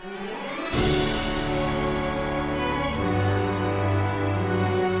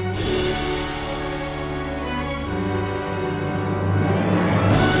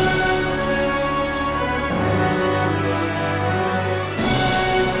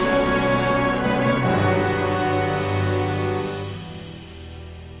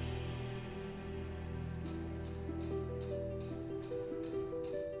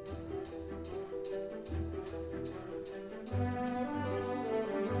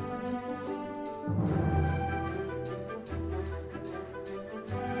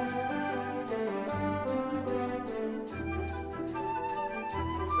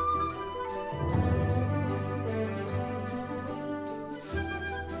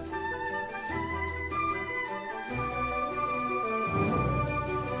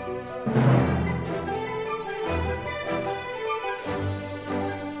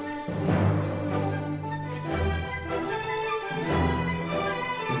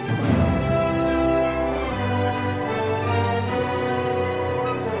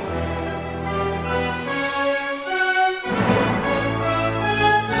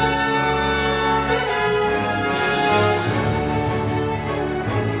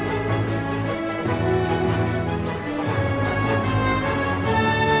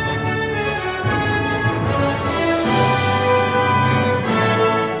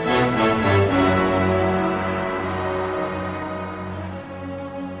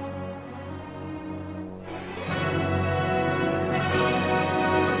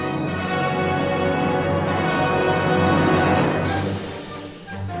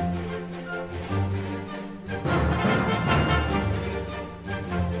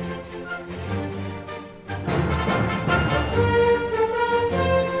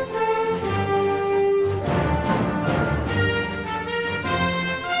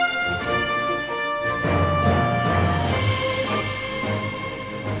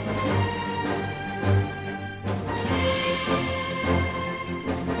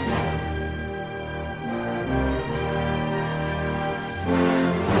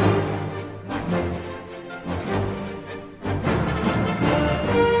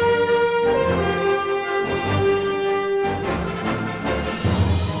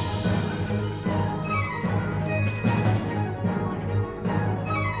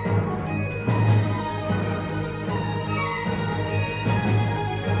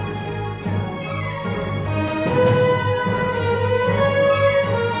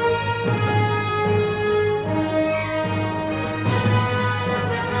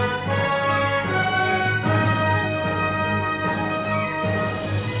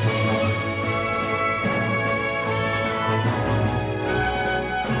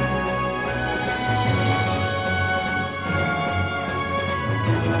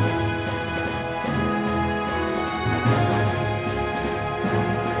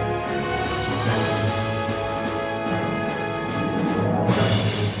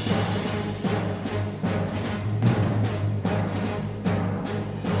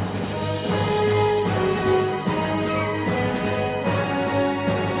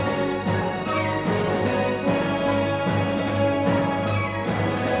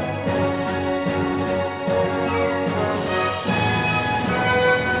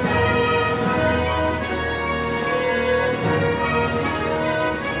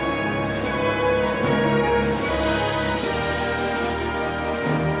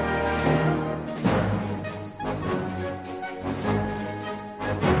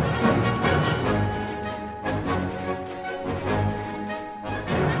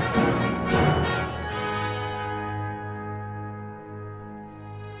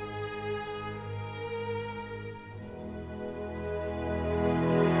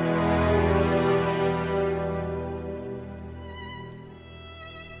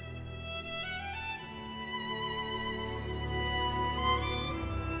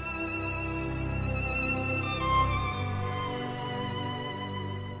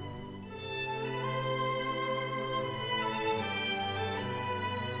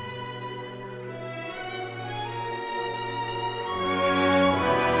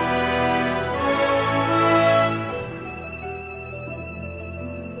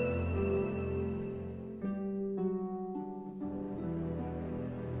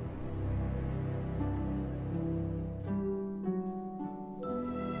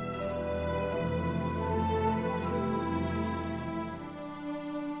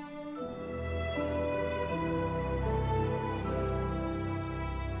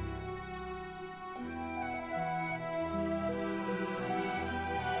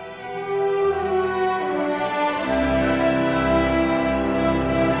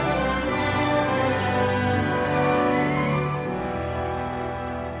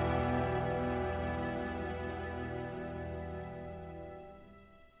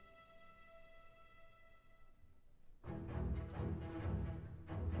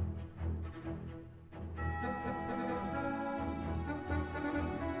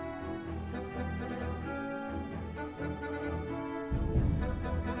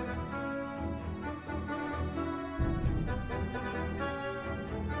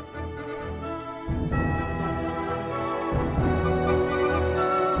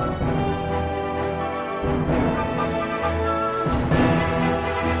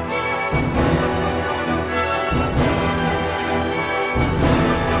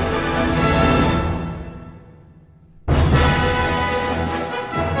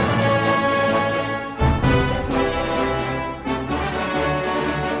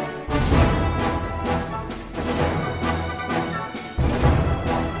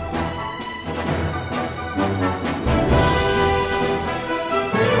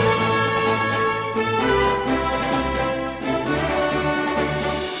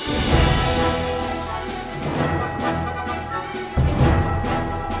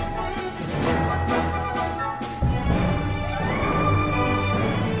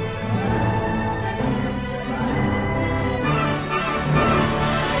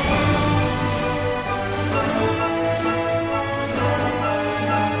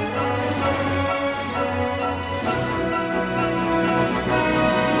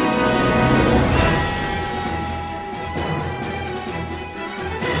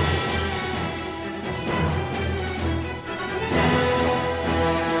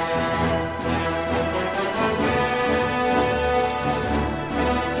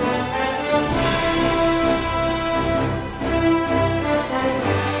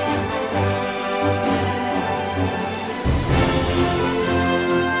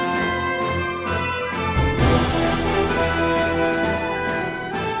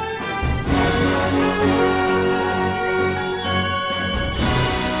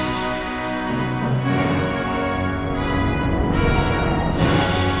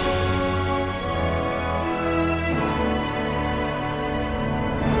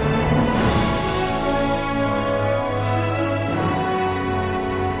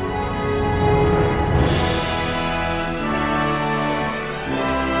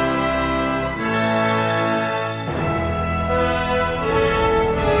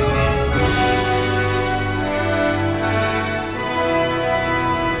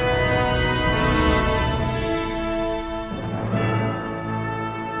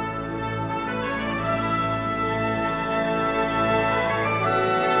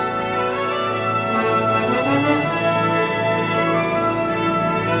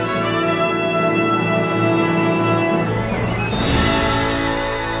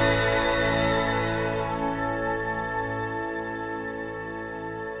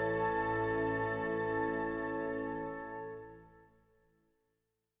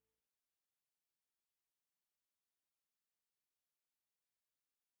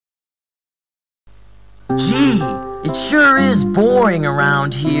 It sure is boring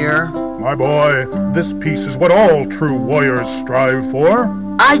around here. My boy, this peace is what all true warriors strive for.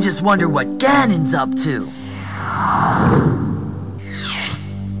 I just wonder what Ganon's up to.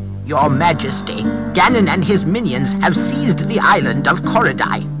 Your Majesty, Ganon and his minions have seized the island of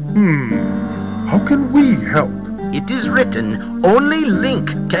Koridai. How can we help? It is written, only Link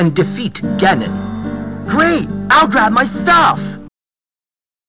can defeat Ganon. Great! I'll grab my stuff!